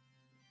one.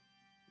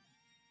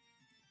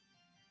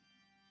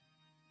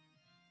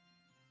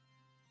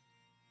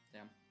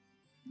 Damn.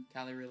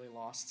 Callie really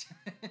lost.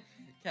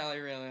 Callie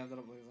really ended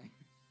up losing.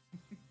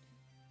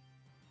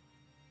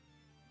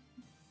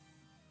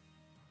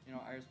 You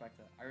know, I respect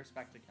it. I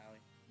respect it,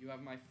 Callie. You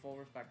have my full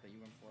respect that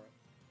you went for it.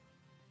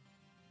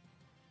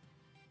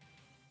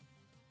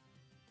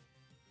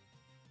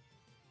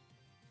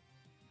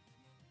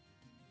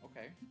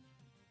 Okay.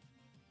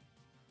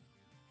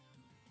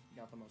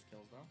 Got the most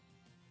kills, though.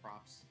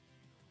 Props.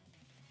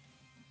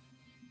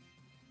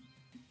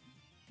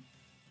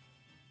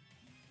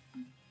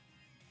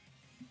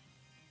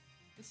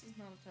 This is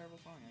not a terrible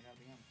song, I gotta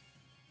be honest.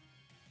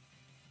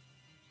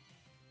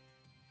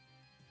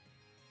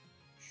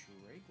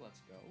 Shrek,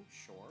 let's go.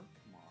 Sure,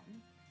 come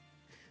on.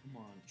 Come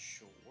on,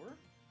 sure.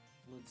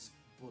 Let's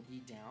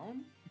boogie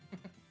down.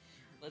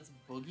 Let's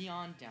boogie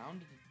on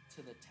down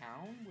to the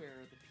town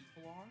where the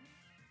people are.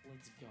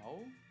 Let's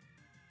go.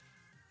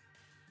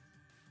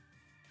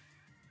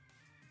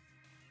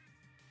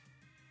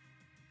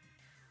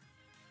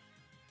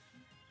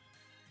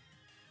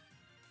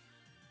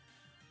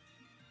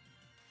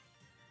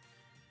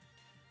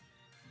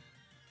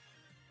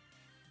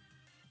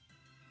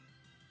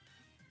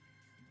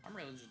 I'm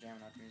really just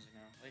jamming out to music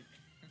now.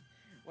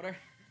 Like,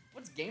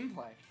 what's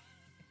gameplay?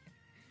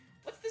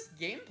 What's this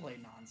gameplay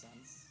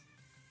nonsense?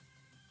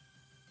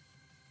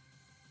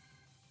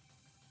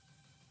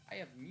 I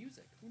have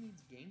music. Who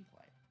needs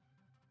gameplay?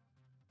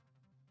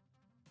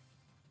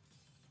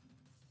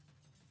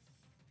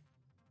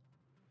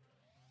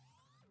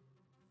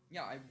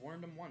 Yeah, I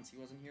warned him once. He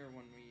wasn't here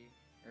when we...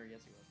 Or,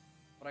 yes, he was.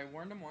 But I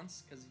warned him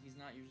once, because he's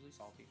not usually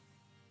salty.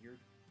 You're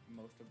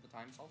most of the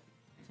time salty.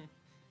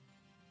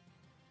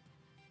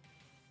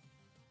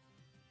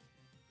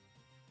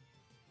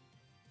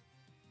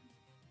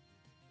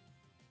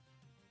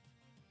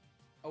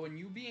 Oh, and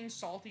you being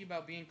salty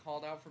about being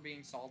called out for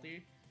being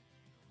salty,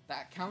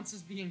 that counts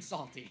as being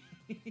salty.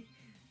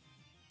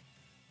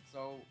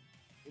 So,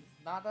 it's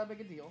not that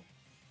big a deal.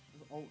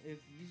 Oh, if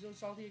Yizo's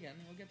salty again,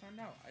 he'll get timed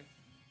out.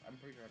 I'm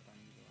pretty sure I've timed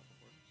Yizo out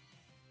before.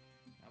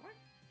 Have I?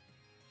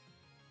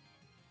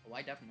 Oh,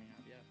 I definitely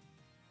have, yeah.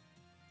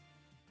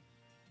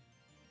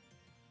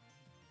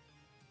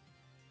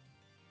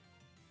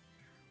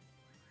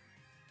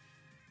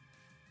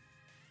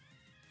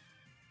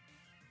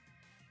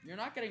 You're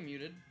not getting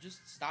muted.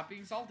 Just stop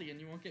being salty and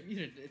you won't get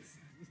muted.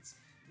 It's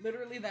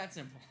literally that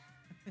simple.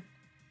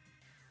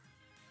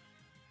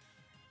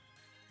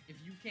 If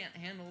you can't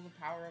handle the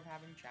power of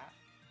having chat,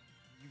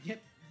 you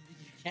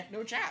get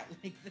no chat.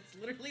 Like, that's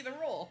literally the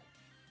rule.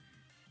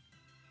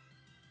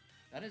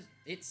 That is...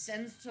 It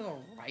sends to the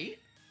right?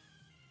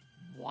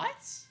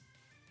 What?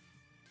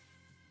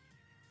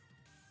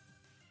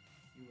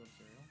 You love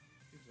cereal?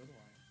 Dude, so do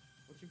I.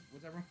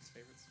 What's everyone's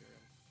favorite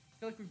cereal? I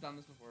feel like we've done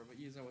this before, but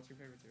Yuzo, what's your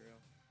favorite cereal?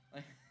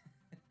 Like,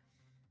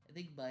 I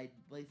think my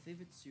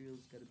favorite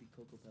cereal's gotta be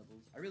Cocoa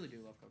Pebbles. I really do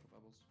love Cocoa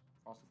Pebbles.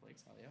 Frosted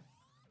Flakes, hell yeah.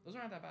 Those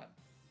aren't that bad.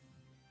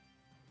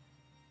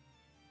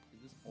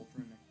 Is this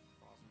Ultra Nick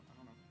Crosman? I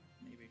don't know.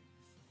 Maybe.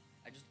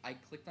 I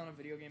clicked on a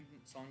video game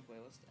song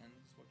playlist and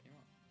this is what came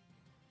up.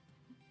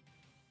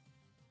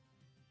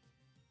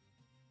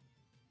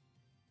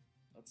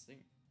 Let's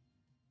see.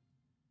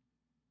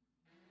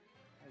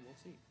 I will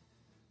see.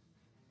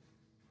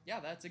 Yeah,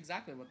 that's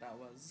exactly what that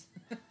was.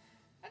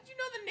 How did you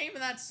know the name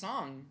of that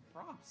song?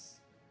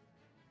 Props.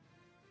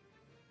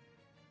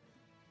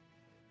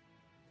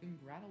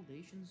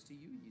 Congratulations to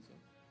you, Yizo.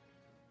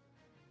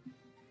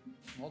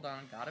 Hold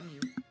on, gotta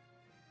mute.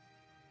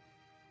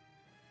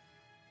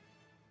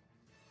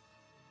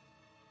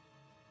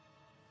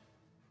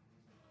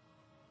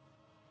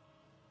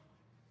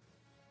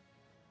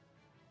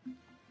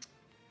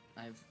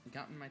 I've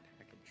gotten my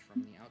package. package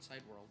from the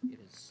outside world. It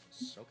is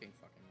soaking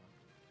fucking wet.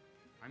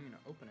 I'm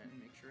gonna open it and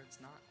make sure it's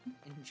not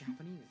in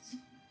Japanese.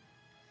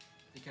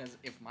 Because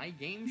if my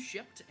game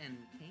shipped and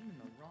came in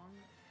the wrong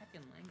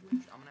heckin'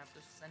 language, I'm gonna have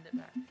to send it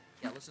back.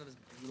 Yeah, listen to this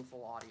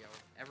beautiful audio.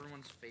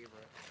 Everyone's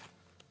favorite.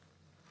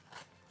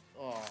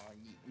 Oh,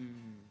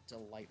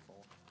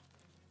 delightful.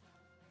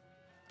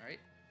 Alright.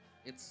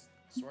 It's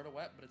sort of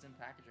wet, but it's in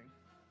packaging.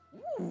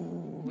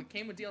 Ooh, it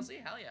came with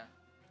DLC. Hell yeah.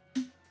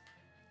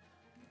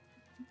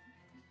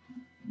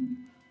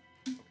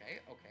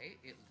 Okay.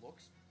 It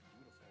looks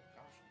beautiful.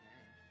 Gosh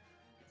dang.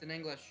 It's in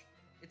English.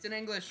 It's in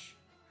English.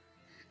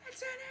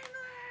 It's in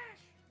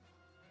English.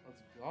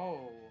 Let's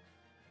go.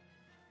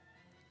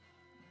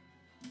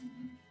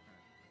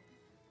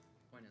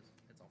 Point is,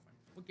 it's all fine.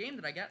 What game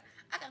did I get?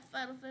 I got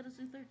Final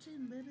Fantasy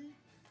 13, baby.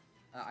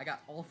 I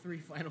got all 3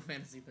 Final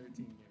Fantasy 13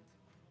 games.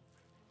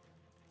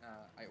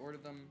 I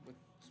ordered them with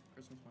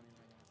Christmas money,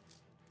 I guess.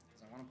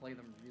 So I want to play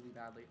them really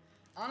badly.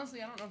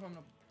 Honestly, I don't know if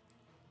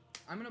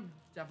I'm gonna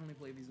definitely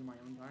play these in my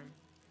own time,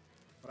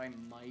 but I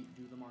might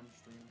do them on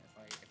stream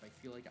if I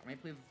feel like it. I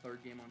might play the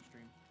 3rd game on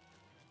stream.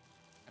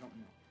 I don't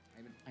know.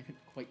 I haven't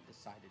quite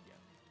decided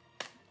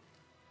yet.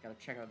 Gotta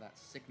check out that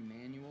sick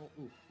manual.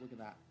 Ooh, look at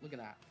that. Look at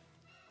that.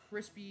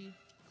 Crispy,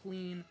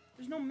 clean.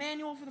 There's no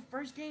manual for the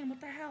 1st game.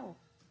 What the hell?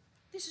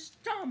 This is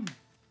dumb.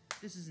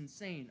 This is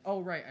insane.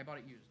 Oh, right. I bought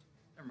it used.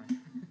 Never mind.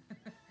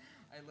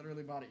 I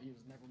literally bought it used.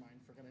 Never mind.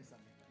 Forget I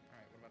said anything.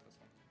 Alright, what about this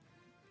one?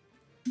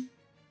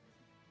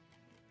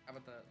 How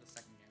about the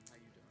 2nd game? How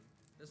you doing?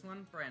 This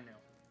one, brand new.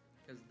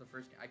 Because the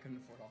 1st game, I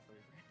couldn't afford all 3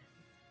 brand new.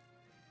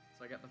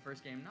 So I got the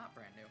 1st game not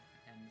brand new.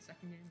 And the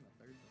 2nd game, the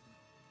 3rd doesn't.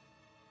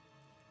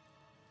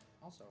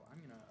 Also, I'm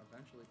gonna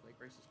eventually play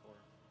Crisis Core.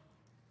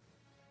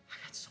 I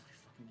got so many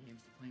fucking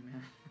games to play,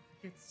 man.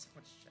 It's so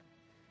much shit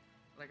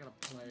that I gotta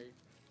play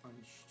on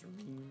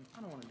stream.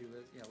 I don't want to do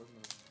this. Yeah, listen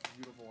to this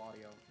beautiful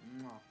audio.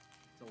 Mwah.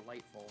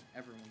 Delightful.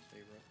 Everyone's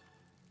favorite.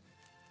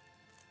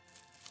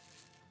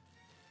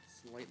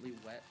 Slightly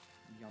wet.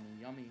 Yummy,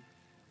 yummy.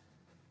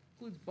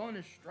 Includes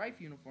bonus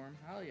Strife uniform.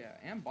 Hell yeah.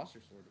 And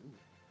Buster Sword. Ooh,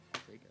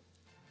 I'll take it.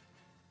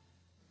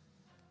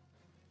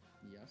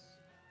 Yes.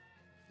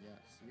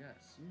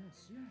 Yes.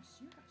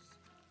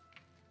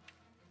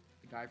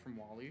 The guy from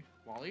Wally.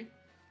 Wally?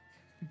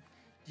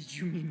 Did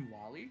you mean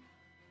Wally?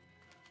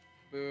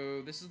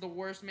 Boo, this is the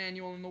worst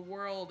manual in the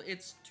world.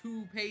 It's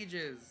 2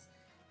 pages.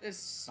 This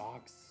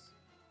sucks.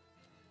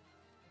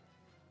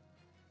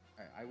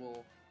 Alright,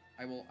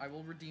 I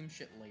will redeem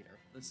shit later.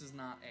 This is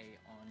not a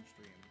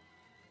on-stream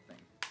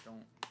thing.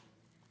 Don't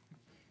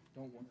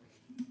worry.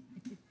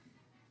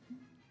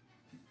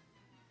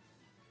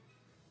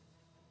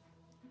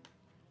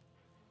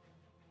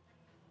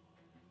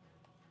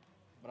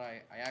 But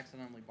I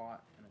accidentally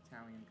bought an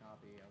Italian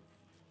copy of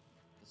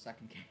the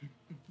 2nd game.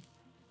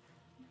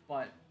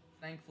 But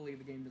thankfully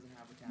the game doesn't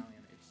have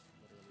Italian. It's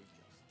literally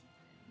just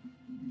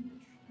in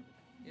English.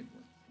 It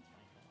works. It's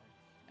fine.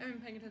 I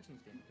haven't been paying attention to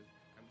this game because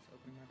I was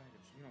opening my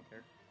package. You don't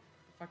care.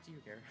 The fuck do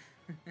you care?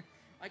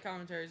 My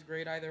commentary is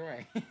great either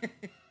way.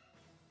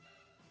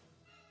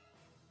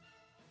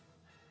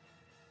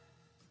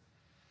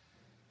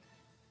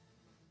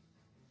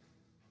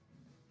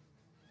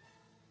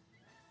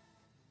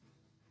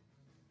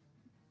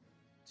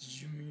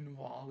 Did you mean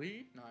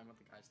Wally? No, I meant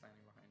the guy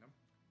standing behind him.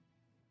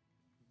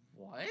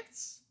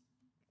 What?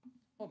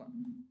 Hold on.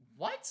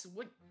 What?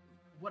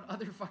 What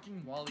other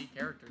fucking Wally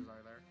characters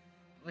are there?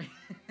 Like,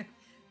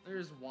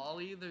 there's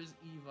Wally, there's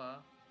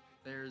Eva,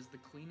 there's the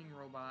cleaning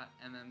robot,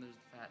 and then there's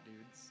the fat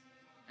dudes.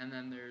 And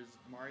then there's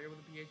Mario with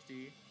a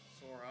PhD,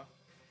 Sora,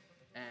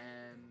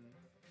 and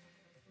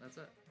that's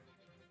it.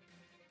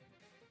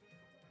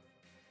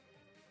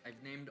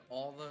 I've named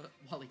all the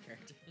Wally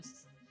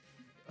characters.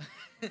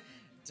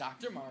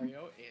 Dr.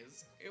 Mario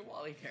is a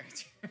Wally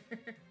character.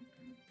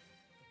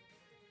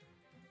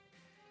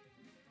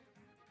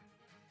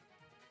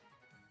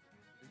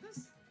 Is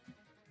this?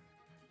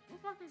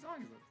 What fucking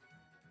song is this?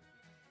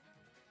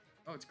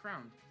 Oh, it's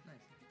Crowned. Nice.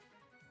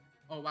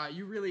 Oh, wow,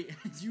 you really...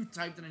 you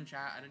typed it in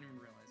chat. I didn't even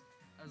realize.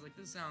 I was like,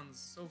 this sounds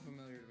so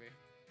familiar to me.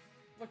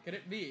 What could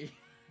it be?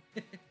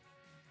 Can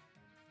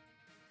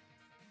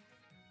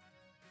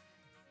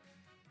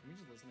we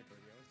just listen to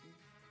Kirby OST?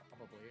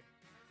 Probably.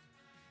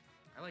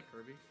 I like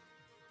Kirby.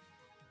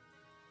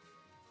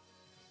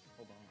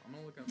 Hold on, I'm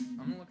gonna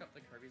look up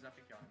the Kirby's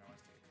Epic Yarn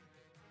OST.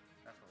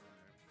 That's what we're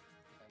gonna do.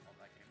 I love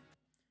that game.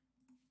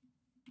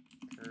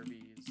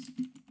 Kirby's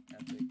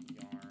Epic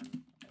Yarn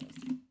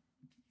OST.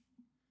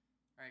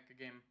 Alright, good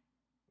game.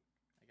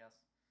 I guess.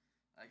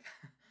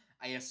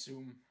 I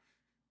assume.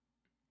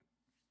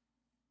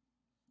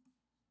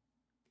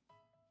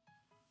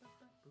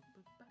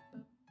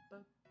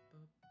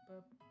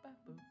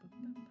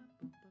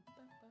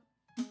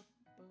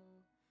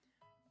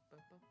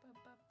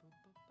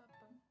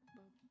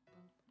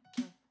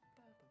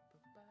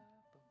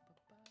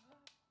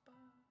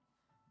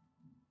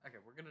 Okay,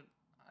 we're gonna...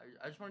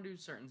 I just want to do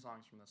certain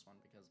songs from this one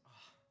because...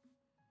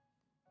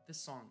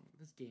 this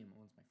game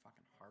owns my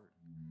fucking heart.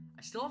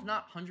 I still have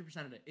not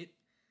 100%ed it.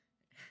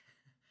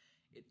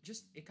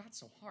 it got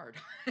so hard.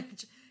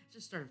 It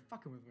just started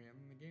fucking with me,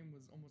 and the game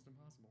was almost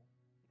impossible.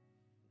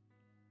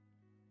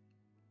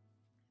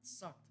 It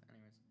sucked.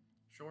 Anyways,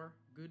 sure,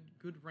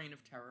 good reign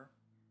of terror.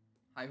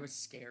 I was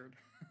scared.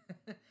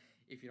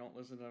 If you don't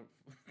listen to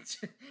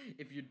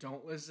if you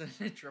don't listen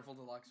to Triple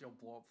Deluxe, you'll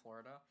blow up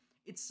Florida.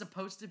 It's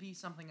supposed to be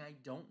something I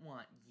don't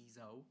want,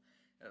 Yeezo.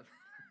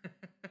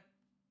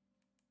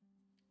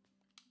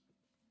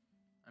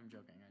 I'm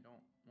joking. I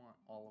don't want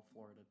all of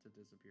Florida to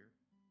disappear.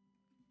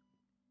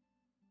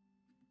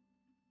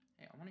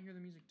 Hey, I want to hear the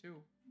music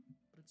too,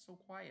 but it's so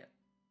quiet.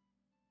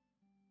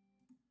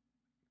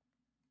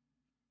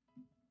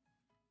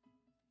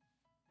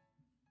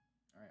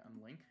 Alright,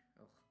 I'm Link.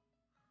 Ugh.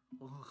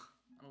 Ugh.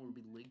 I don't want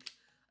to be Link.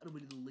 I don't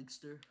want to be the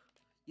Linkster.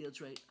 Yeah,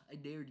 that's right. I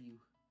dared you.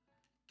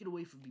 Get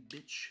away from me,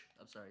 bitch.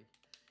 I'm sorry.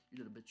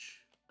 You're not a bitch.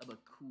 I'm a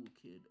cool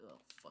kid. Oh,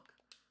 fuck.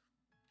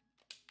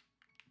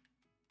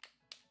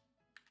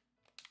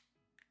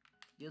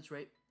 Yeah, that's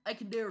right. I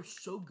can dare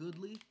so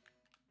goodly.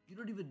 You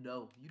don't even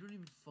know. You don't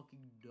even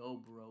fucking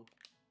know, bro.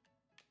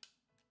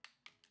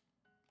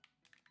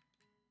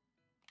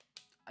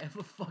 I have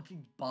a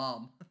fucking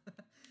bomb.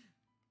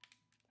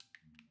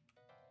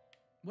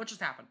 What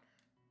just happened?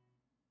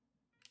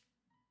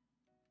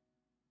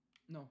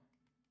 No.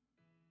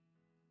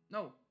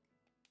 No.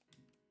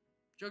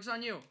 Joke's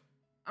on you.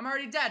 I'm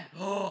already dead.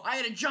 Oh, I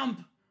had to jump.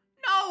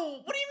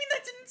 No! What do you mean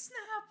that didn't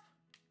snap?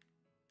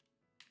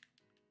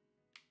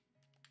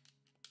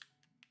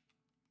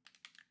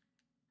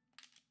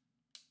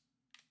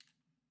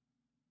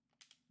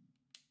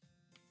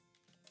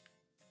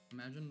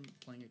 Imagine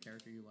playing a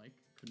character you like.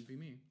 Couldn't be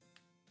me.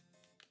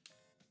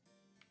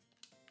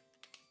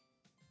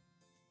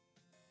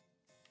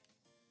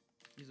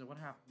 Lisa, what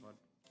happened, bud?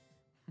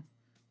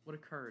 What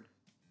occurred?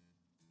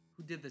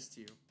 Who did this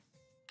to you?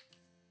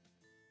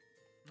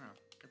 No,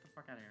 get the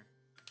fuck out of here.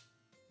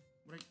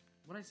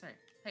 What'd I say?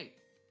 Hey!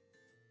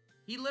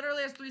 He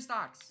literally has 3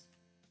 stocks!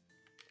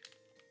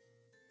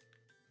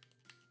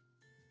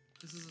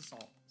 This is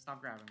assault.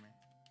 Stop grabbing me.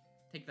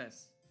 Take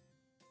this.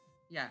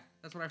 Yeah,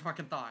 that's what I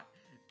fucking thought.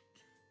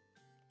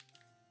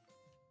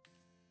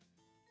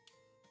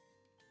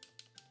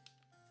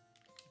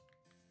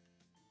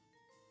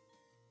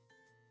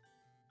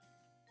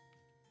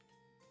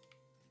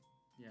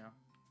 Yeah.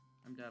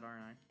 I'm dead,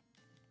 aren't I?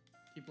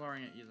 Keep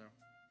lowering it, Yuzo.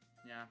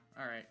 Yeah,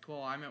 alright,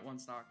 cool. I'm at 1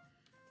 stock.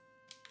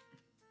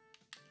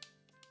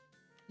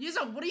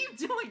 Yuzo, what are you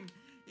doing?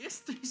 He has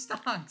 3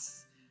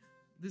 stocks.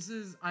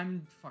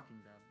 I'm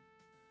fucking dead.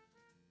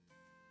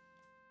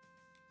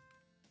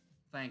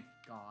 Thank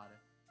God.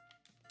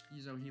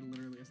 Yuzo, he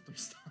literally has 3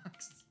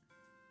 stocks.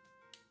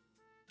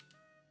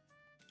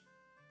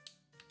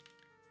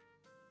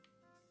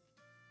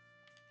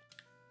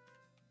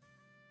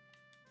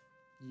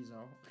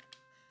 Yuzo.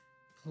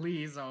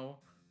 Please, oh.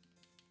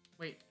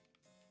 Wait.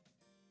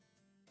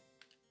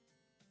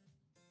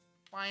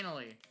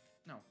 Finally.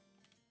 No.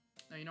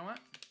 No, you know what?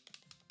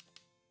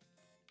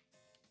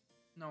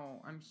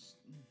 No,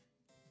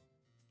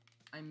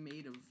 I'm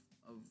made of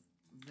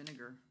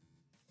vinegar.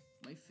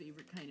 My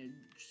favorite kind of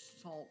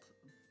salt.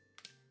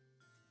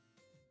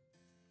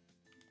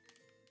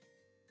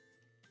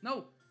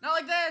 No! Not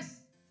like this!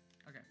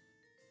 Okay.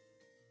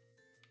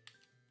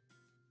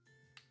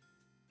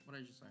 What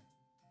did I just say?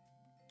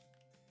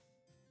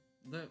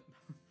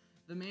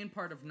 The main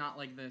part of not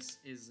like this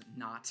is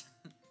not.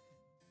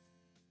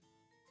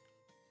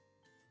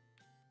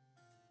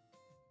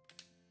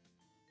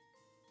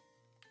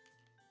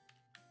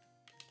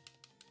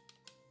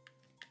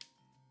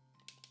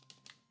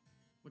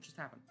 What just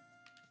happened?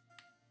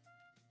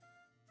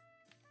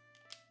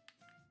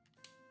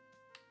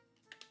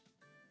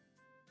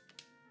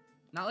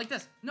 Not like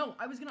this. No,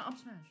 I was gonna up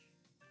smash.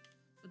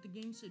 But the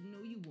game said,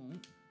 no, you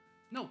won't.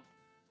 No.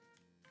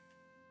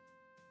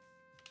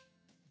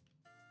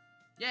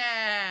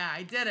 Yeah,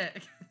 I did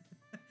it.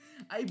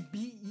 I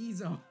beat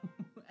Yeezo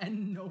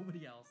and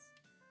nobody else.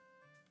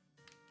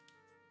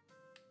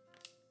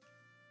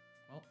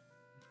 Well,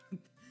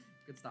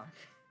 good stock.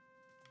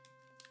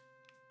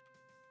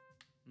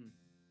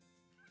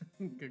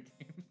 Good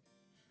game.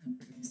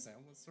 You say I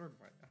want a sword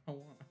fight. I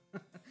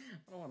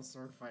don't want a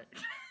sword fight.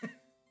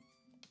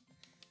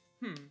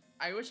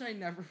 I wish I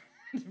never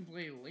had to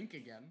play Link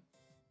again.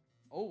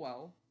 Oh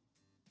well.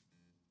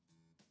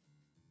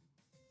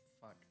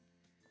 Fuck.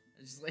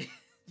 I just like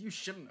you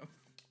shouldn't have.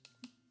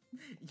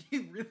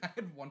 You really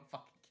had 1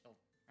 fucking kill.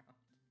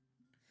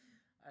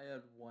 I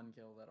had 1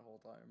 kill that whole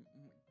time.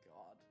 Oh my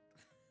god.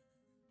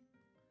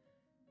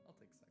 I'll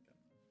take 2nd.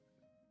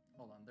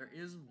 Hold on. There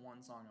is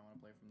 1 song I want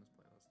to play from this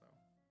playlist though.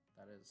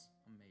 That is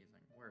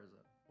amazing. Where is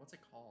it? What's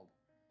it called?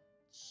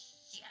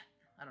 Shit.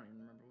 I don't even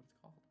remember what it's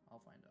called.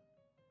 I'll find it.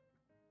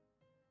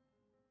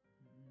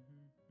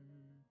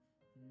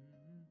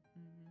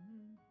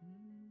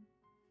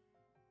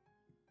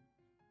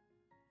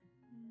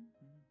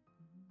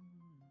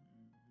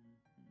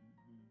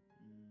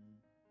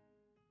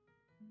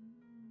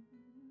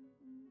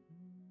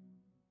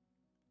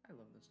 I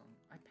love this song.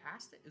 I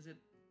passed it. Is it...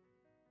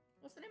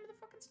 What's the name of the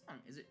fucking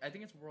song? Is it... I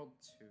think it's World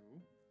 2.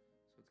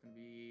 it's gonna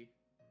be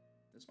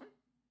this one.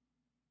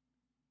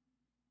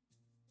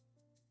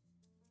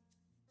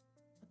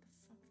 What the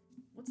fuck?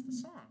 What's the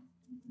song?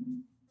 Why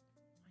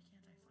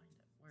can't I find it?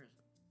 Where is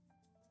it?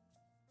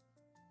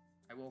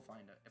 I will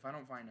find it. If I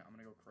don't find it, I'm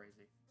gonna go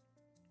crazy.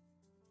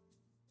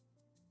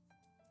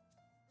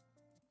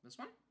 This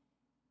one?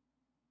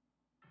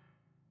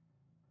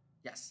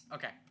 Yes,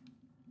 okay.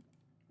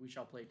 We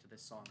shall play to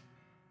this song.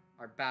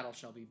 Our battle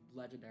shall be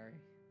legendary.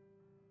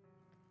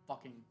 I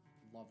fucking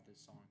love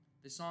this song.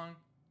 This song,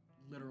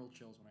 literal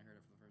chills when I heard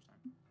it for the first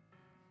time.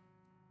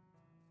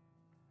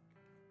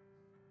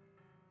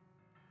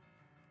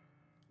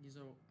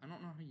 Yizo, I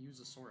don't know how to use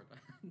a sword.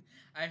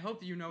 I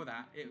hope you know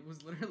that. It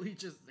was literally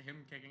just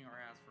him kicking our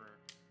ass for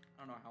I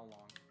don't know how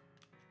long.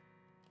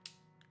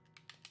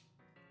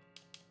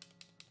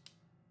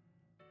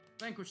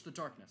 Vanquish the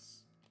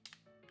darkness.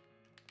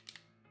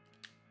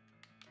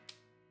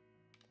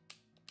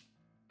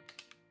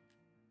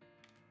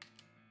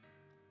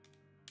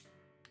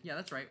 Yeah,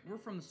 that's right. We're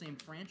from the same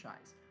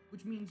franchise,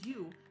 which means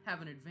you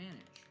have an advantage.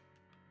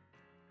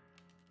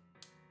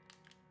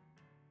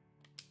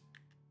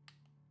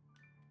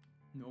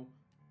 No.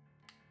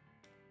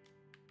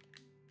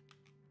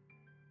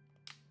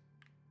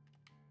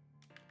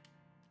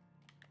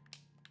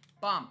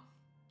 Bomb.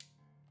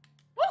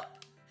 Woo!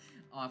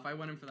 Oh, if I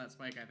went in for that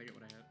spike, I think it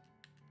would have hit.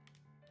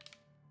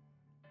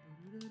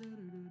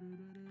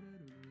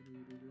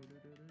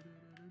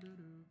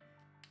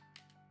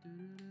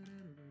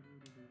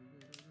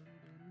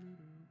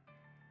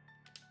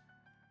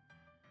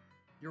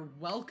 You're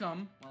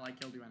welcome. Well, I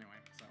killed you anyway,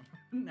 so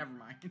never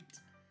mind.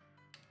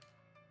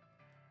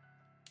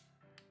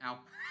 Ow.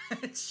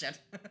 Shit.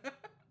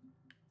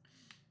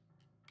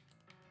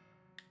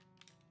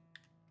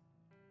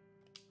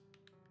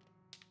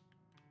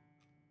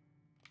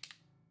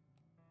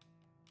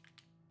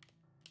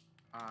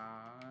 I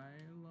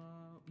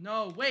love...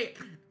 No, wait!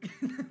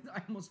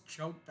 I almost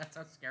choked. That's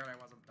how scared I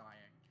was of dying.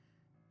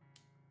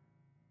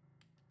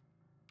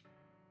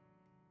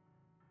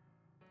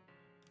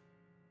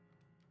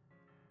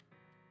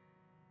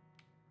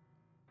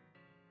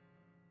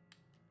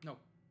 No.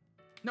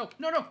 No,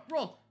 no, no!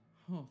 Roll!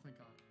 Oh, thank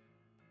God.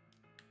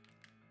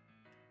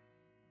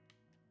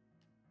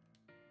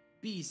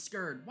 Be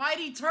scared. Why'd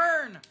he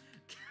turn?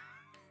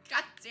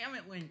 God damn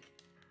it, Link.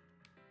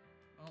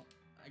 Well,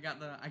 I got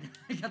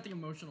the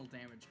emotional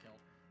damage kill.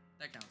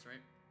 That counts,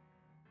 right?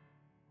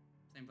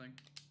 Same thing.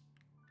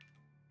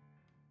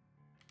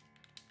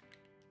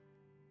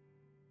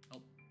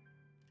 Help.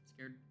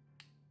 Scared.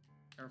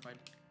 Terrified.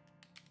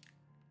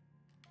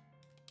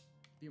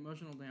 The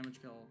emotional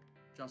damage kill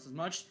just as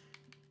much.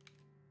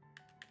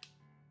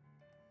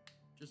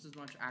 Just as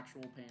much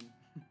actual pain.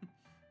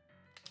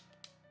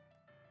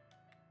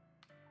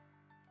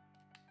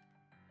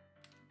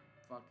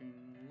 Fucking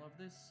love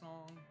this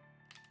song.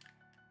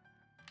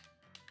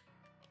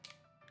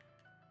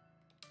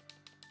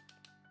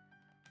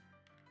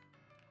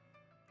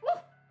 Woo!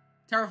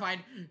 Terrified.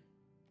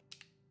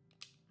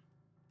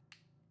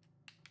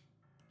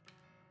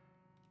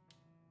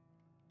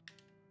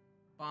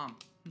 Bomb.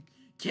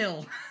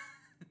 Kill.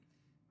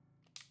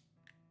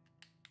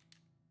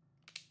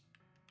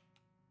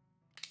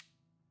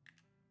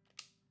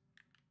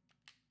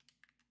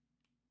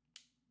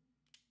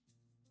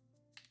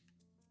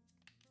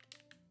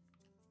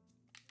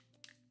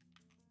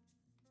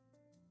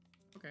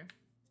 Okay,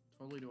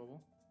 totally doable.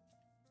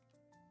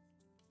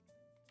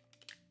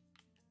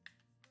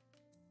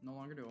 No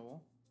longer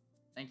doable.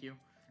 Thank you.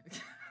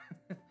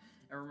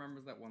 I remember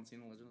that one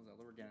scene in Legend of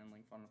Zelda where Ganon and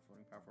Link fought on a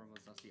floating platform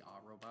with Dusty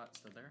robot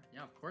stood there.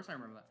 Yeah, of course I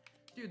remember that.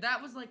 Dude,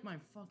 that was like my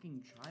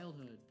fucking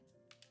childhood.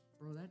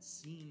 Bro, that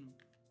scene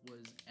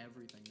was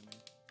everything to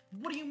me.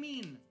 What do you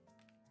mean?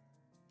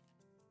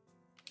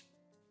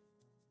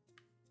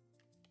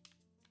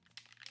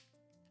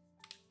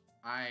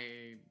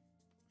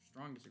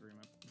 Strong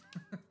disagreement.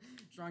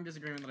 Strong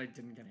disagreement that I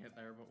didn't get hit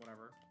there, but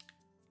whatever.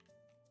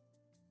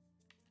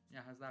 Yeah,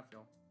 how's that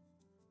feel?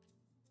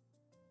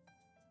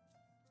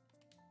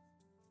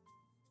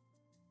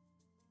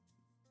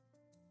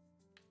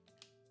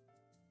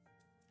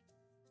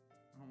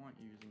 I don't want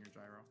you using your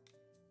gyro.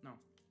 No.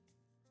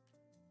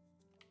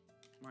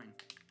 Mine.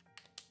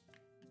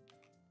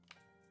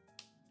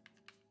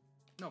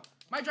 No,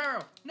 my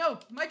gyro! No,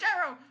 my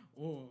gyro!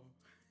 Oh.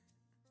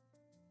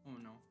 Oh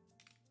no.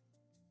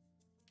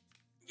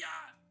 Yeah!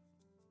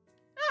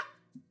 Ah!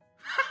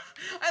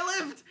 I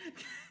lived!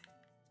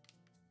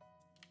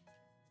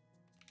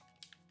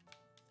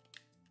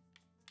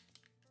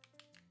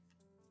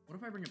 What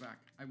if I bring it back?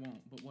 I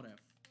won't, but what if?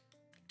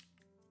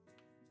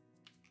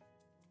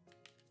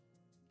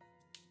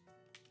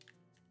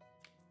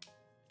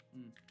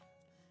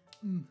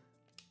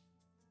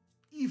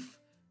 If.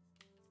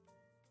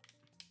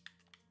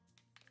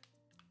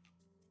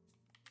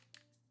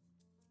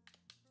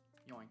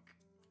 Yoink.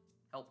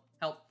 Help.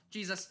 Help.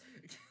 Jesus.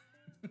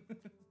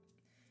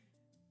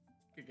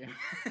 Good game.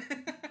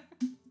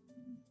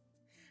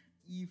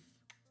 Eve.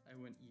 I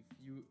went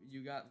Eve. You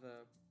got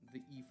the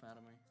Eve out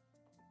of me.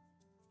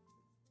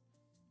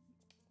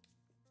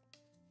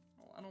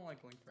 I don't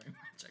like Link very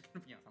much, I can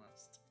be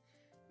honest.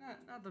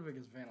 Not the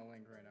biggest fan of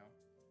Link right now.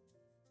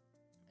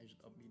 I just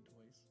up me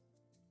twice.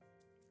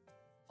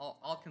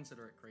 I'll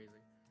consider it crazy.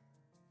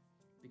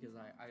 Because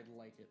I'd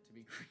like it to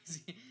be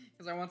crazy.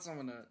 Because I want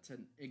someone to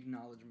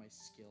acknowledge my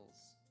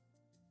skills.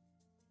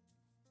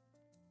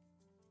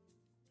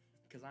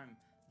 Because I'm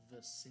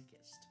the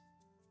sickest.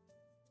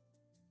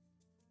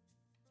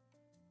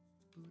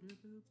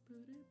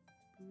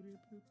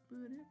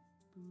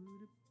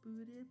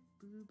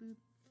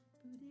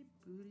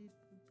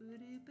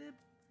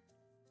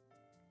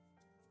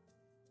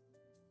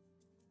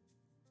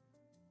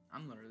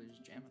 I'm literally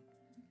just jamming.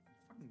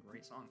 Fucking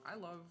great song. I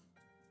love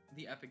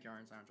the Epic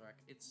Yarn soundtrack.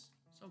 It's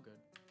so good.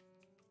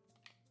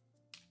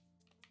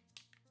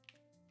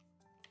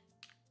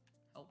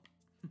 Help.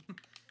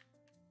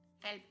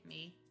 Help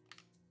me.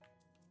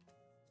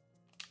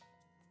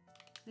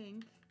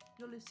 Link,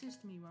 you'll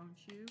assist me, won't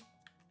you?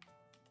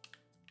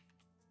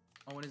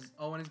 Owen is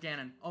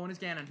Ganon. Owen is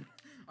Ganon.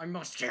 I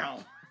must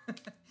kill.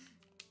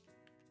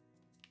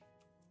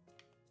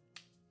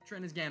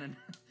 Trin is Ganon.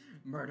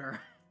 Murder.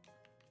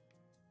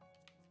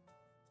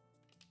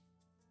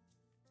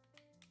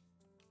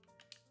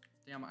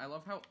 Damn, I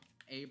love how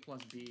A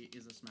plus B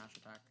is a smash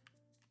attack.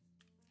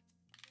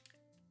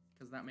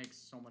 Because that makes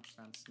so much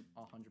sense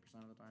 100% of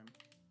the time.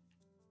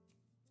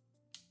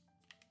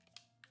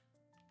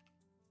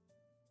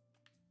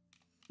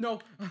 No!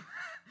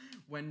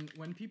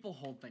 when people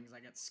hold things, I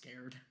get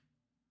scared.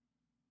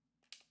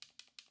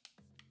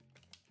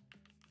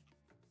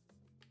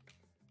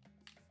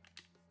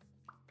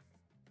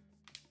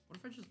 What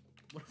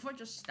if I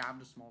just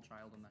stabbed a small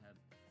child in the head?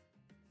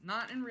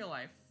 Not in real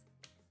life.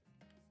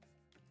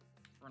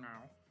 For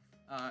now.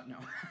 No.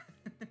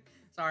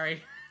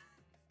 Sorry.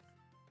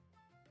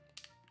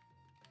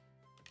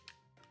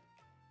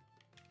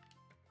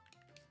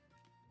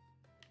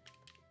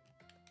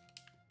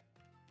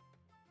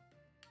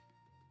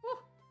 Woo!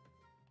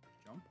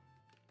 Jump?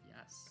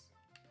 Yes.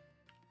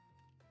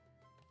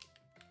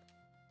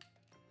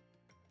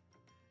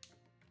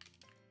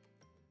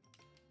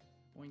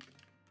 Boink.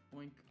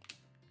 Boink.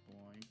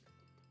 Boink.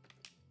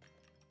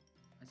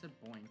 I said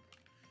boink.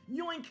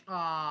 Yoink!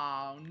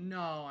 Oh,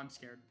 no, I'm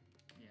scared.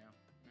 Yeah,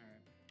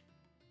 alright.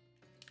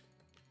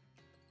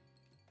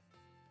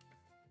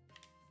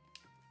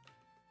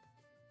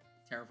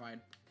 Terrified.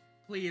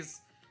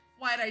 Please.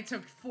 Why'd I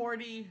took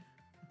 40?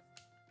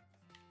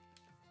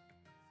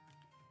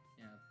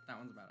 Yeah, that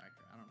one's about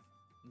accurate. I don't know.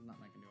 There's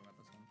nothing I can do about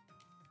this one.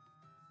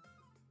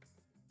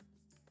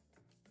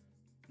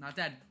 Not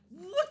dead.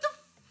 What the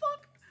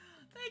fuck?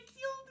 They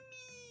killed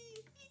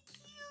me! He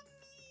killed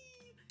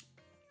me!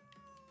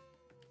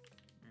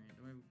 Alright,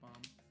 do I have a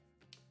bomb?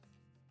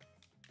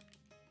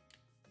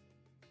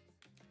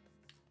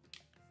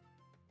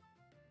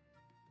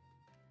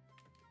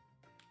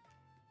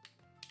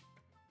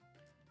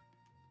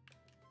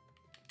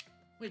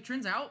 Wait,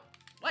 Trin's out?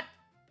 What?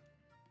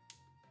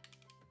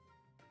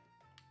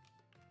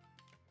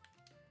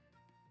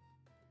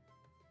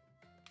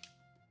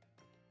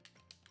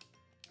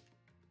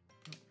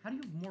 How do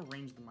you have more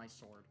range than my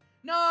sword?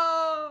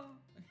 No!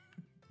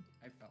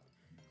 I fell.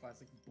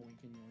 Classic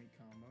boink and yoink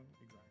combo.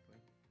 Exactly.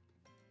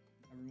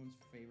 Everyone's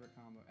favorite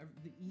combo.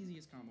 The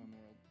easiest combo in the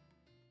world.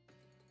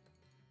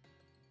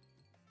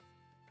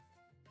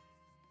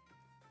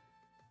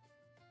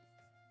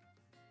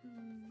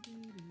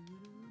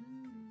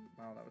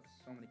 Wow, that was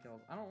so many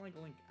kills. I don't like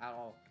Link at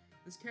all.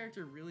 This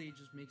character really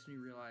just makes me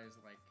realize,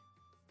 like,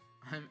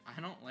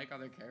 I don't like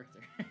other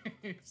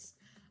characters.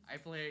 I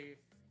play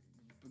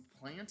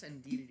Plant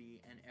and Dedede,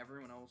 and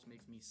everyone else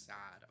makes me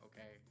sad,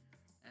 okay?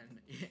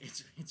 And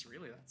it's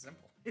really that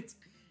simple. It's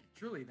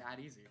truly that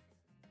easy.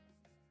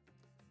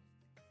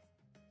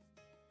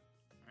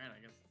 Alright, I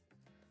guess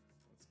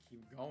let's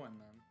keep going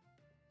then.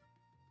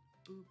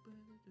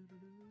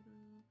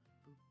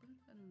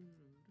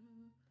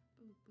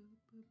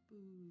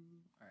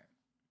 Alright.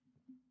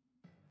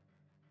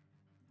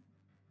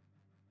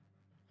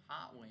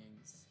 Hot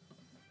wings.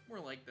 More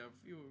like the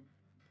few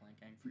Plant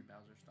Gang, Free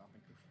Bowser,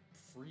 Stomping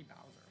Free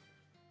Bowser.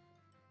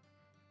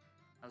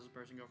 How does this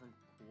person go from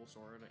Cool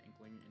Sora to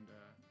Inkling into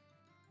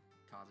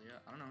Kazuya?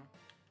 I don't know.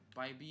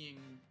 By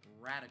being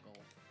radical.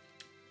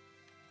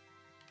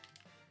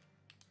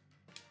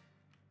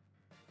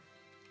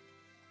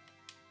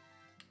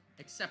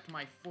 Except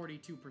my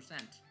 42%.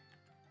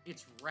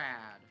 It's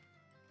rad.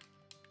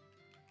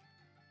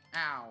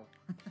 Ow.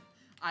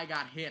 I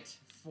got hit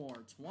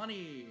for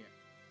 20.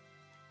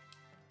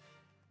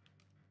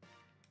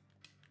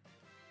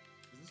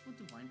 Is this what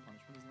Divine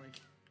Punishment is like?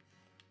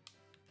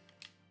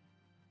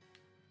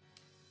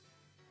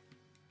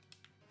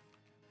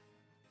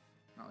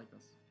 Not like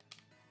this.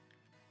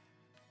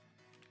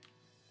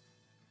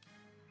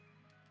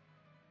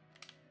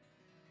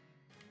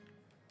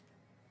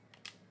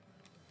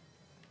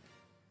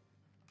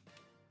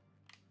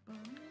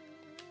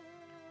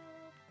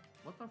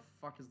 What the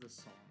fuck is this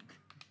song?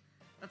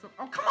 That's what—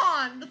 oh, come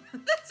on!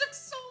 That took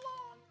so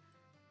long!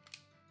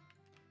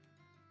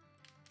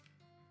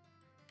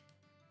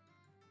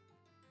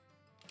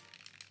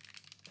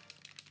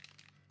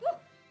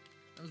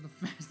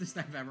 fastest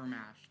I've ever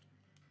mashed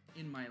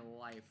in my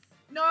life.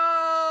 No!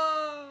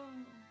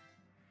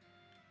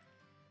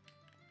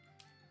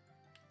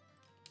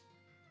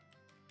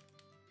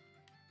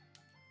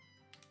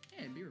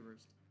 Hey, it'd be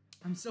reversed.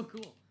 I'm so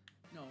cool.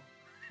 No.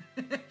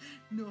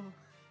 No. Okay.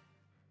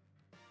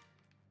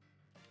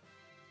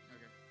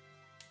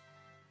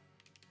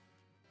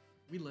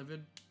 We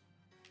livid.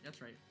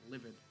 That's right,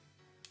 livid.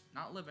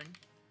 Not living.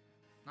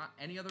 Not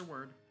any other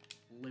word.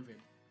 Livid.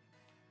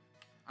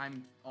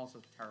 I'm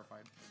also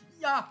terrified.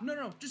 Yeah! No,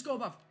 no, no. Just go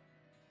above.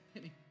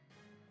 Hit me.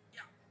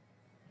 Yeah.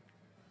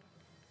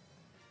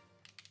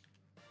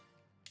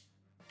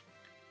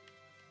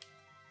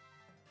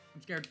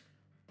 I'm scared.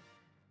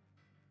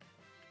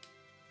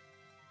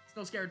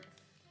 Still scared.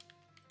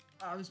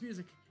 Ah, this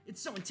music.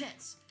 It's so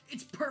intense.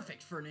 It's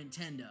perfect for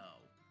Nintendo.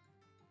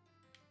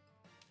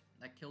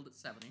 That killed at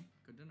 70.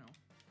 Good to know.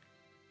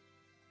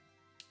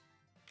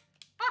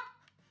 Ah!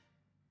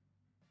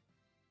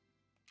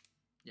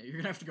 Yeah, you're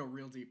gonna have to go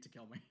real deep to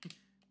kill me.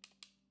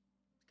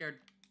 Scared.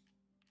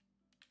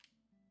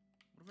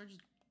 What if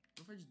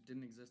I just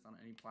didn't exist on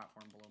any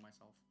platform below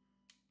myself?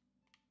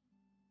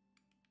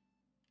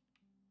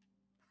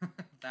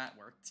 That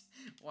worked.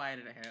 Why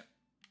did it hit?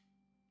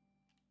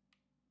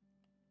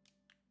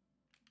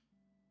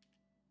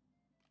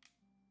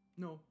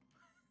 No.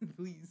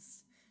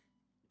 Please.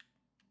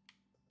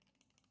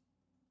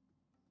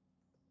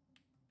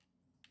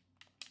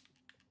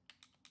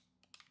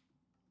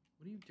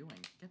 What are you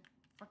doing?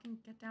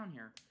 Get down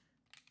here.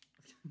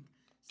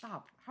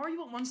 Stop. How are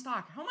you at 1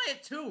 stock? How am I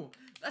at 2?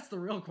 That's the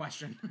real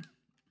question. This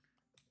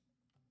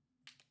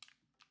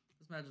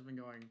match has been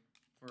going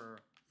for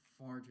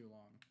far too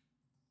long.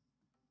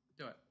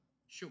 Do it.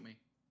 Shoot me.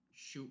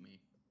 Shoot me.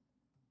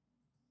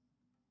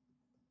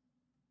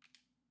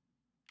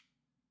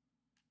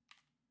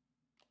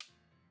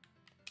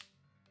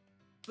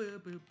 This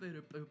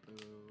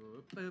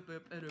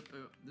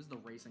is the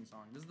racing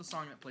song. This is the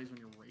song that plays when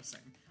you're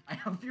racing. I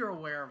hope you're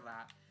aware of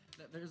that.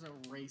 That there's a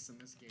race in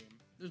this game.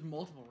 There's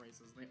multiple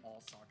races. They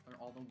all suck. They're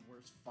all the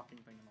worst fucking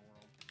thing in the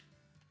world.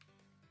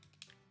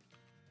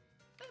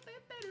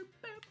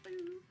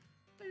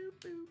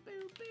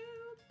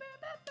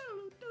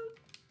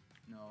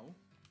 No.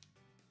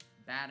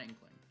 Bad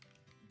inkling.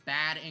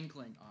 Bad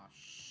inkling. Aw,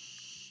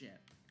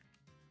 shit.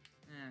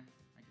 I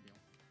can deal.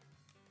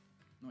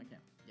 No, I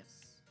can't. Yes.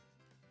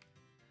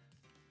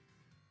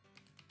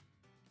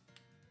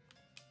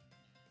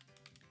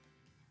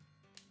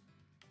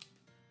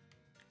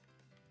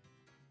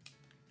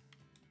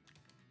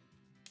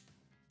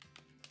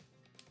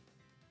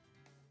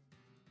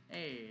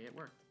 Hey, it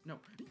worked. No.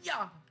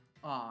 Yeah!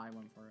 Aw, I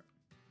went for it.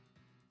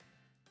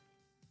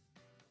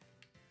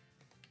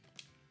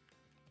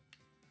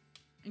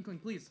 Inkling,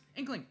 please.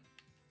 Inkling!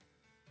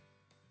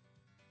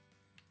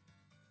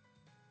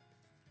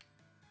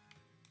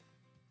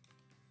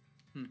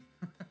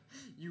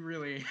 You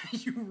really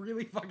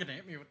fucking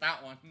hit me with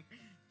that one.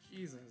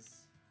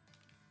 Jesus.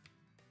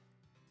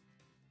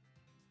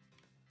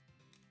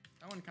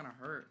 That one kind of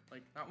hurt.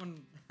 Like, that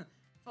one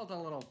felt a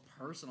little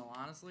personal,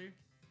 honestly.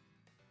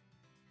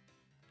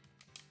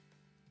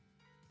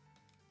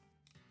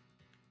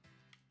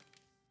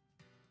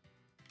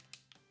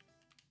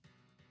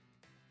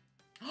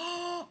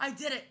 Oh, I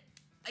did it!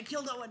 I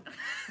killed Owen!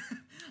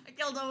 I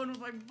killed Owen with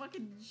my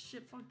fucking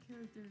shit-fuck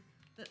character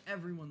that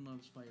everyone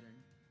loves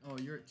fighting. Oh,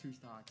 you're at 2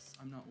 stocks.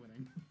 I'm not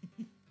winning.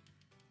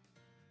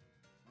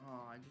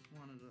 Oh, I just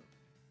wanted to...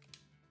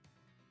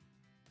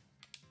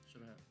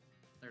 Should've hit.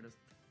 There it is.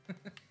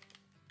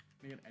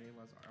 Make it any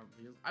less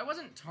obvious. I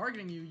wasn't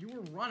targeting you. You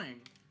were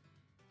running.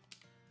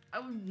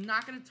 I'm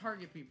not gonna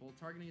target people.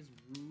 Targeting is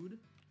rude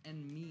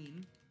and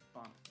mean.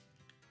 Fun.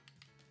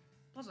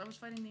 Plus, I was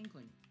fighting the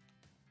Inkling.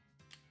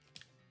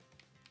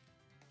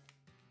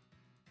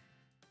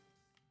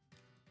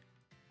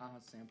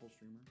 Sample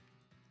streamer.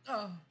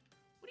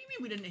 What do you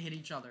mean we didn't hit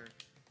each other?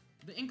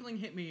 The Inkling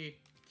hit me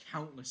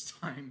countless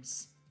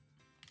times.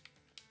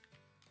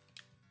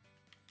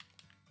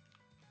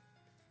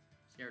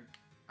 Scared.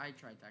 I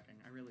tried teching.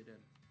 I really did.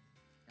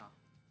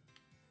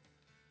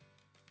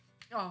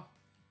 Yeah. Oh.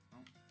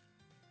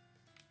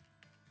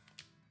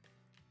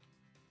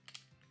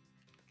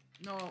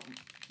 No.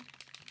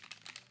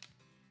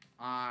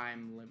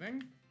 I'm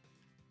living.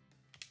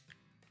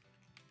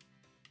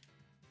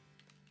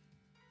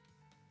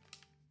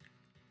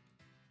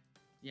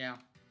 Yeah.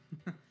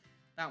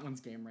 That one's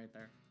game right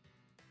there.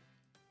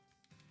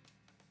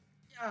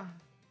 Yeah.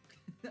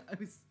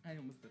 I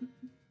almost did it.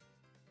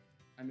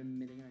 I'm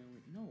admitting I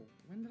only... No,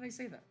 when did I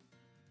say that?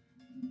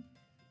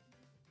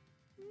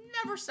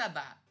 Never said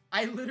that.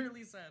 I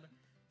literally said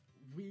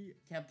we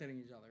kept hitting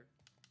each other.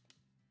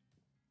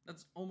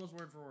 That's almost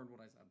word for word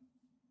what I said.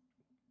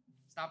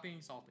 Stop being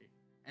salty.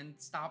 And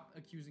stop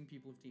accusing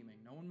people of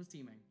teaming. No one was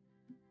teaming.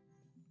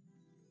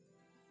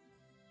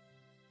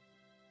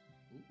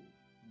 Ooh,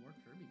 more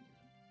Kirby music.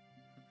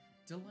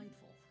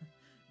 Delightful.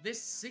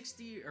 This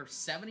 60 or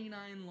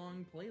 79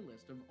 long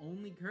playlist of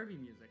only Kirby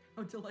music.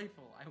 How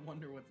delightful. I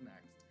wonder what's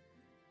next.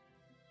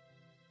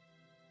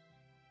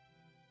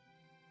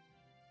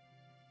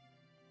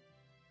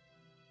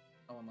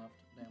 Oh, one left.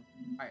 Damn.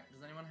 Alright,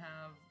 does anyone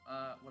have,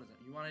 what is it?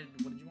 What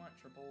did you want?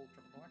 Triple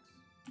deluxe?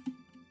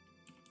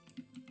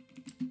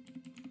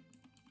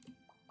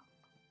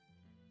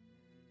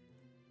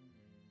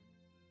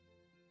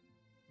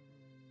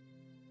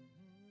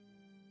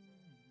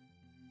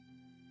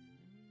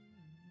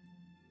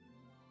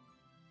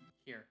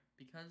 Here,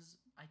 because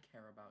I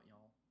care about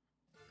y'all.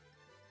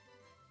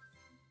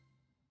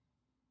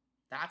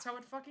 That's how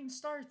it fucking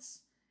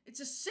starts. It's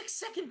a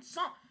 6-second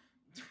song.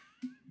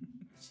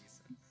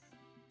 Jesus.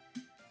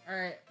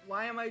 Alright,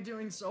 why am I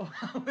doing so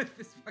well with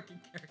this fucking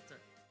character?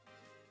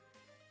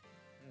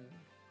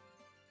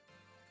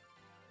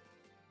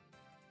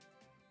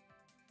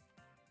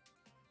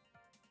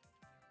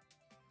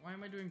 Why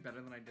am I doing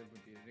better than I did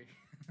with Deity?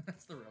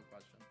 That's the real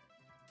question.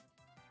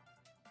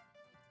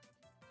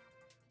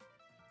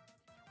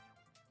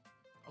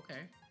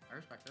 Okay, I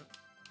respect it.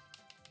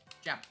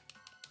 Jab.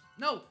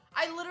 No!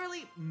 I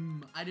literally...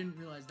 I didn't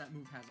realize that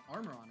move has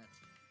armor on it.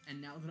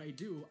 And now that I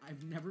do,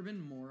 I've never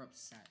been more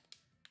upset.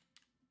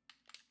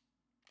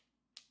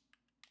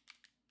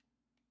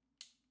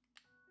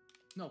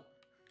 No.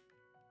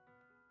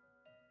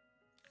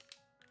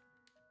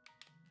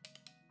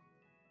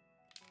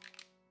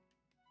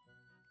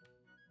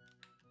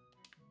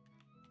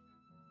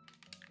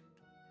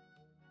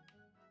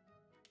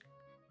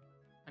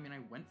 I mean, I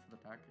went for the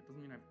pack. It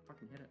doesn't mean I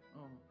fucking hit it.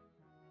 Oh.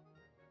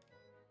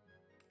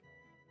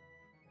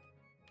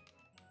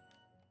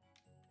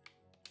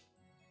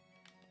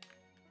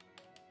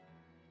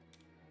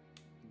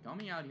 Got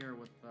me out here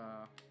with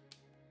the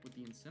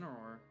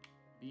Incineroar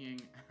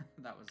being...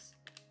 that was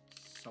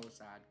so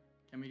sad.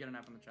 Can we get an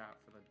F in the chat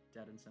for the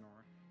dead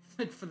Incineroar?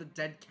 For the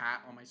dead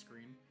cat on my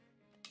screen.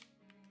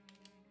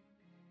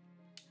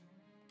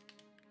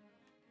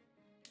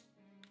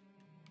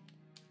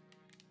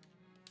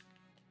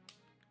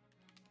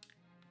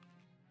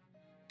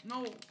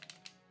 No!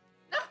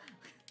 No!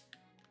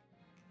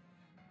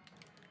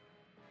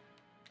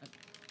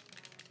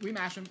 We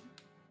mash him.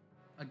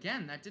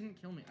 Again, that didn't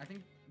kill me. I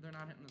think they're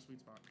not hitting the sweet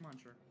spot. Come on,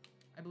 sure.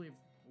 I believe.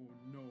 Oh,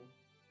 no.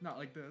 Not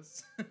like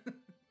this.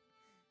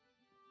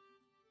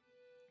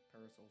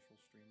 Parasocial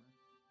streamer.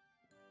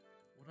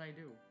 What did I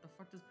do? The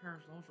fuck does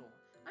parasocial?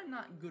 I'm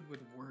not good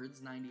with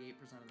words 98%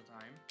 of the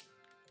time.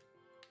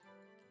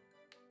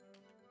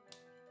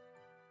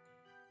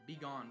 Be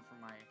gone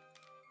from my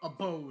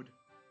abode.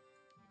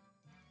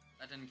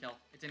 That didn't kill.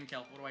 It didn't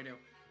kill. What do I do?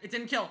 It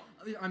didn't kill.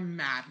 I'm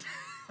mad.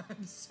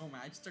 I'm so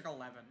mad. I just took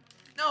 11.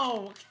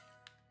 No!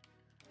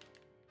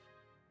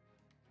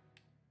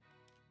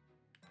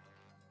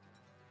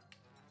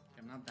 Okay,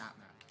 I'm not that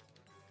mad.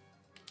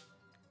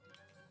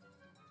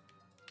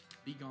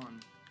 Be gone.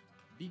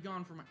 Be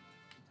gone from my...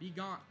 Be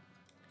gone.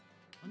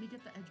 Let me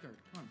get the edge guard.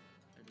 Come on.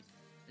 I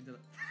did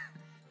it.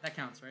 That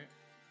counts, right?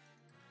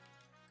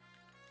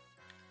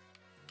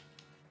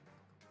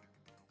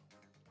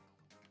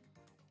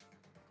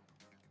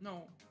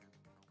 No.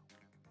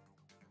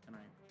 Can I?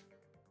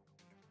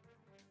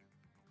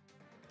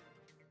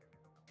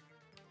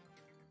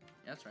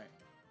 Yeah, that's right.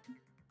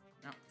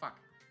 No, fuck.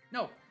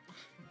 No.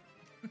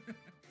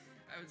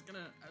 I was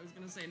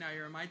gonna say now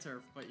you're in my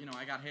turf, but you know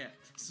I got hit,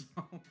 so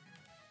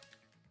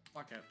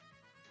fuck it.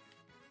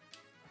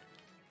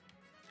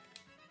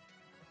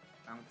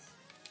 Bounce.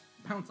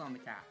 Bounce on the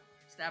cat.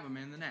 Stab him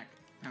in the neck.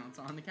 Bounce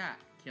on the cat.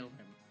 Kill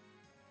him.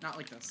 Not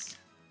like this.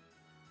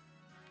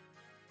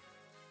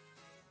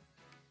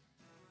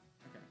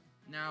 Okay,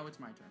 now it's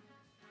my turn.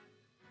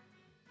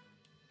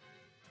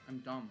 I'm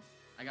dumb.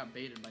 I got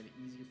baited by the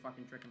easiest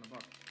fucking trick in the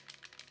book.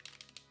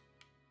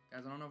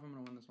 Guys, I don't know if I'm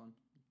gonna win this one.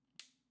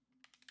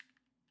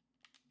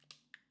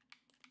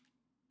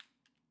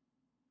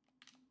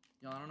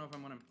 Yo, I don't know if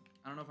I'm winning.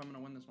 I don't know if I'm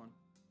gonna win this one.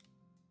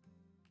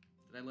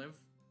 Did I live?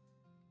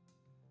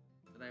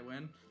 Did I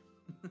win?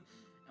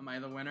 Am I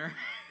the winner?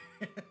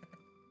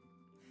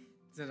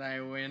 Did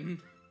I win?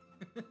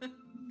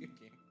 Good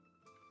game.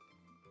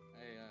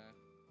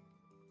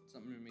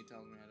 Something in me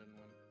tells me I didn't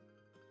win.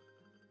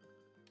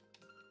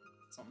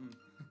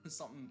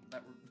 Something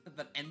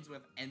that ends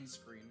with end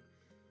screen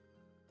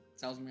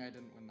tells me I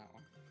didn't win that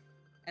one.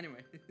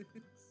 Anyway,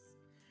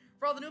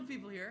 for all the new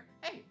people here,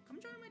 hey, come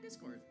join my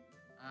Discord.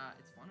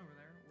 It's fun over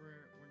there.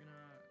 We're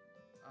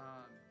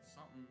gonna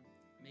something.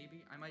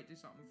 Maybe I might do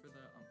something for the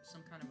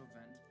some kind of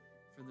event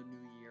for the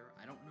new year.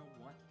 I don't know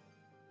what.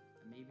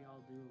 Maybe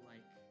I'll do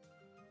like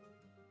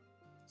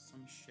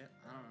some shit.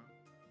 I don't know.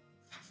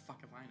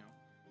 Fuck if I know.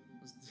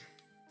 Let's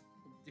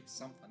do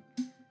something.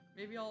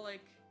 Maybe I'll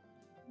like.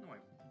 No, fuck.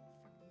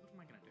 What am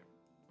I gonna do?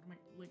 What am I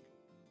like?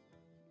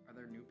 Are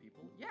there new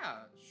people?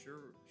 Yeah,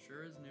 sure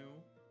is new.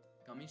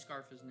 Gummy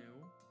Scarf is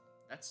new.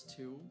 That's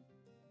 2.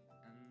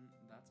 And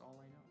that's all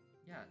I know.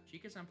 Yeah,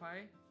 Chica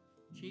Senpai.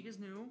 Chica's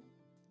new.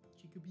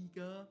 Chica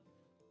Bika.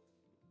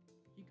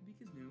 Chica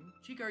Bika's new.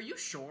 Chica, are you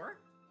sure?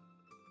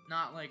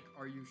 Not like,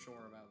 are you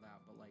sure about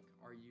that, but like,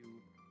 are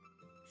you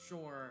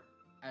sure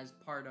as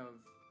part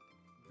of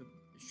the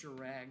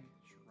Shiraya?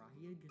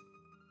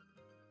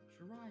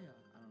 I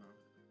don't know.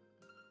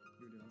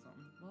 You were doing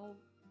something. Well,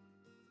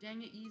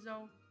 dang it,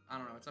 Izo. I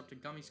don't know. It's up to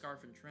Gummy,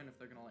 Scarf, and Trin if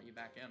they're gonna let you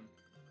back in.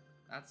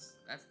 That's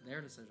their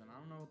decision. I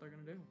don't know what they're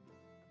gonna do.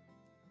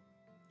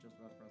 Just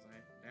about to press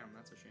A. Damn,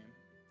 that's a shame.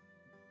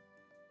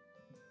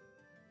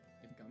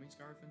 If Gummy,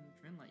 Scarf, and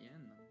Trin let you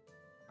in, then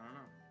I don't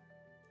know.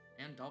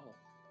 And double.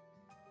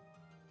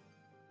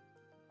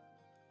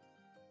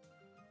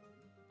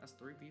 That's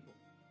 3 people.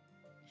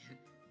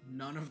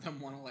 None of them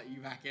want to let you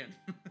back in.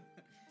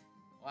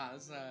 Wow,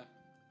 this oh,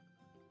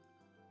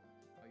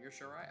 you're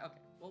sure, right?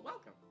 Okay. Well,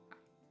 welcome. Hi.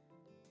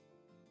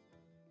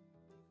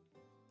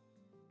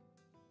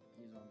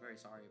 Yuzo, I'm very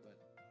sorry, but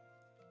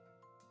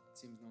it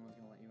seems no one's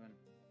gonna let you in.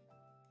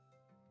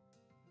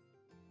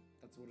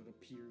 That's what it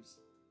appears.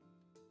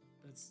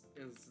 This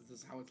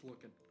is how it's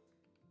looking.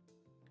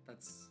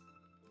 It's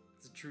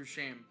a true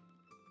shame.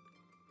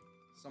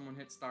 Someone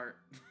hit start.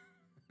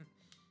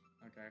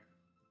 Okay.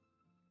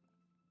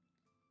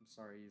 I'm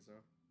sorry,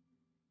 Yuzo.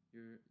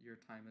 Your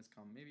time has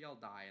come. Maybe I'll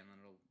die and then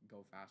it'll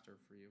go faster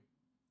for you.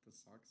 This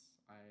sucks.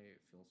 I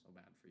feel so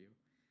bad for you.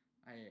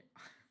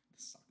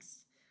 This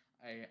sucks.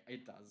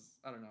 It does.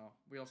 I don't know.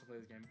 We also play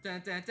this game.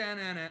 Dun, dun, dun,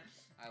 dun, dun.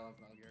 I love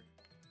Metal Gear.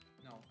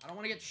 No, I don't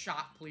want to get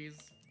shot, please.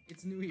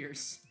 It's New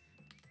Year's.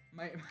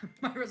 My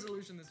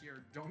resolution this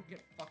year, don't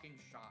get fucking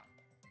shot.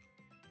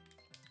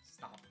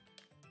 Stop.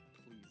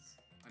 Please.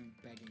 I'm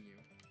begging you.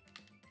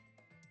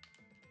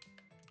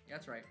 Yeah,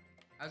 that's right.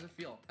 How does it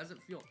feel? How does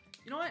it feel?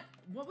 You know what?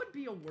 What would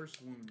be a worse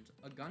wound?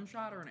 A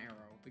gunshot or an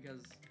arrow?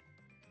 Because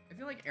I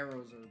feel like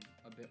arrows are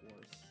a bit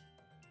worse.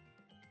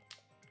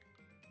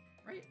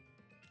 Right?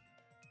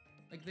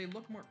 Like, they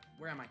look more...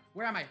 Where am I?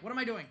 Where am I? What am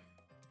I doing?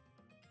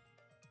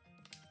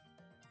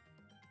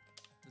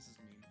 This is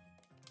mean.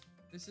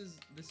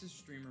 This is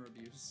streamer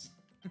abuse.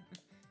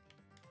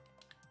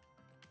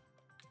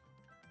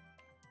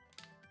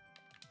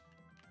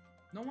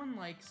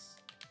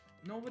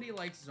 Nobody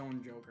likes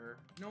Zone Joker.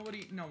 No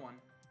one.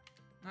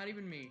 Not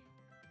even me.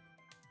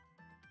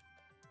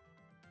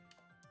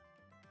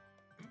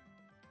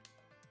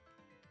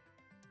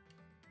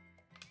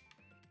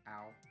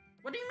 Ow.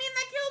 What do you mean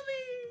that killed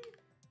me?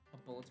 A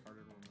bullet's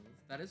harder to remove.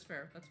 That is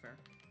fair. That's fair.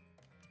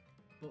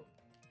 But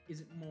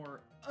is it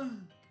more,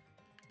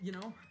 you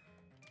know?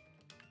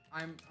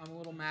 I'm a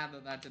little mad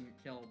that didn't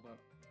kill, but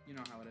you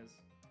know how it is.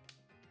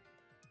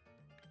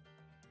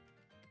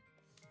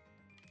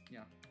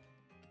 Yeah.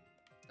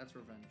 That's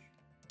revenge.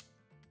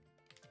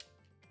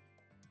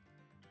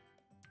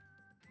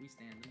 We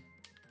standing.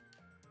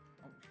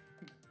 Oh,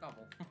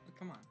 double.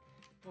 Come on.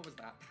 What was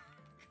that?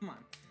 Come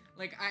on.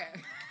 Like, I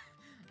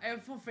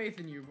have full faith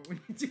in you, but when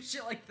you do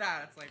shit like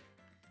that, it's like,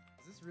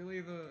 is this really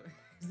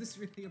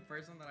a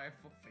person that I have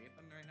full faith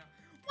in right now?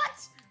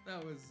 What?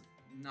 That was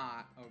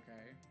not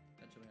okay.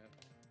 That should have.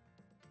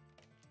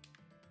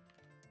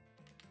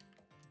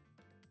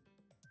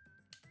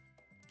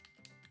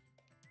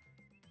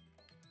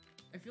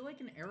 I feel like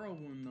an arrow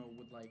wound, though,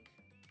 would, like,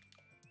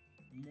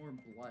 more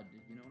blood,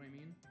 you know what I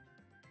mean?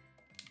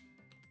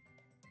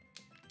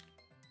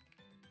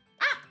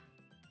 Ah!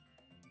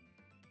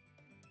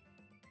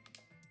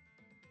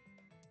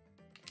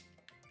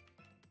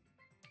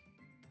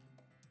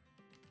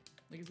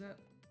 Like, is that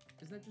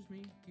just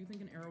me? Do you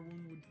think an arrow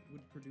wound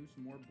would produce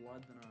more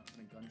blood than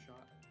a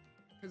gunshot?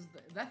 Because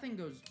that thing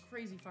goes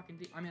crazy fucking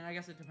deep. I mean, I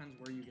guess it depends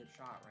where you get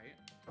shot, right?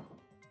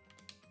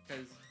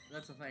 Because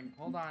that's the thing.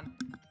 Hold on.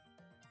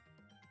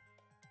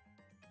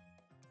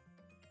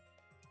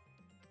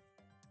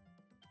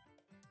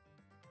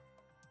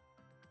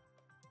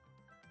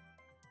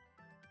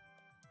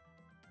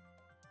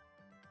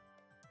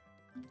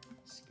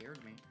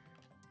 Scared me.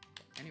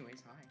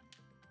 Anyways, hi.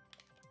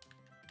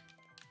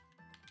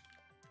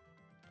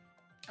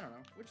 I don't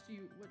know.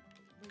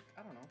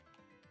 I don't know.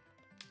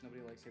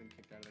 Nobody likes getting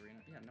kicked out of the arena.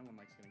 Yeah, no one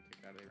likes getting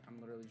kicked out of the arena. I'm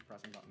literally just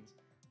pressing buttons.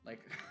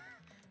 Like,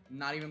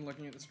 not even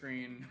looking at the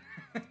screen.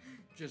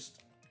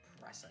 Just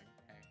pressing.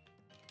 Hey.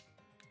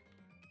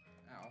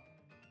 Ow.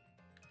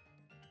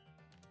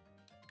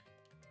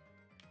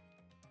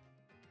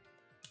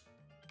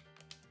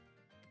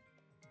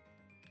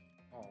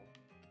 Oh.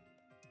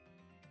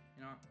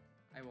 You know,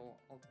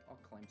 I'll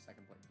claim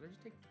second place. Did I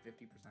just take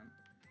 50%?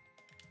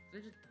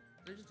 Did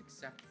I just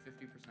accept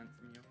 50%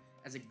 from you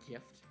as a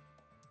gift?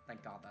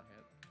 Thank God that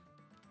hit.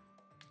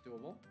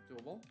 Doable,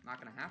 doable. Not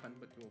gonna happen,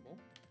 but doable.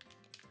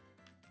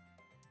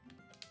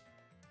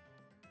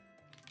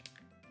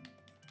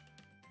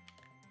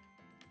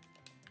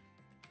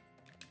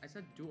 I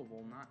said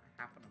doable, not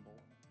happenable.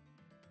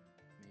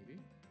 Maybe.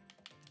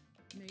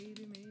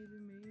 Maybe.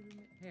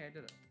 Hey, I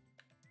did it.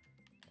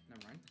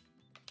 Never mind.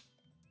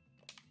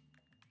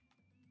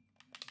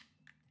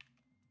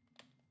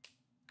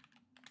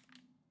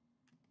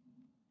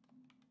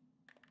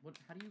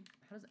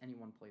 How does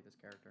anyone play this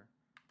character?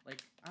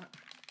 Like, I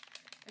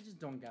just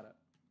don't get it.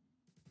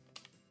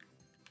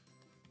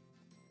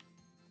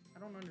 I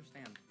don't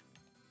understand.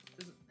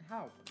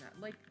 How?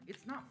 Like,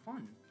 it's not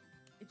fun.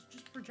 It's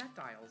just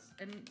projectiles.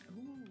 And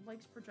who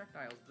likes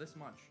projectiles this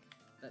much?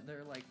 That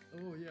they're like,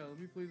 oh yeah, let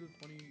me play the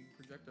funny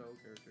projectile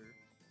character.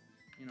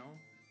 You know?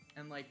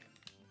 And like,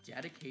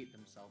 dedicate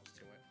themselves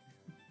to it.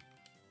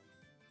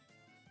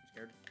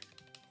 Scared.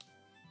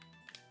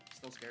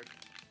 Still scared.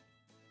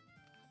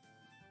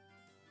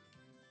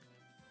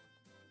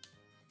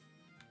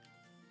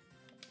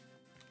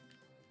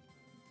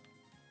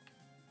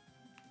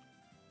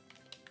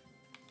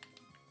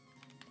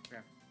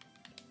 Okay.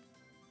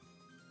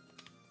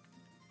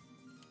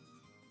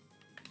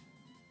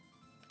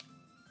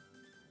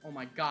 Oh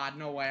my god,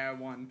 no way I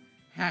won.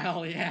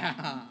 Hell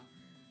yeah!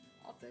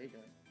 I'll take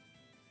it.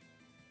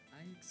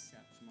 I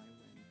accept my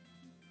win.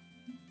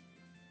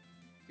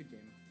 Good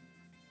game.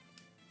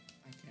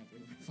 I can't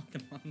believe I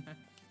fucking won that.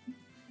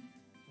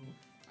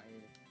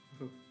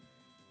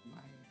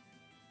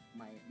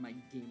 My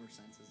gamer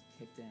senses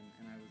kicked in,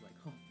 and I was like,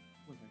 oh,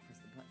 what if I press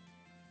the button?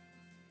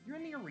 You're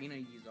in the arena,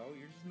 Yizo.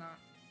 You're just not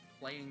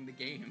playing the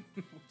game,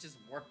 which is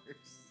worse.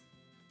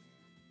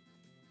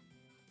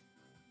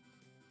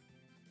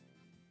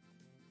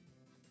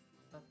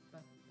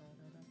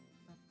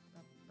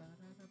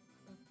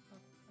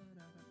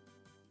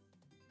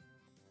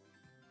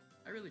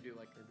 I really do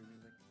like Kirby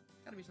music.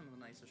 Gotta be some of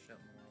the nicest shit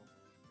in the world.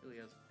 It really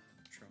is.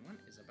 Trin,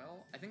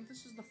 Isabelle. I think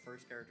this is the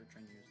first character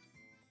Trin used.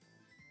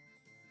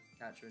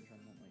 Catcher and Trin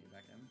won't let you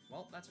back in.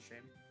 Well, that's a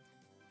shame.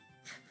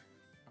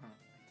 I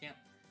can't.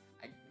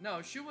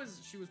 No, she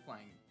was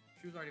playing.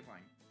 She was already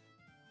playing.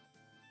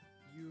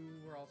 You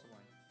were also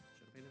playing.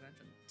 Should have paid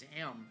attention.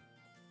 Damn.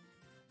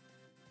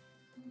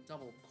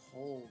 Double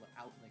cold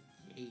out the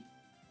gate.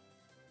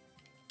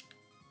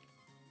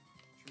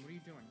 Trin, what are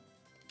you doing?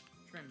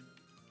 Trin.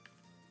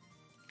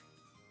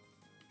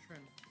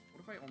 Trin.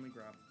 What if I only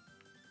grab?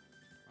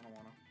 I don't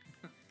wanna.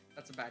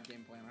 That's a bad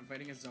game plan. I'm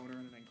fighting a zoner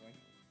and an inkling.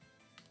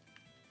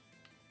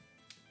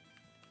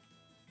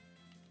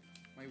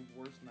 My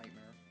worst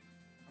nightmare.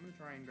 I'm gonna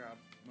try and grab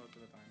most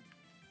of the time.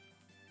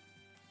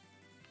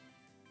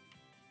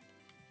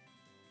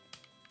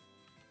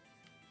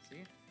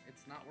 See?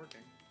 It's not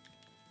working.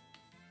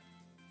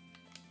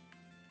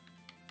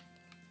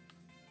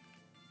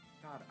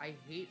 God, I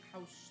hate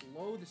how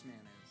slow this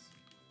man is.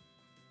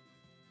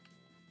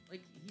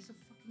 Like, he's a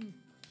fucking...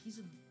 He's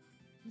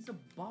a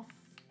buff...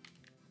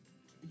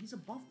 He's a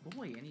buff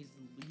boy, and he's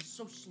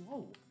so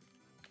slow.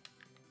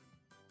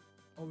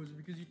 Oh, is it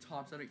because he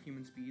tops out at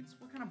human speeds?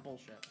 What kind of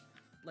bullshit?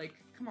 Like,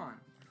 come on.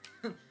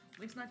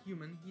 Link's not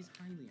human, he's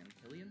Hylian.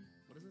 Hylian?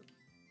 What is it?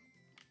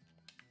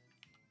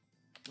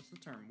 What's the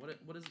term? What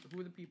is who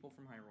are the people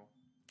from Hyrule?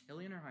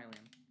 Hylian or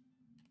Hylian?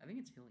 I think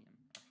it's Hylian.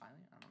 Or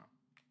Hylian? I don't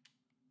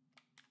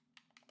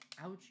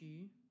know.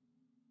 Ouchie.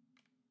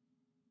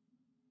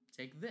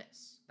 Take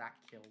this. That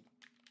killed.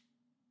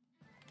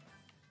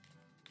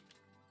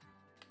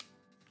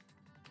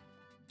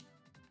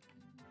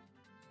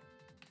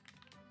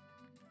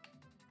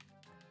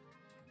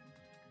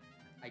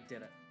 I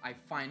did it.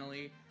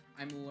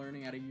 I'm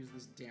learning how to use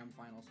this damn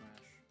Final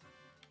Smash.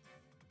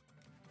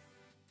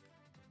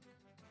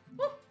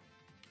 Woo!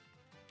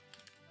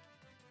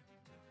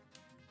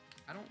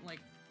 I don't like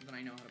that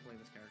I know how to play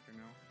this character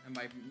now. And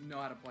by know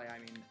how to play, I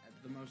mean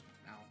the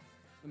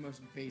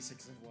most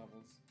basics of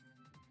levels.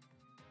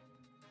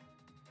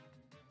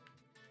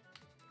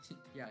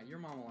 Yeah, your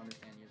mom will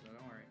understand you, so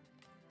don't worry.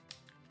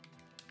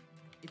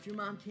 If your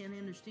mom can't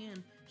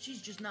understand,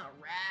 she's just not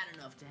rad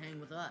enough to hang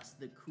with us,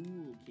 the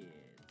cool kids.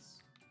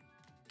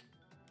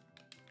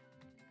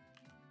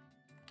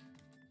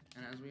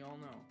 And as we all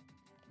know,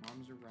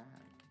 moms are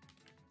rad.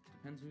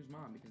 Depends who's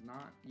mom, because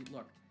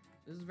look,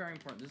 this is very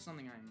important. This is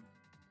something I'm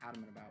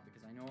adamant about,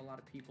 because I know a lot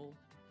of people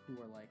who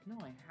are like, no,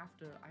 I have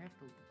to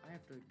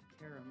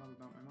care and love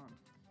about my mom.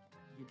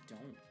 You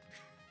don't.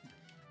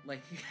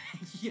 Like,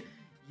 you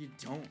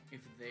don't.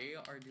 If they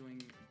are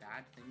doing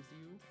bad things to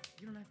you,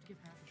 you don't have to give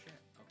half a shit,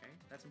 okay?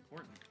 That's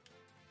important.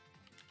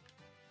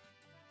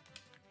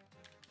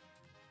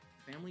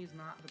 Family is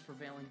not the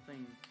prevailing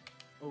thing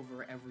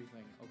over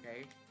everything,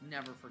 okay?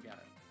 Never forget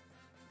it.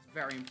 It's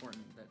very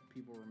important that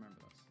people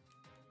remember this,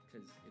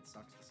 because it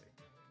sucks to see.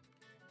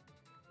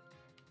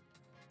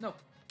 No.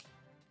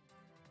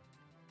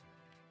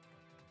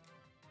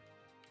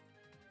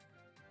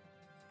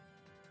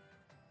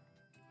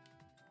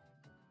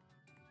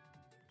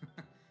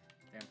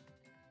 Damn.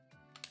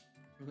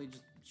 Really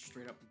just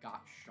straight up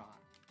got shot.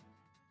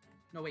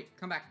 No, wait,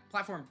 come back.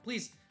 Platform,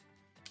 please.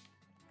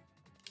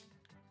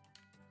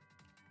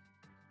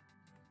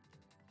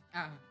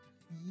 Ah.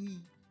 Yee.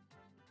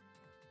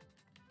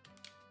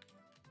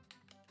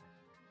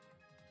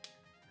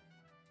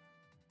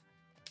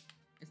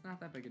 It's not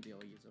that big a deal,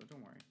 Yizo,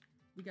 don't worry.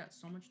 We got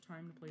so much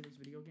time to play this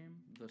video game.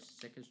 The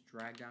sickest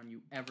drag down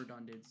you ever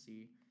done did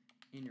see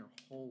in your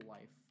whole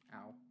life.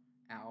 Ow.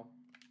 Ow.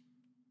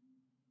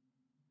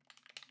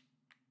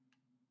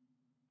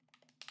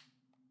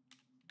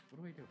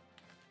 What do I do?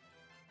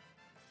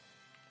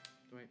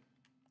 There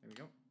we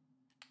go.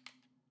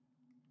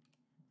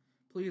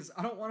 Please,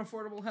 I don't want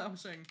affordable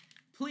housing.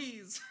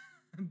 Please!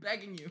 I'm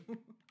begging you.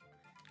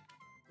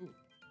 Ooh.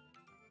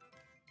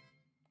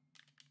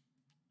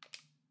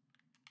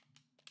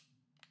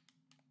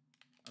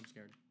 I'm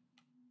scared.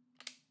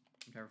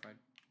 I'm terrified.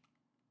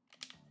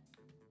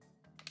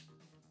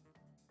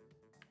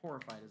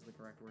 Horrified is the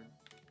correct word.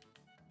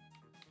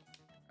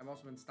 I've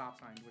also been stop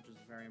signed, which is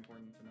very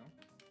important to know.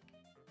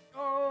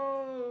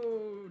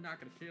 Oh, not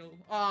gonna kill.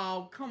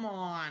 Oh, come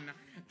on.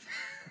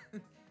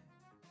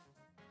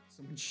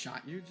 Someone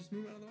shot you, just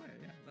move out of the way.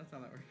 Yeah, that's how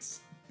that works.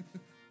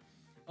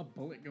 A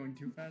bullet going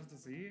too fast to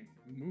see?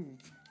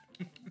 Move.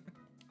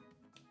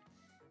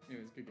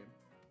 Anyways, good game.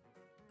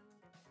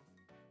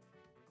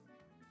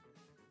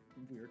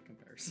 Weird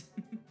comparison.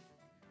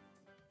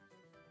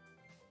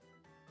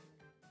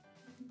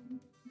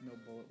 No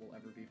bullet will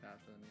ever be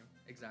faster than you.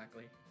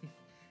 Exactly.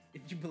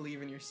 If you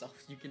believe in yourself,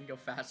 you can go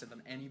faster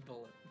than any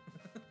bullet.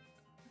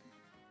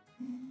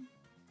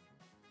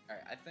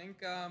 Alright, I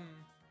think, I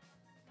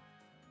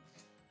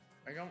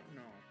don't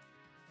know.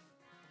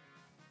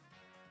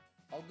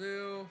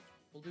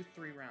 We'll do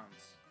 3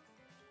 rounds.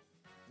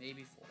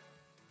 Maybe 4.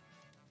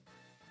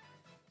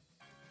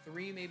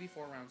 3, maybe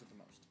 4 rounds at the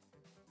most.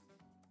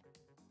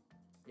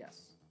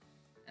 Yes.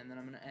 And then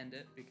I'm gonna end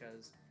it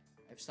because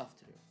I have stuff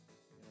to do.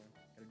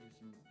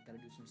 Gotta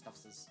do some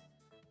stuffses.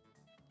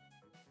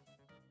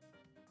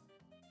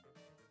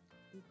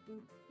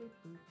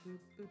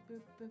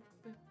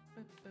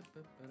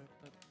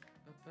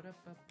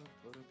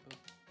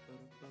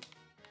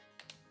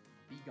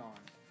 Be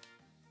gone.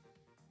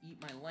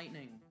 Eat my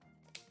lightning.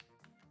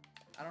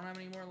 I don't have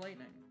any more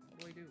lightning.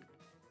 What do I do?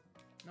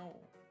 No.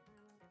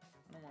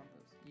 I don't want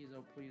this.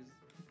 Izo, please.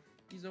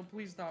 Izo,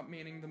 please stop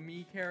maining the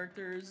me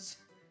characters.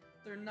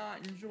 They're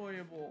not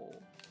enjoyable.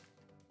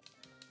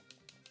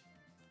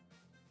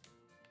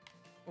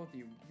 Both of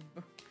you.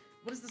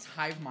 What is this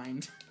hive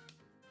mind?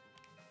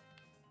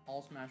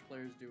 All Smash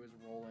players do is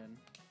roll in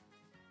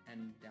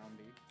and down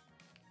B.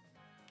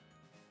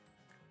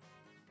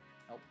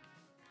 Help.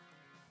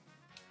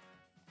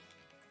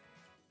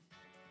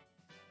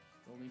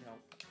 Still need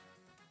help.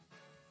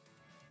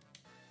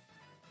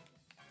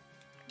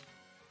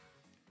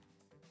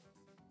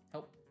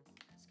 Help.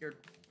 Scared.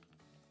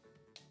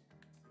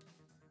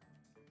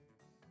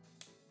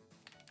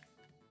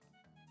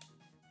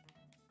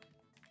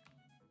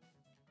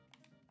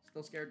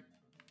 Still scared.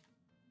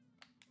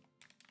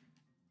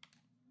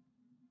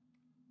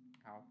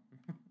 Ow.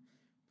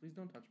 Please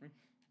don't touch me.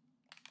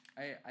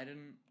 I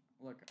didn't...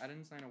 Look, I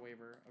didn't sign a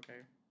waiver,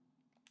 okay?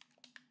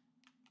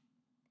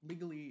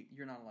 Legally,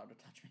 you're not allowed to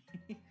touch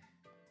me.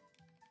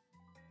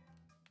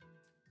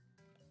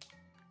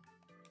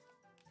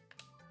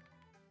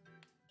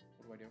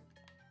 What do I do?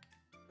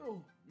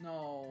 Oh,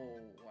 no.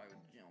 I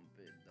would jump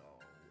it, though.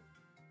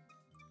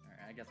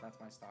 Alright, I guess that's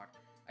my stock.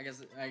 I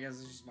guess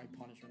it's just my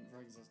punishment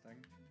for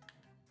existing.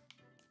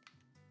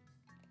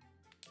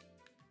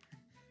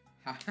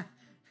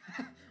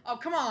 Oh,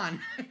 come on!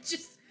 I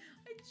just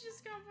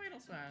got Final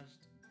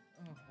Smashed.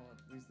 Oh, well,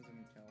 at least it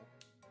didn't kill.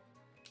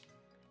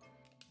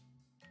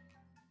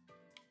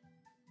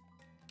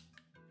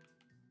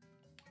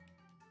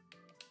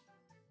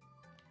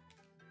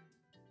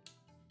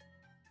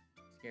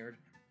 Scared.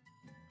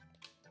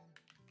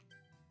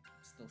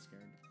 Still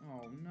scared.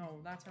 Oh no,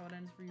 that's how it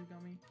ends for you,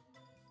 Gummy.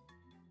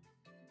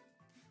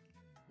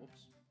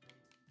 Whoops.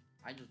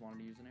 I just wanted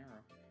to use an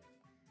arrow.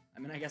 I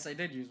mean, I guess I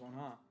did use one,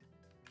 huh?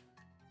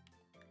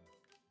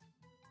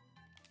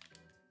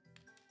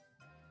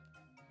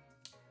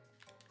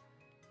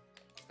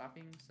 Stop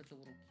being such a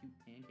little cute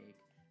pancake,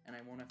 and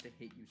I won't have to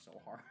hit you so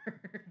hard.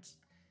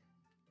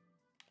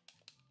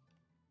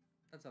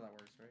 That's how that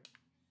works, right?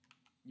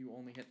 You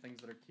only hit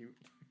things that are cute.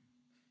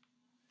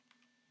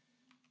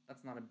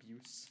 That's not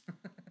abuse.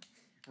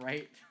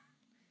 Right?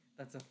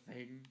 That's a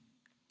thing.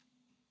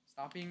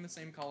 Stop being the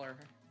same color.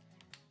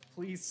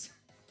 Please.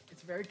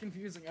 It's very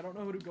confusing. I don't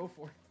know who to go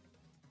for.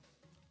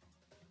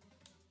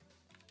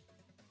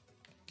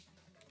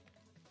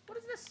 What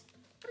is this?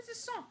 What is this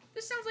song?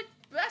 This sounds like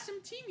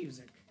SMT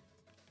music.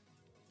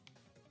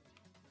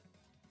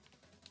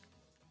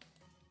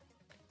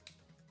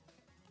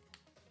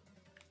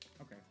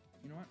 Okay.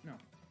 You know what? No.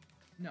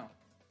 No.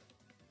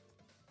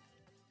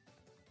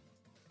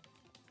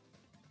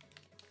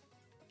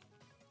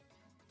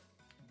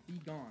 Be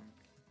gone,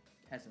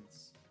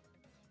 peasants.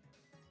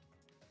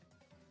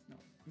 No.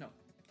 No.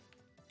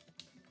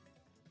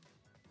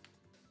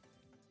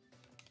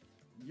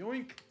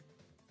 Yoink!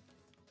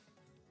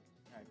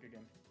 Alright, good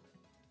game.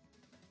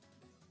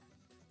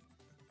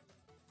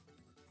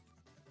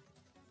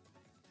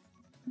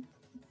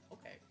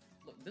 Okay,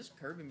 look, this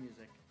Kirby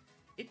music,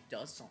 it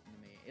does something to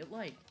me. It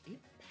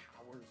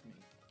powers me.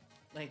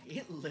 Like,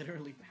 it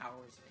literally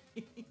powers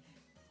me.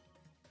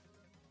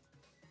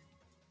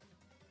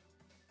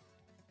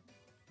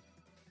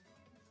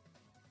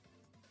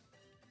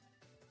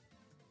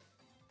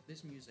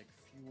 This music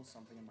fuels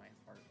something in my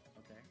heart,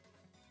 okay?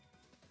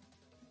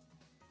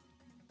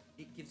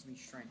 It gives me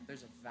strength.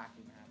 There's a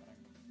vacuum happening.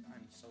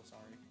 I'm so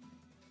sorry.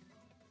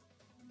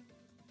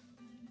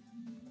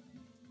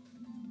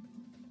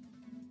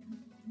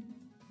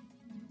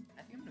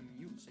 I think I'm gonna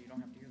mute so you don't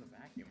have to hear the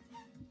vacuum.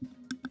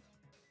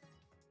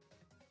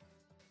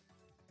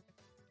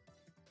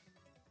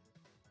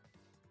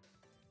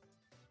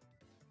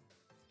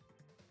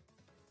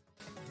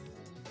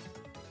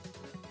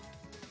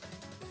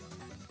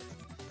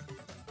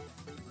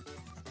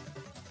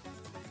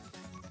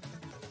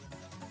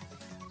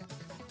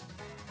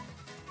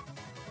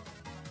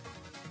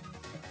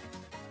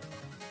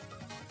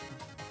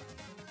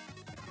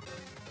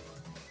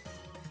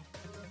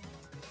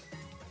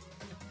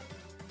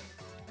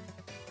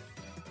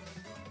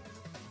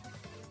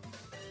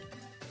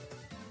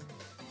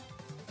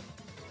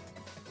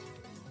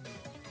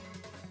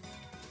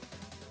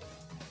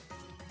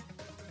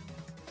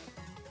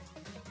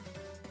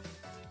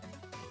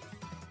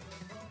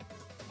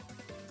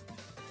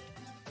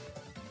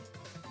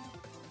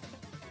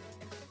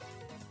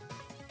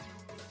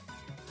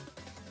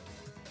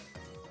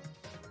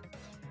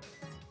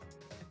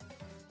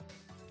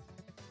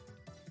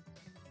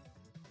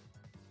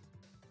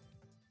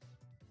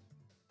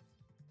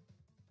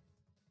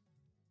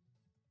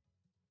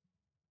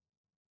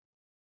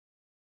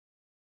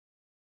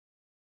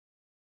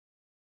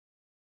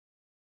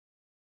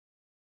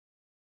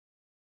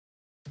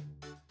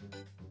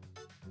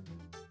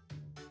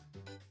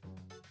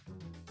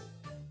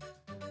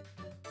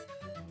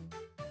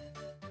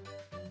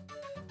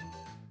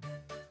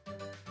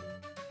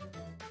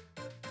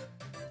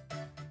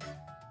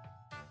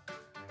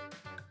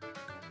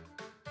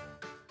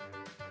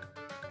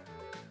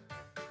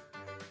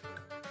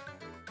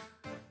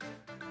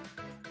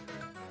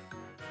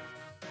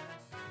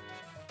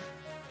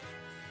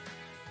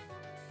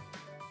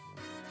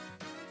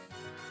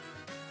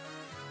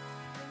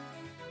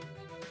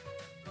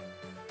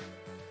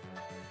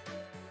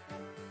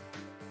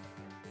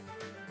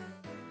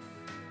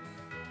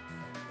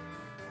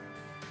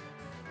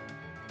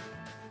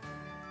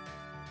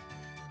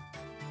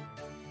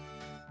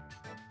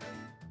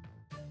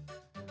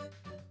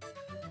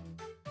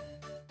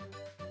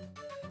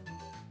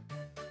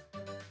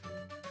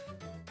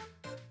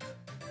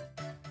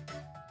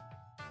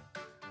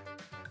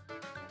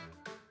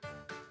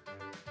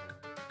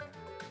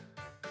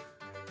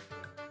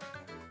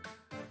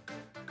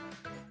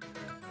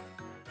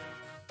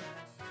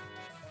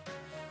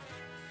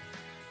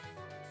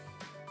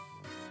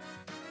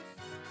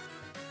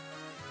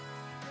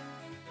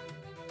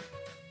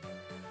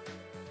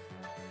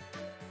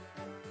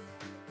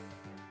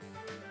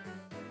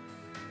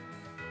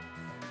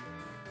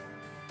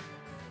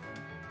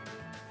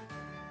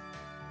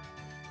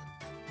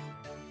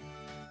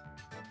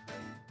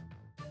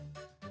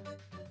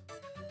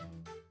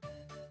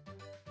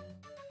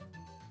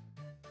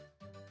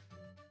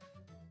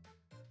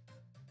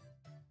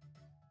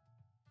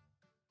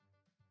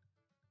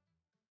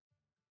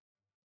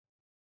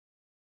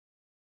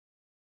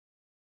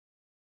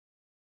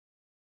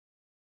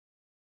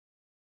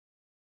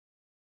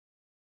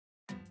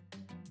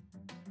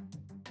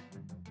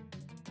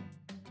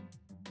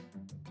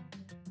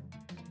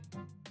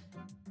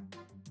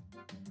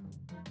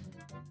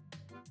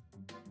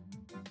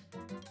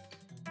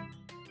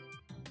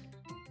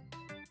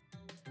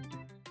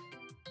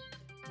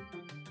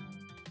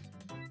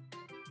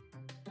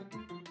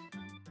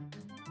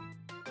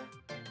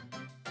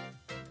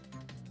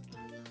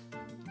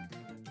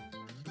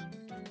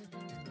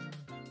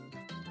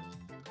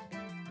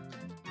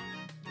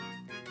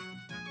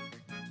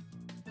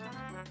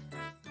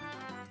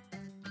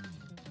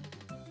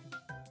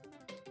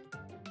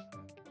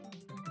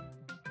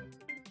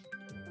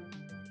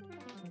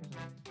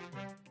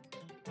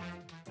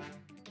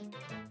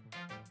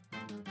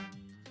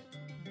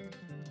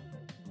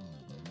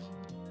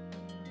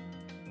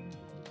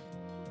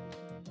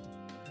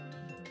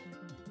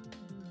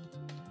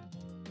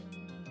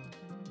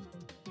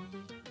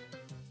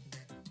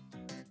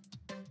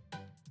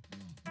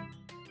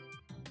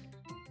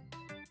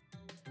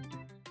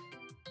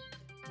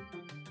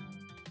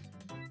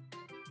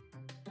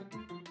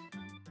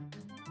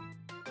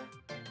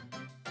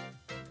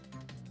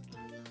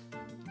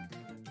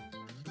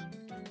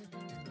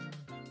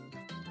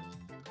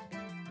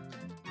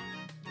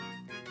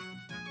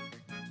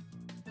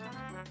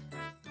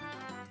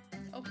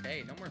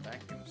 Hey, no more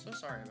vacuum. I'm so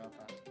sorry about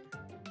that.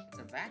 It's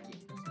a vacuum,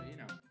 so you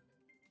know.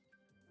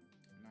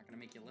 I'm not gonna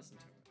make you listen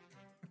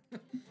to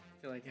it. I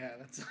feel like, yeah,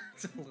 that's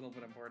a little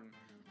bit important.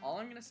 All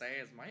I'm gonna say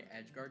is my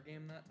Edgeguard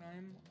game that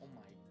time, oh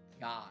my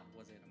god,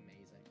 was it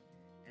amazing.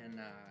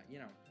 And, you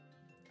know,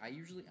 I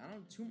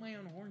don't toot my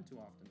own horn too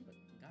often, but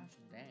gosh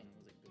dang,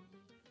 was it good.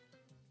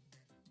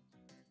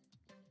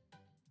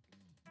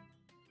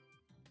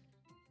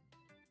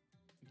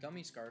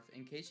 Gummy Scarf,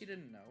 in case you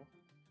didn't know,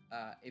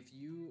 if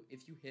you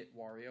hit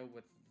Wario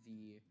with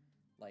the,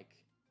 like,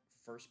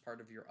 first part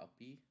of your up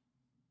B,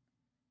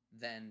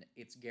 then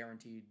it's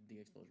guaranteed the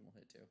explosion will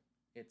hit too.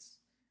 It's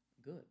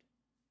good.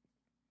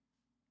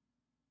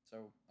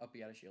 So up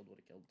B out of shield would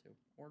have killed too,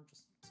 or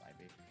just side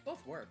B.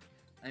 Both work.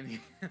 I mean,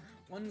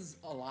 one's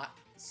a lot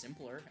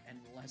simpler and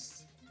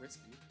less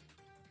risky.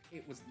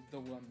 It was the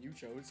one you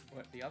chose,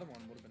 but the other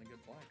one would have been a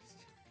good flex.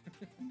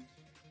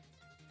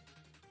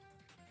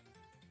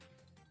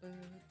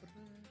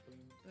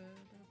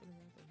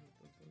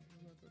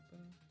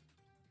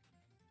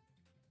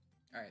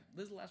 Alright,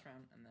 this is the last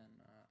round, and then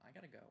I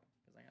gotta go,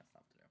 because I got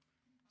stuff to do.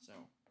 So,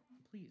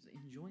 please,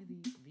 enjoy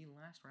the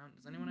last round.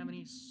 Does anyone have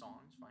any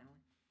songs,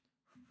 finally?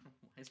 Why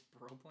is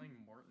Bro playing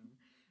Morton?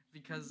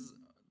 Because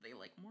they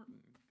like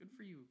Morton. Good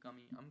for you,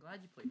 Gummy. I'm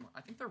glad you played Morton.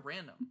 I think they're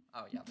random.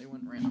 Oh, yeah, they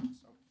went random,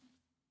 so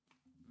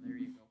there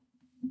you go.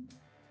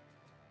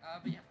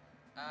 But yeah,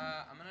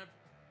 I'm gonna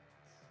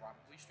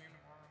probably stream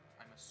tomorrow,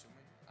 I'm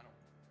assuming. I don't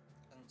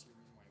see a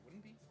reason why it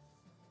wouldn't be.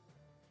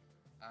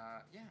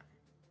 Yeah.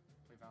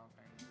 Play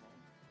Valentine's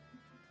World.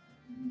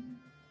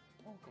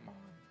 Oh, come on.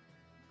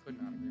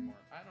 Could not agree more.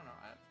 I don't know.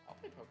 I'll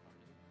play Pokemon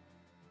music.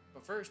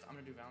 But first, I'm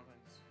gonna do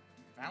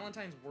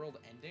Valentine's World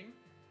Ending?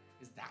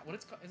 Is that what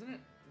it's called? Isn't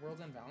it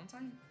World's End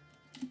Valentine?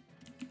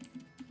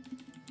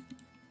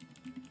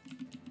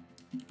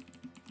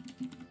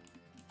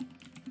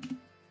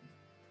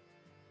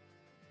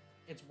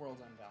 It's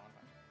World's End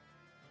Valentine.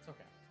 It's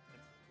okay.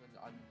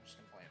 I'm just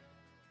gonna play it.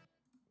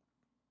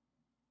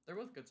 They're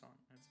both good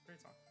songs. It's a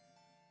great song.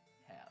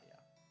 Hell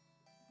yeah.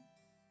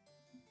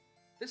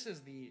 This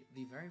is the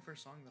very first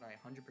song that I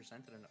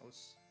 100%ed in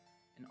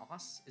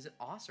OS. Is it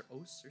OS or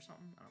OS or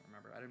something? I don't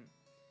remember. I didn't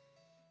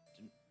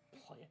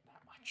play it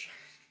that much.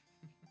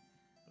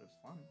 But it was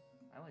fun.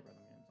 I like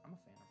rhythm games. I'm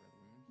a fan of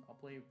rhythm games.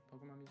 I'll play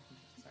Pokemon music in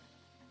just a second.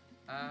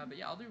 But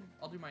yeah, I'll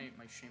do my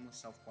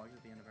shameless self-plugs at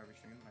the end of every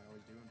stream. I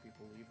always do, and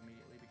people leave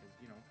immediately because,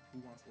 you know,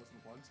 who wants to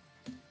listen to plugs?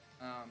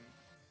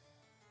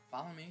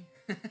 Follow me.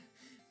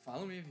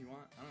 Follow me if you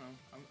want. I don't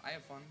know. I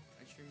have fun.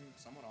 I stream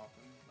somewhat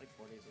often, like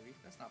 4 days a week.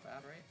 That's not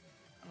bad, right?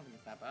 I don't think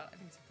it's that bad. I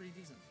think it's pretty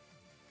decent.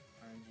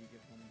 RNG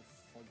give one the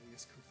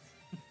fuggliest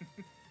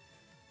goofy.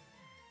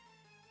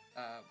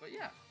 But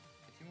yeah,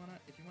 if you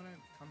wanna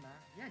come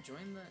back, yeah,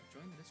 join the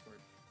Discord.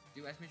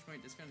 Do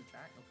Discord in the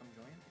chat. You'll come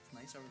join. It's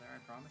nice over there.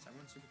 I promise.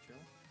 Everyone's super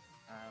chill.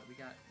 You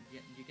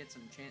get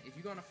some chance. If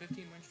you go on a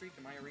 15-win streak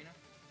in my arena,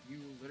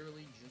 you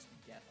literally just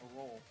get a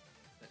roll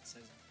that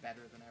says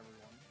better than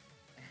everyone.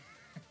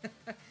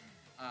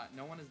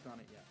 No one has done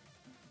it yet,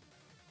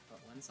 but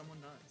when someone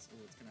does,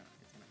 it's gonna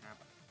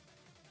happen.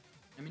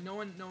 I mean, no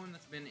one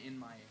that's been in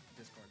my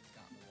Discord has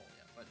gotten the roll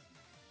yet, but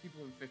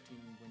people in 15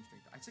 win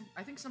streak.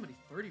 I think somebody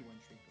 30 win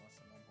streak to us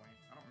at one point.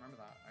 I don't remember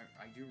that.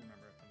 I do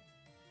remember it, but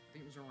I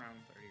think it was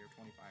around 30 or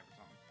 25 or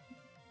something.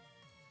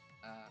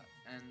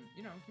 And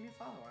you know, give me a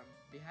follow. I'd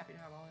be happy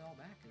to have all y'all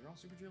back because you're all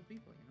super chill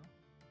people. You know,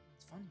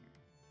 it's fun here.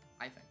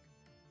 I think.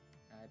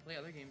 I play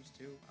other games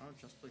too. I don't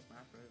just play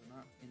Smash Bros. I'm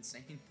not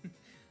insane.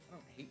 I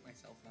don't hate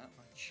myself that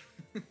much.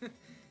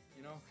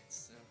 You know,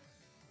 it's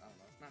I don't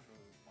know. Smash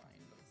Bros. Is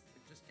fine, but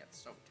it just gets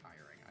so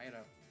tiring. I had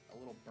a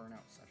little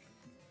burnout session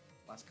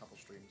last couple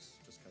streams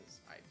just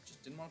because I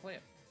just didn't want to play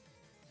it,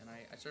 and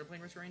I started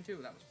playing Risk of Rain 2.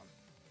 That was fun.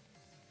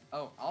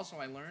 Oh, also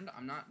I learned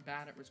I'm not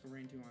bad at Risk of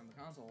Rain 2 on the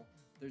console.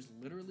 There's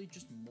literally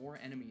just more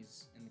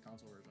enemies in the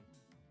console version.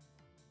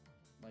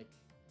 Like,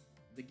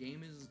 the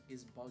game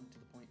is bugged to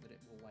the point that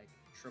it will like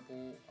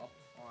triple up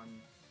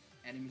on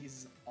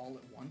enemies all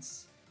at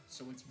once.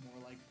 So it's more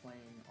like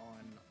playing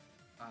on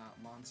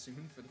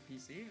Monsoon for the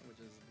PC, which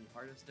is the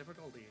hardest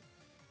difficulty.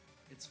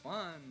 It's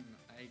fun.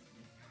 I'm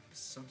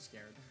so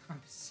scared.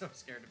 I'm so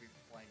scared to be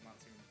playing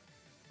Monsoon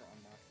for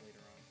Unlocked later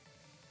on.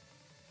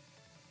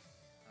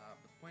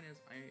 But the point is,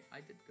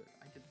 I did good.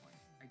 I did fine.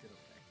 I did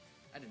okay.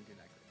 I didn't do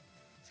that great.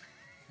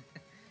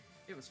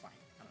 It was fine.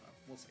 I don't know.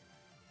 We'll see.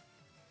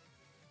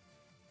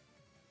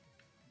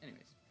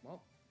 Anyways,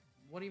 well,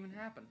 what even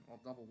happened?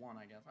 Well, double one,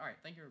 I guess. Alright,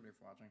 thank you everybody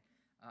for watching.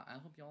 I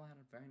hope you all had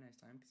a very nice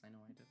time, because I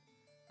know I did.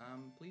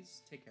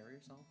 Please take care of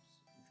yourselves.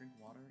 Drink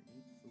water,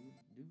 eat food,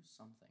 do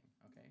something,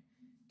 okay?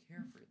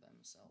 Care for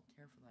themselves.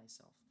 Care for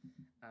thyself.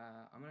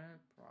 I'm gonna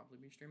probably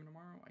be streaming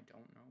tomorrow. I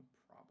don't know.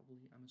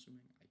 Probably, I'm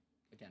assuming. I,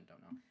 again,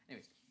 don't know.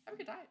 Anyways, have a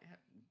good day.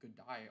 Good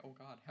day. Oh,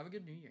 God. Have a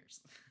good New Year's.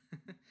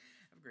 Have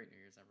a great New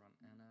Year's, everyone.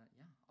 And,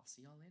 yeah, I'll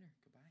see y'all later.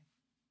 Goodbye.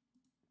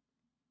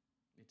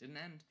 It didn't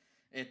end.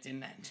 It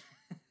didn't end.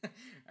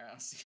 Alright, I'll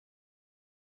see